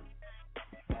 Knuckles?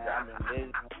 I've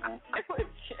been busy, man.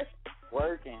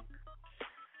 Working.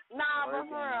 Nah, but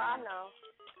for real, I know.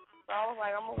 So I was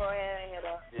like, I'm gonna go ahead and hit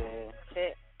up.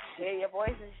 Yeah. Hear your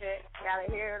voice and shit.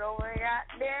 Gotta hear it over the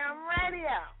goddamn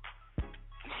radio.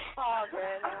 All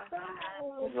good.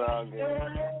 It's all good.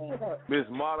 Miss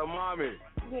Model Mommy.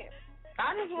 Yeah.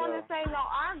 I just want to say, no,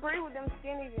 I agree with them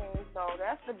skinny jeans, though.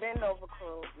 That's the bend over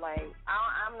crew. Like,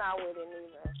 I'm not with it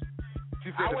neither.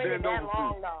 She said I waited that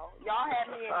long, crew. though. Y'all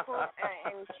had me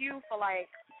in queue for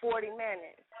like 40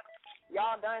 minutes.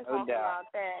 Y'all done talking about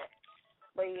that.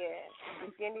 But yeah, the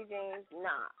skinny jeans,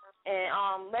 nah.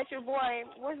 And let your boy,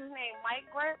 what's his name, Mike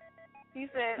Grip? He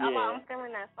said, I'm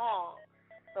feeling that song.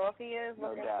 So if he is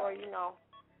looking for,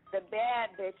 the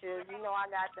bad bitches,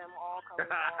 I got them all coming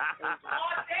on.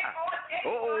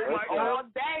 All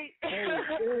day.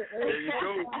 There you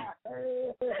go.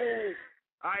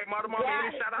 All right, Model Mommy,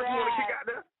 any shout outs you want to kick out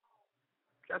there?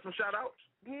 Got some shout outs?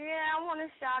 Yeah, I want to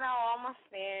shout out all my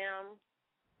fam,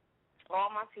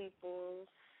 all my people,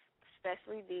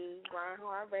 especially the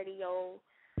GRINDHARD Radio.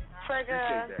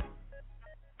 Trigger.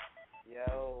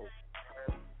 Yo.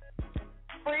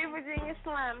 Free Virginia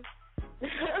Slim.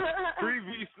 Free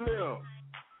V Slim.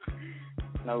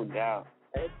 No doubt.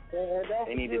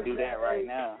 They need to do that right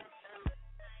now.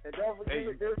 And don't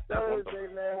forget this Thursday,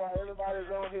 man, while everybody's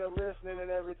on here listening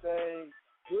and everything,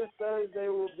 this Thursday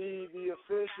will be the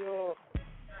official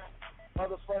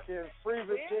motherfucking Free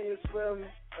Virginia Slim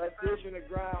edition of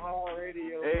GRINDHARD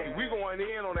Radio. Hey, we going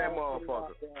in on that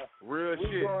motherfucker. Real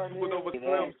shit. Put over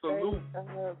Slim salute.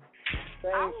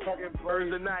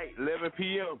 Thursday night, 11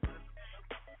 p.m.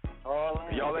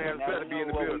 Y'all ass better be in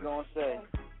the building. What we gonna say?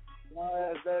 Y'all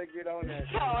ass better get on that.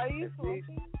 Are you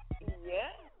smoking?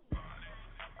 Yeah.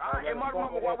 All right, and Model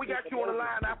Mama, while we got you on the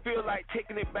line, I feel like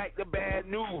taking it back to bad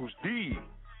news. D,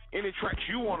 any tracks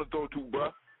you want to throw to,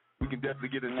 bro? We can definitely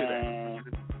get into that.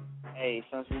 Hey,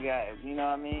 since we got, you know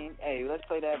what I mean? Hey, let's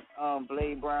play that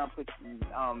Blade Brown put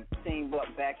Team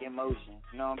Buck back in motion.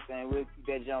 You know what I'm saying? We'll keep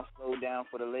that jump slowed down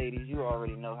for the ladies. You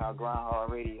already know how GRINDHARD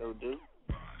Radio do.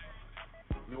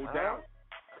 No doubt.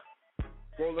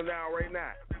 Rolling down right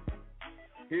now.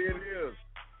 Here it is.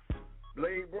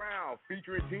 Blade Brown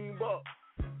featuring Team Buck.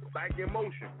 Back in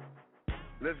motion.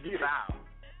 Let's get it out.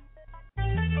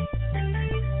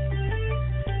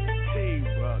 Team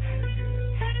Buck, yeah.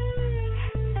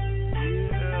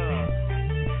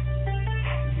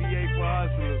 VA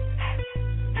Positive.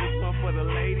 This one for the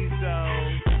ladies, though.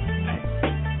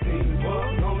 Team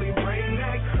Buck, only bring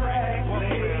that crack.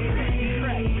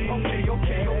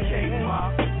 Okay, ma.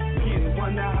 You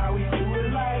wonder how we do it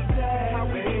like that. How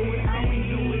we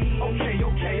do it.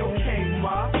 Okay,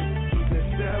 ma. Keep it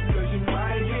step, cause you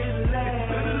might get left.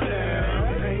 To the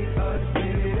left. Ain't us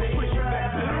minute. Push it back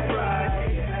to the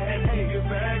right. And take it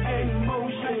back in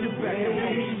motion.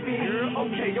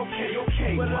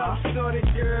 Okay, what up, shorty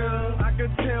girl? I can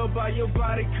tell by your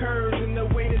body curves and the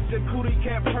way that your cootie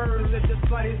cap purrs. That the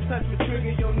slightest touch will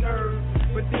trigger your nerves.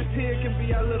 But this here can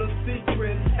be our little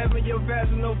secret. Having your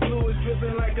vaginal fluids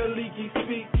dripping like a leaky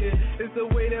speaker. It's the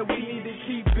way that we need to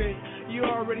keep it. You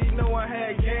already know I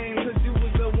had game, cause you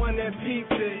was the one one that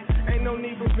peeped it. Ain't no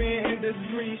need for being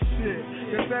indiscreet shit.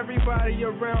 Cause everybody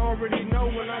around already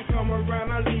know when I come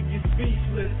around, I leave you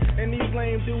speechless. And these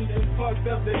lame dudes just fucked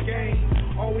up the game.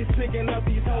 Always picking up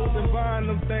these hoes and buying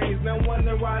them things. Now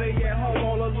wonder why they at home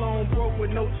all alone, broke with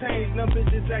no change. Them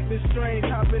bitches acting strange,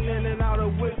 hopping in and out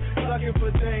of whips, looking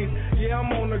for things. Yeah,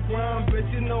 I'm on the ground, bitch,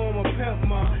 you know I'm a pimp,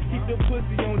 ma. Keep the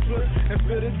pussy on drip and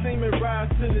feel the semen rise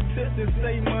to the tip and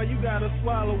say, ma, you gotta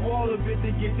swallow all of it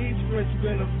to get these French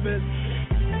benefits.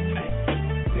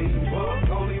 Teamwork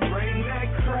only bring that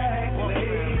crack,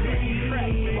 lady.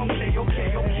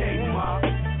 Okay, ma.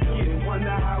 You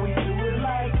wonder how we do it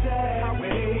like that,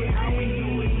 lady.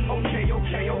 Okay,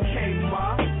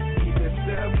 ma. Keep it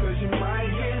step, cause you might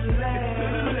get left.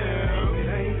 It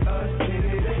ain't us,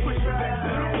 it push it back to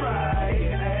the right.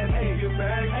 And take it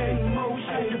back in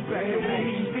motion,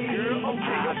 baby.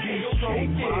 Okay,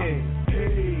 ma.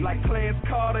 Like Clarence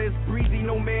Carter, it's breezy,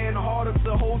 no man harder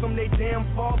to hold them, they damn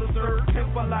fathers hurt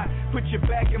temper lot. Put your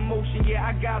back in motion, yeah,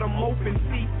 I got them open.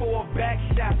 C4 back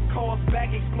shots, cause back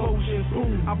explosions.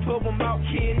 I put them out,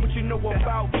 kid, what you know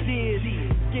about kids.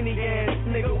 Skinny ass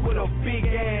nigga with a big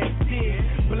ass dick.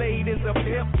 Blade is a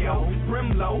pimp, yo,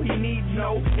 Brimlow, he needs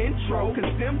no intro.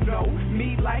 Cause them know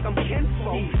me like I'm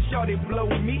kinfolk. Shorty blow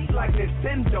me like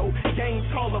Nintendo. Game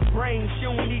taller brain, she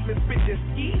don't even spit the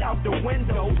skeet out the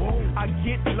window. I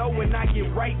get low and I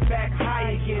get right back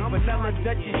high again. Vanilla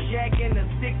Dutchess Jack and a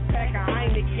 6-pack of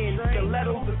Heineken.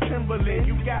 Stilettos of Timberland.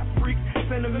 You got freaks,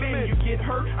 cinnamon. You get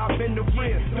hurt, I've been the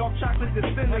friend. Dark chocolate to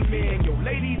cinnamon. Yo,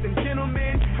 ladies and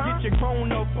gentlemen, get your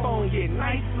grown up phone. Get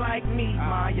nice like me,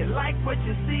 ma. You like what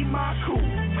you see, ma? Cool.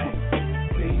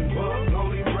 Teamwork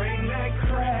only bring that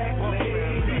crack,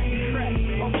 lady.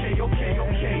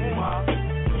 Okay, ma.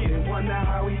 You wonder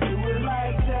how we do it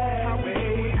like that,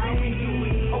 baby.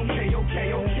 Okay,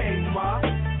 ma.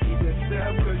 Keep it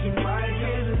step, cause you might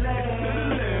get left.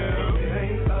 It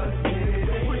ain't us, it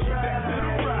push it back to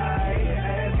the right.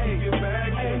 And take it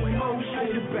back in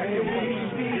motion, baby.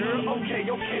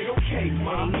 Okay,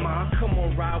 ma. Come on,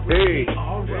 ride with me,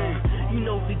 alright. You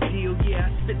know the deal, yeah,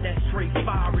 I spit that straight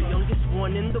fire. Youngest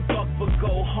one in the buck, but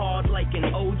go hard like an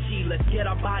OG. Let's get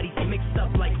our bodies mixed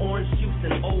up like orange juice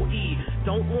and OE.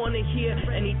 Don't wanna hear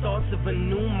any thoughts of a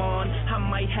new mon. I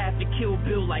might have to kill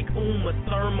Bill like Uma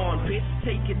Thurman. Bitch,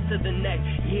 take it to the neck,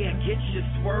 yeah, get your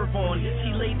swerve on.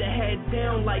 She laid the head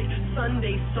down like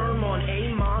Sunday sermon.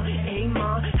 A-ma,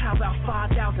 how about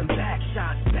 5,000 back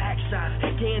shots?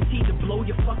 Guaranteed to blow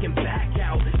your fucking back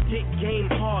out. Dick game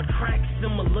hard, crack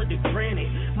similar to granite.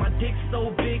 My dick's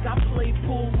so big, I play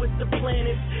pool with the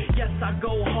planets. Yes, I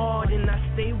go hard and I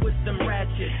stay with them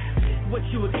ratchets. What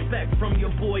you expect from your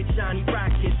boy Johnny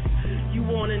Rockets? You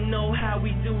wanna know how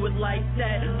we do it like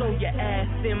that? Throw your ass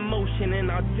in motion and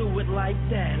I'll do it like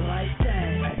that.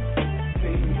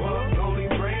 Teamwork only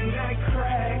bring that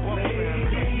crack, lady.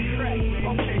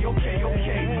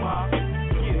 Okay, ma.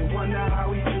 You wonder how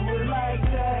we do it like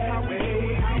that,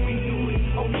 baby.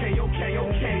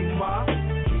 Okay, ma.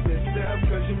 Keep it step,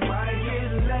 cause you might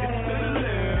get left.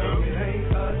 It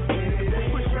ain't us,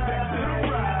 it push it back to the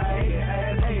right.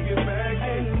 And take it back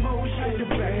in motion,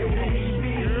 baby.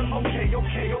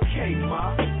 Okay, ma.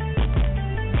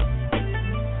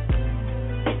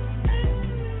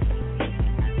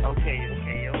 Okay,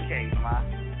 ma.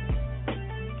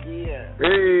 Yeah.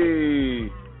 Hey.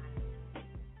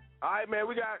 All right, man,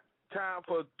 we got time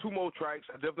for 2 more tracks.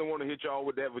 I definitely want to hit y'all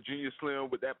with that Virginia Slim,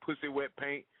 with that Pussy Wet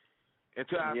Paint. And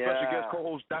to our special guest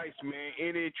co-host Dice, man,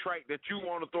 any track that you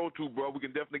want to throw to, bro, we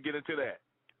can definitely get into that.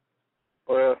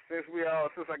 Well, since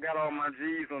I got all my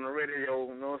G's on the radio,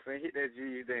 you know what I'm saying, hit that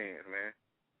G dance, man.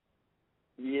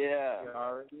 Yeah. You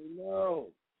already know.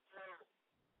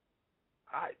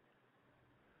 All right.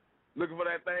 Looking for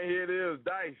that thing, here it is,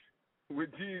 Dice,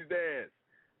 with G's Dance.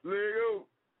 There you go.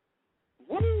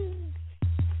 Woo!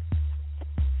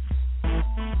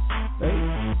 Hey,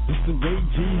 it's the way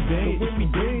G's dance, what we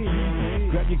dance.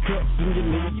 Grab your cups and your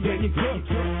ladies, grab your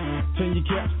cups. Turn your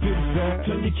caps to the side,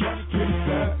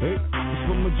 Hey, it's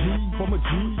for my G, It's for my G,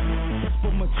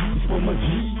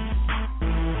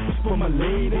 It's for my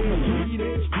ladies,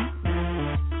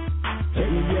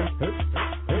 Hey.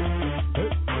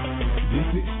 This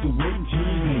is the way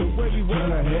G's dance. Turn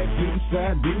her head to the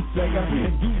side, then sag out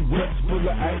and do what's full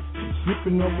of ice.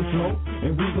 Slipping on the floor,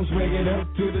 and we gon' swag it up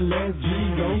to the last G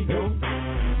go.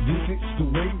 This is the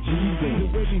way G's dance.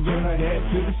 Turn her head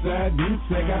to the side, then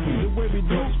sag out the way we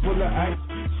do it's full of ice.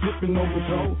 Slipping on the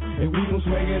floor, and we gon'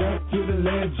 swag it up to the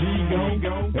last G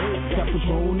go. Hey, got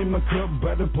Patron in my cup,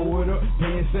 about to pour it up.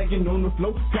 Pants sagging on the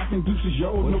floor, cocking deuces,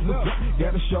 yo, no up.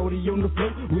 Got a shorty on the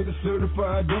floor with a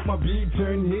certified dump. My big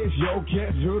turn heads, yo,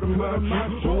 cats heard of my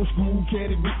trunk. Old school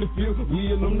caddy with the field,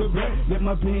 wheel on the back. Let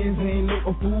my pants ain't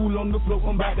low, a fool on the floor.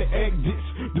 I'm about to act this.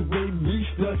 The way we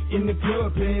stuck in the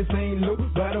club, pants ain't low.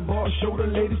 By the bar, show the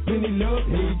ladies plenty love.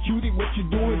 Hey, cutie, what you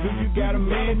doing? Do you got a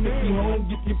man? Take you home,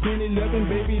 get you plenty loving,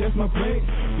 baby, that's my plan.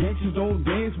 Gangsters don't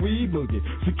dance, we boogie.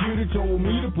 Security told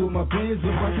me to put my pants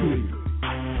in my sleeve.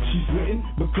 She's sweating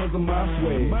because of my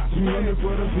swag. 300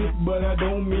 for the fit, but I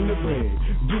don't mean to brag.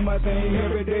 Do my thing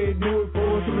every day, do it for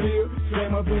a thrill.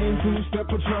 Slam my pen, 2-step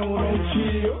Patron on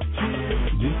chill.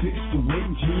 This is the way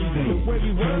G's ain't.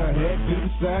 Turn her head to the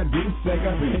side, didn't sag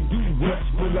I been. Do what's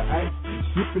full of ice,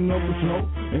 sipping on Patron,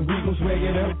 and we gon' swag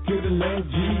it up till the last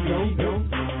G go.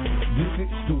 This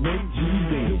is the way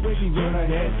G's ain't. Turn her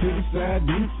head to the side,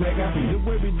 didn't sag I been. The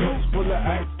way we do it's full of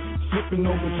ice, sipping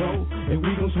on Patron, and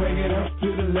we gon' swag it up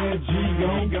till the last G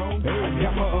gone. Hey, I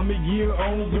got my Army gear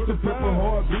on with the purple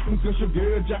heart beating, cause your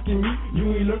girl jocking me. You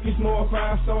ain't looking small,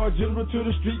 5-star general to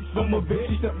the streets. I'm a bitch,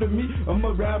 she step to me.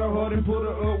 I'ma ride her hard and put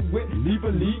her up wet, leave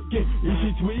her leaking. Is she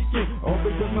tweaking? All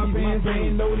because my pants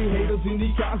ain't loaded, haters in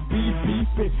these cars be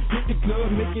beefing. Hit the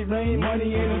club, make it rain,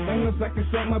 money ain't a thing. If I can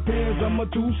set my pants, I'm a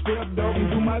 2-step dog and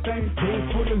do my thing.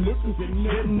 Hands full of liquor, sitting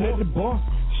at the bar.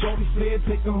 Shorty said,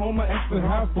 take her home, I asked her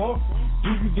how far. Do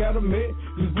you got a man?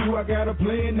 Cause do I got a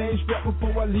plan? Ain't strapped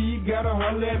before I leave, gotta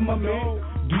holler at my man.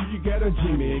 Do you got a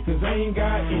Jimmy? Cause I ain't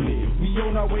got any. We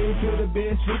on our way to the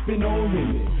bed, slipping on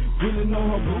limit. Feeling on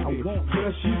her booty,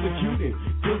 cause she's a cutie.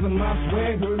 Cause of my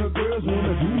swag, her girls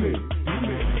wanna do me.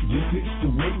 This is the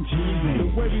way G's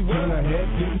ain't. Turn her head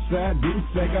to the side, didn't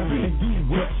sag I been. Do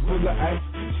what's full of ice,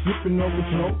 sipping on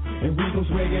Patron, and we gon'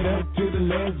 swag it up till the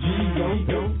last G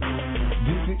go.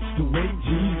 This is the way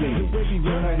G's ain't.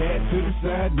 Turn her head to the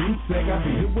side, didn't sag I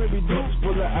been. The way we do it's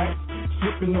full of ice,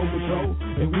 sipping on Patron,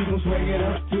 and we gon' swag it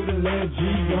up till the last G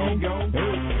go.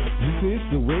 Hey, this is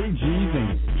the way G's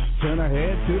ain't. Turn her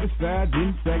head to the side,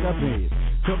 didn't sag I been.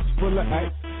 Cups full of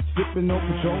ice, sipping on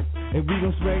Patron, and we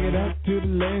gon' swag it up till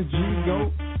the last G go.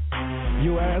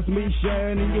 Your eyes may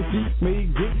shine and your feet may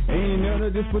grip. Ain't none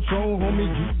of this Patron, homie,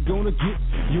 you gonna get.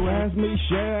 Your eyes may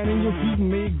shine and your feet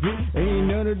may grip. Ain't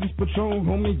none of this Patron,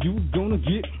 homie, you gonna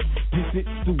get. This is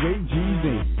the way G's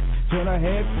ain't. Turn our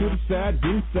heads to the side,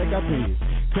 didn't sag our pants.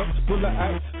 Cups full of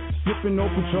ice, sipping on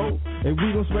Patron, and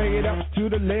we gon' swag it out till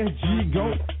the last G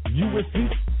go. USC.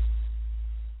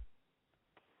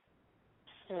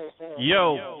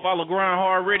 Yo, follow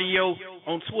GRINDHARD RADIO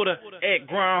on Twitter at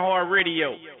GRINDHARD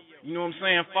RADIO. You know what I'm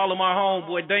saying? Follow my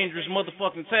homeboy Dangerous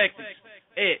Motherfucking Tactics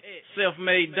at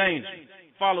Self-Made Danger.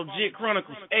 Follow Jit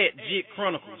Chronicles at Jit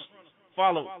Chronicles.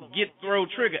 Follow Get Throw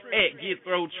Trigger at Get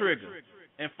Throw Trigger.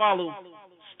 And follow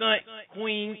Stunt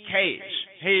Queen Cash.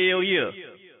 Hell yeah.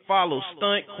 Follow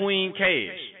Stunt Queen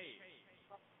Cash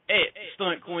at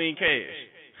Stunt Queen Cash.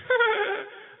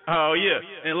 Oh yeah.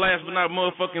 And last but not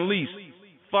motherfucking least,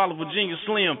 follow Virginia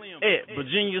Slim at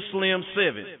Virginia Slim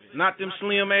 7. Not them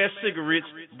slim ass cigarettes,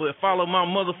 but follow my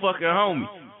motherfucking homie.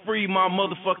 Free my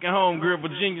motherfucking homegirl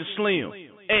Virginia Slim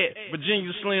at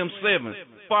Virginia Slim 7.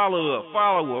 Follow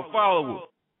her.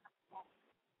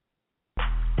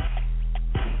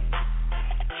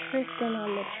 Tristan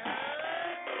on the track.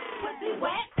 Pussy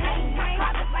wet, ain't my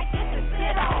carpet like this to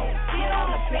sit on. Get on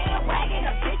the bandwagon,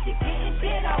 a bitch is getting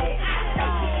shit on. I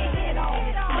say getting hit on,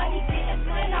 money getting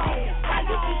split on. Why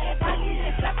you getting funny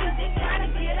and sucking dick trying to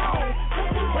get on?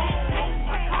 Pussy wet, ain't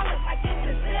my carpet like this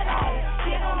to sit on.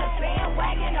 Get on the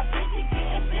bandwagon, a bitch is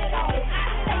getting shit on. I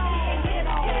say getting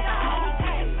hit on, money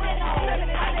getting split on.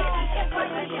 Why you getting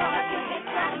funny and sucking dick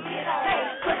trying to get on? Hey,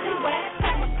 pussy wet,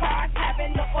 I'm a car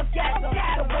having no orgasm.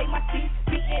 The way my teeth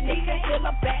beating, it can feel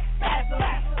a back spasm.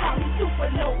 Call me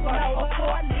supernova or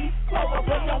 4-leaf clover,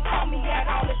 but don't call me at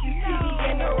all if you see me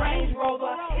in the Range Rover.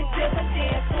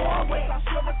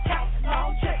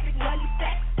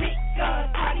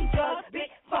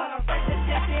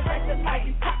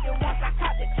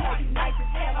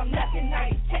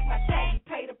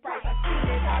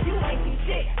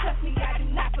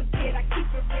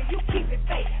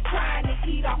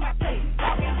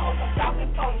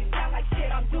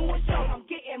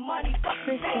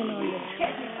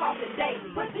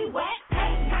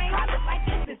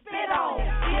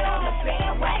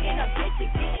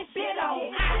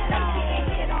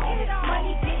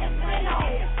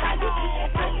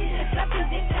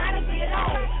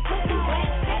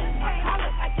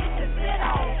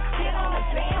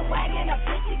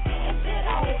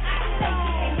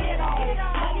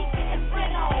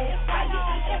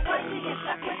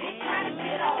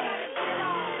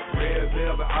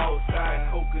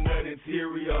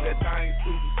 material. That thing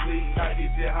super sweet. I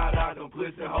get you hot out them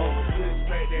pussy holes. Push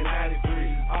back that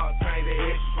 93. All train that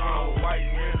extra strong. White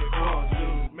and the gun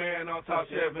shoes. Man on top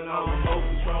stepping on. Low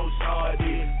control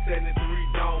shawty. 73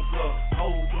 dome club.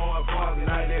 Hoes going funky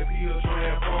like that peel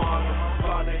transformer.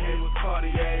 Father head was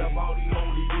Cartier. Up on these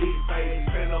only big face.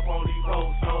 Spin up on these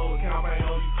old souls. Campaign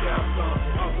on these caps.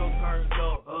 Also turned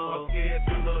up. Scared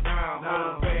to look down.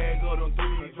 Hold a bag of them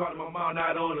threes. Drop my mouth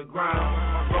out on the ground.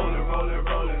 Rolling, rolling,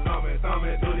 rolling.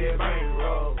 Thumbing through that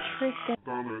bankroll.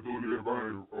 Thumbing through that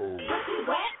bankroll.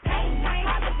 Wet paint,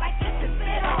 I look like it's a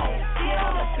spit on. Get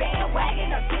on the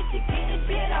bandwagon, a bitch is getting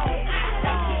shit on.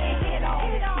 They getting hit on.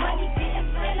 Money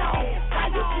getting split on. Why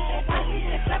you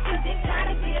getting sucking dick trying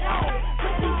to get on?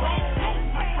 Pussy wet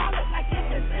paint, I look like it's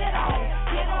a spit on.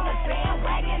 Get on the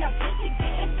bandwagon, a bitch is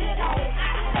getting shit on.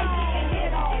 They getting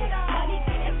hit on. Money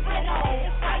getting split on.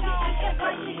 Why you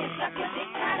getting sucking dick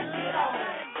trying to get on?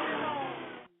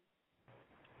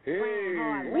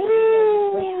 Hey,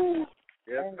 woo!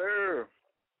 Yes, sir.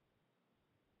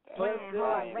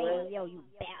 GRINDHARD Radio, you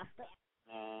bastard.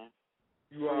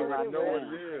 You already know what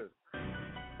it is.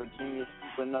 Virginia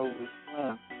Supernova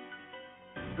Slim.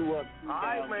 2 up, 2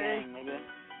 down, man. gang, nigga.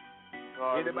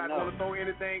 Anybody want to throw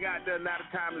anything out there, now the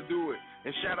time to do it.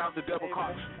 And shout out to Double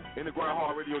Cox in the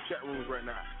GRINDHARD Radio chat rooms right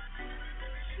now.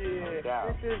 Shit,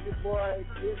 this is your boy,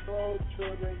 Big Bro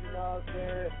Trigger, you know what I'm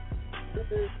saying? This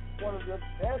is one of the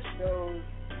best shows,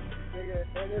 nigga,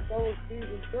 and it's on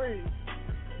season 3.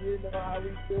 You know how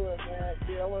we do it, man.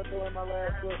 Shit, I want to throw in my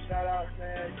last little shout out,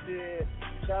 man. Shit,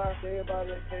 shout out to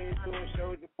everybody that came through and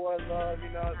showed your boy love, you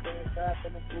know what I'm saying? Shout out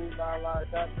to the food, shout out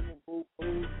to the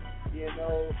food, you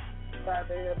know. Shout out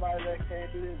to everybody that came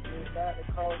through this bitch. Shout out to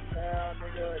Crosstown,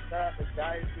 nigga. Shout out to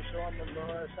Dice for showing the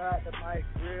love. Shout out to Mike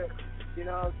Grip, you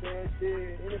know what I'm saying?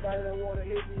 Shit, anybody that want to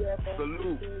hit me up on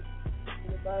Salute.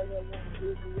 Anybody that want to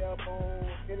hit me up on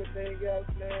anything else,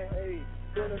 man, hey,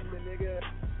 put them in, nigga.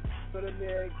 Put them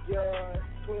in,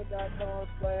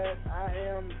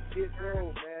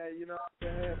 Twitter.com/IamGetRoad, man. You know what I'm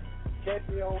saying? Catch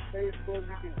me on Facebook.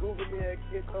 You can Google me at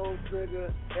Get Those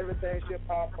Trigger. Everything should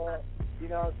pop up. You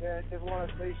know what I'm saying? Just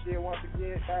want to say shit once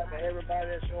again. Shout out to everybody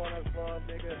that's showing us love,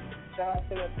 nigga. Shout out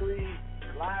to the 3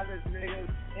 livest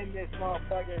niggas in this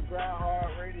motherfucking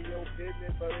GRINDHARD Radio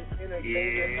business, but it's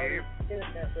entertainment,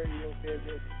 internet radio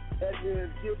business. That is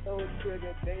Get Those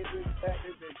Trigger, Dangerous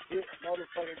Tactics, and Get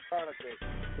Motherfucking Chronicles.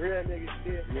 Real nigga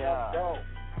shit, yeah. Go.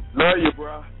 Love you,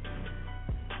 bro.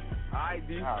 I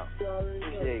do.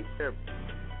 Appreciate it.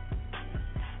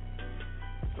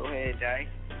 Go ahead, Jay.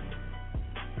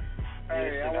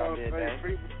 Hey, I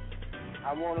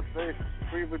want to say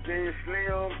free Virginia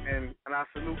Slim, and I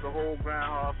salute the whole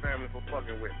GRINDHARD family for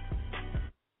fucking with me.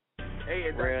 Hey,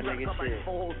 and you got to come back and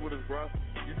co-host with us, bro.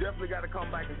 You definitely got to come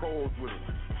back and co-host with us.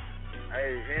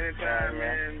 Hey, anytime,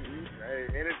 man. Hey,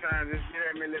 anytime, just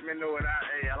get at me, let me know it.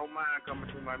 I don't mind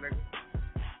coming through, my nigga.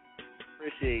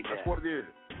 Appreciate that. That's what it is.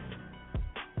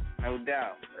 No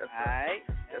doubt. Alright.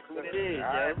 That's what it is,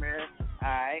 Alright, man.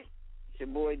 Alright. It's your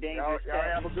boy Dangerous. Y'all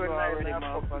have a good night, already man.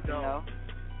 Motherfucker know.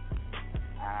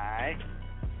 Alright.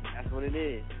 That's what it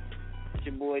is. It's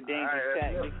your boy Dangerous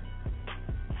Tactics. You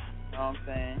know what I'm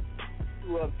saying?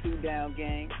 2 up, 2 down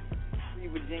gang. Free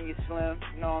Virginia Slim.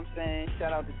 You know what I'm saying?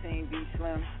 Shout out to Team B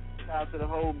Slim. Shout out to the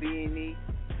whole B&E.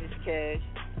 Miss Cash.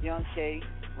 Young K.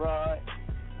 Rod. You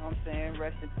know what I'm saying?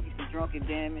 Rest in peace to Drunken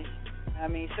Damage. I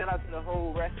mean, shout out to the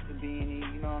whole rest of the B&E.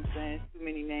 You know what I'm saying? It's too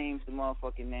many names to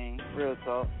motherfucking name. Real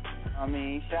talk. I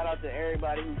mean, shout out to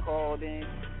everybody who called in.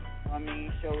 I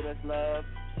mean, showed us love.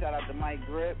 Shout out to Mike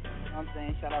Grip. You know what I'm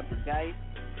saying? Shout out to Dice.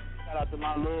 Shout out to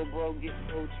my little bro, Get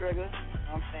Those Trigger. You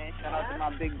know what I'm saying? Shout out to my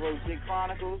big bro, Jig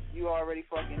Chronicles. You already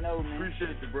fucking know, man.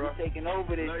 Appreciate you, bro. We taking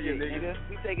over this shit, nigga.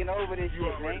 We taking over this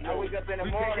shit, man. I wake up in the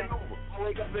morning.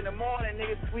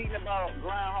 Niggas tweeting about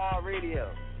GRINDHARD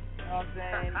Radio. You know what I'm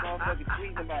saying? Motherfucking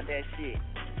tweeting about that shit.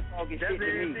 Talking shit to me. You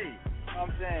know what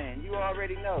I'm saying? You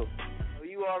already know. So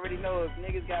you already know if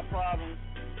niggas got problems,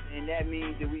 then that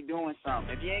means that we doing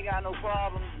something. If you ain't got no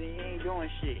problems, then you ain't doing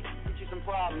shit. Get you some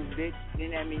problems, bitch.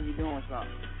 Then that means you're doing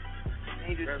something.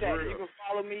 Dangerous Tactics. You can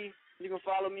follow me. You can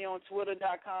follow me on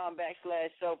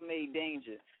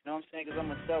Twitter.com/selfmadedanger. You know what I'm saying? Because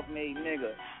I'm a self-made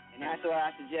nigga. And that's why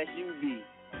I suggest you be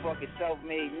a fucking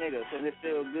self-made nigga because it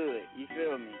feel good. You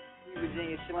feel me? Free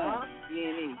Virginia Slim,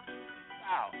 B&E.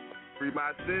 Wow. Free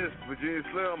my sis, Virginia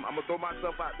Slim. I'm going to throw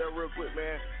myself out there real quick,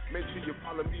 man. Make sure you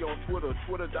follow me on Twitter,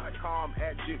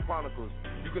 twitter.com/JitChronicles.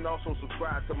 You can also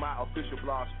subscribe to my official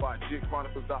blog spot,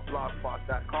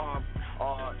 jitchronicles.blogspot.com.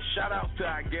 Shout out to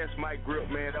our guest, Mike Grip,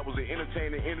 man. That was an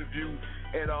entertaining interview.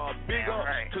 And big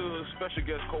ups to special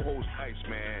guest co-host Ice,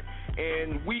 man.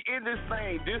 And we in this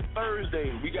thing this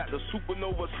Thursday. We got the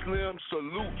Supernova Slim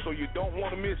Salute, so you don't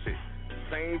want to miss it.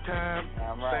 Same time,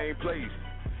 same place.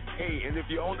 Hey, and if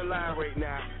you're on the line right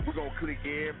now, we're going to click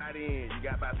everybody in. You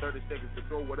got about 30 seconds to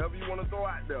throw whatever you want to throw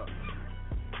out there.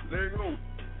 There you go.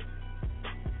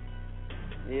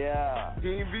 Yeah.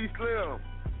 Team V Slim.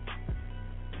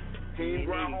 Team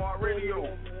GRINDHARD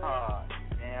Radio.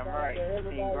 Damn right.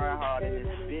 Team GRINDHARD in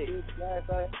this bitch.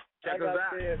 Check us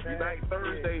out. Unite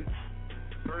Thursday.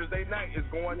 Thursday night is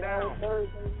going down.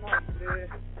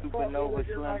 Supernova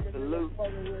Slim Salute.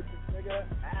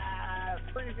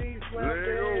 Free V Slim. There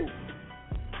you go.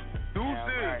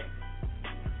 Deuces.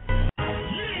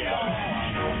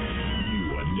 You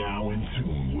are now in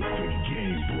tune with the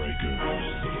Game Breakers.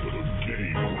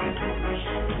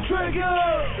 Trigger!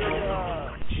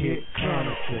 Chick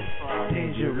Chronicles,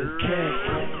 Dangerous Cat.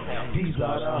 These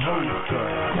are the hosts of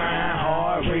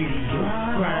GRINDHARD Radio.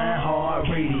 GRINDHARD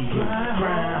Radio.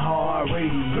 GRINDHARD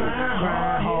Radio.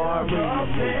 GRINDHARD Radio.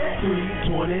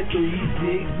 323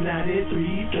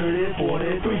 693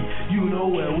 3043. You know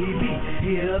where we be.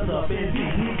 Hit us up and see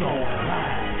we going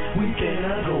live. We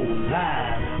finna go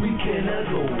live. We finna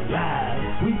go live.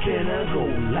 We finna go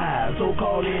live. So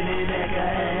call in and act a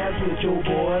ass with your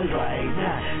boys right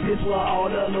now. This where all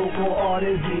the local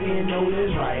artists getting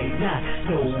noticed right now.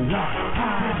 So we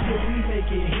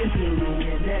making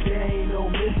history, and that there ain't no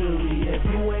mystery. If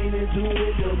you ain't into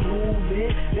it, the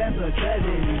movement, that's a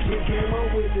tragedy. She came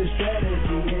up with the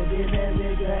strategy, and then that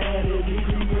nigga had it. We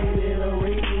created a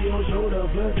radio show to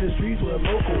flood the streets with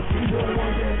local. We don't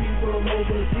want that people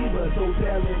overseas, but so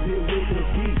talented with the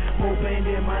beat. More fame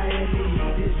than Miami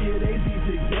Heat. This year they see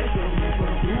success in me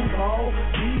from Duval,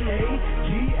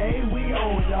 GA, we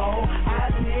own, dawg. I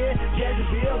said,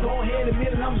 Jacksonville, go ahead and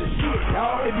admit it, I'm the shit,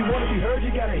 dawg. If you wanna be heard,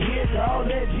 you gotta hit, dawg.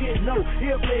 That shit, no,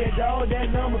 he'll play it, dawg.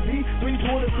 That number be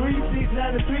 323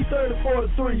 693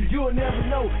 3043. You'll never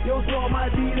know. Your song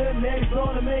might be the next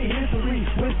song to make history.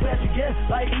 With special guests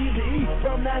like Easy E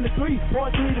from 9 to 3,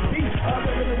 4 3 to B.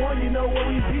 Other than the one, you know what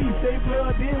we be. Stay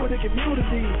plugged in with the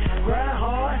community. Grind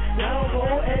hard, now go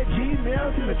at Gmail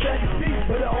to the track and speak.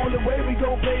 But the only way we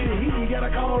gon' play the heat, you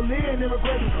gotta call in and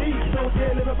request a seat. So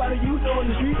tell everybody you know in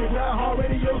the street that GRINDHARD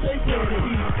Radio, they play the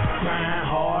heat.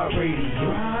 GRINDHARD Radio,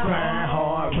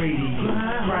 GRINDHARD Radio,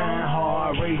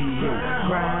 GRINDHARD Radio,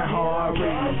 GRINDHARD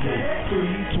Radio.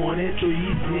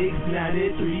 323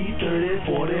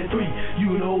 693 3043.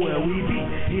 You know where we be.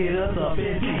 Hit us up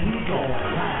and see we gon'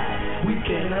 live. We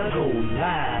finna go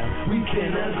live. We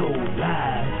finna go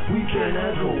live. We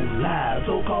finna go live.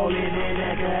 So call in and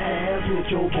act a ass with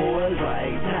your boys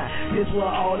right now. This where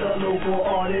all the local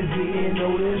artists getting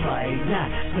noticed right now.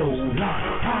 So long.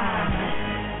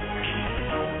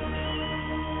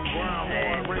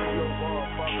 GRINDHARD Radio,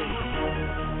 motherfuckers.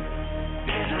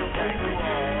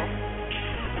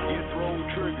 Get Roll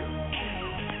Trigger.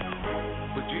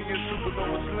 Virginia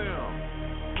Supernova Slim.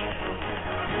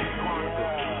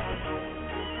 Chronicles.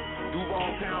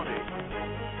 Duval County.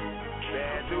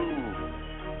 Bad Dude.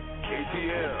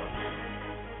 ATL.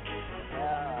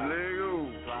 Lego.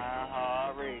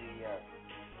 GRINDHARD Radio.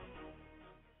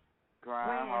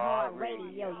 GRINDHARD Radio,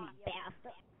 you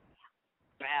bastard.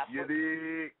 You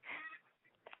dig?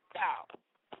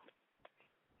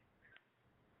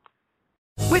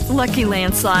 With Lucky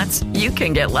Land Slots, you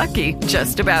can get lucky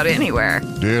just about anywhere.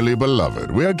 Dearly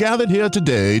beloved, we are gathered here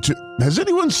today to... Has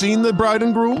anyone seen the bride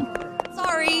and groom?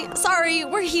 Sorry,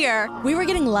 we're here. We were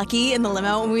getting lucky in the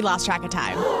limo and we lost track of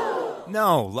time.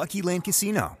 No, Lucky Land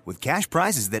Casino, with cash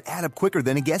prizes that add up quicker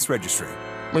than a guest registry.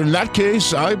 In that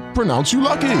case, I pronounce you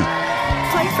lucky.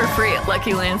 Play for free at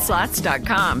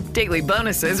LuckyLandSlots.com. Daily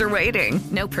bonuses are waiting.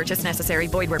 No purchase necessary.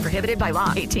 Void where prohibited by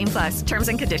law. 18+. Terms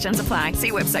and conditions apply.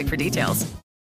 See website for details.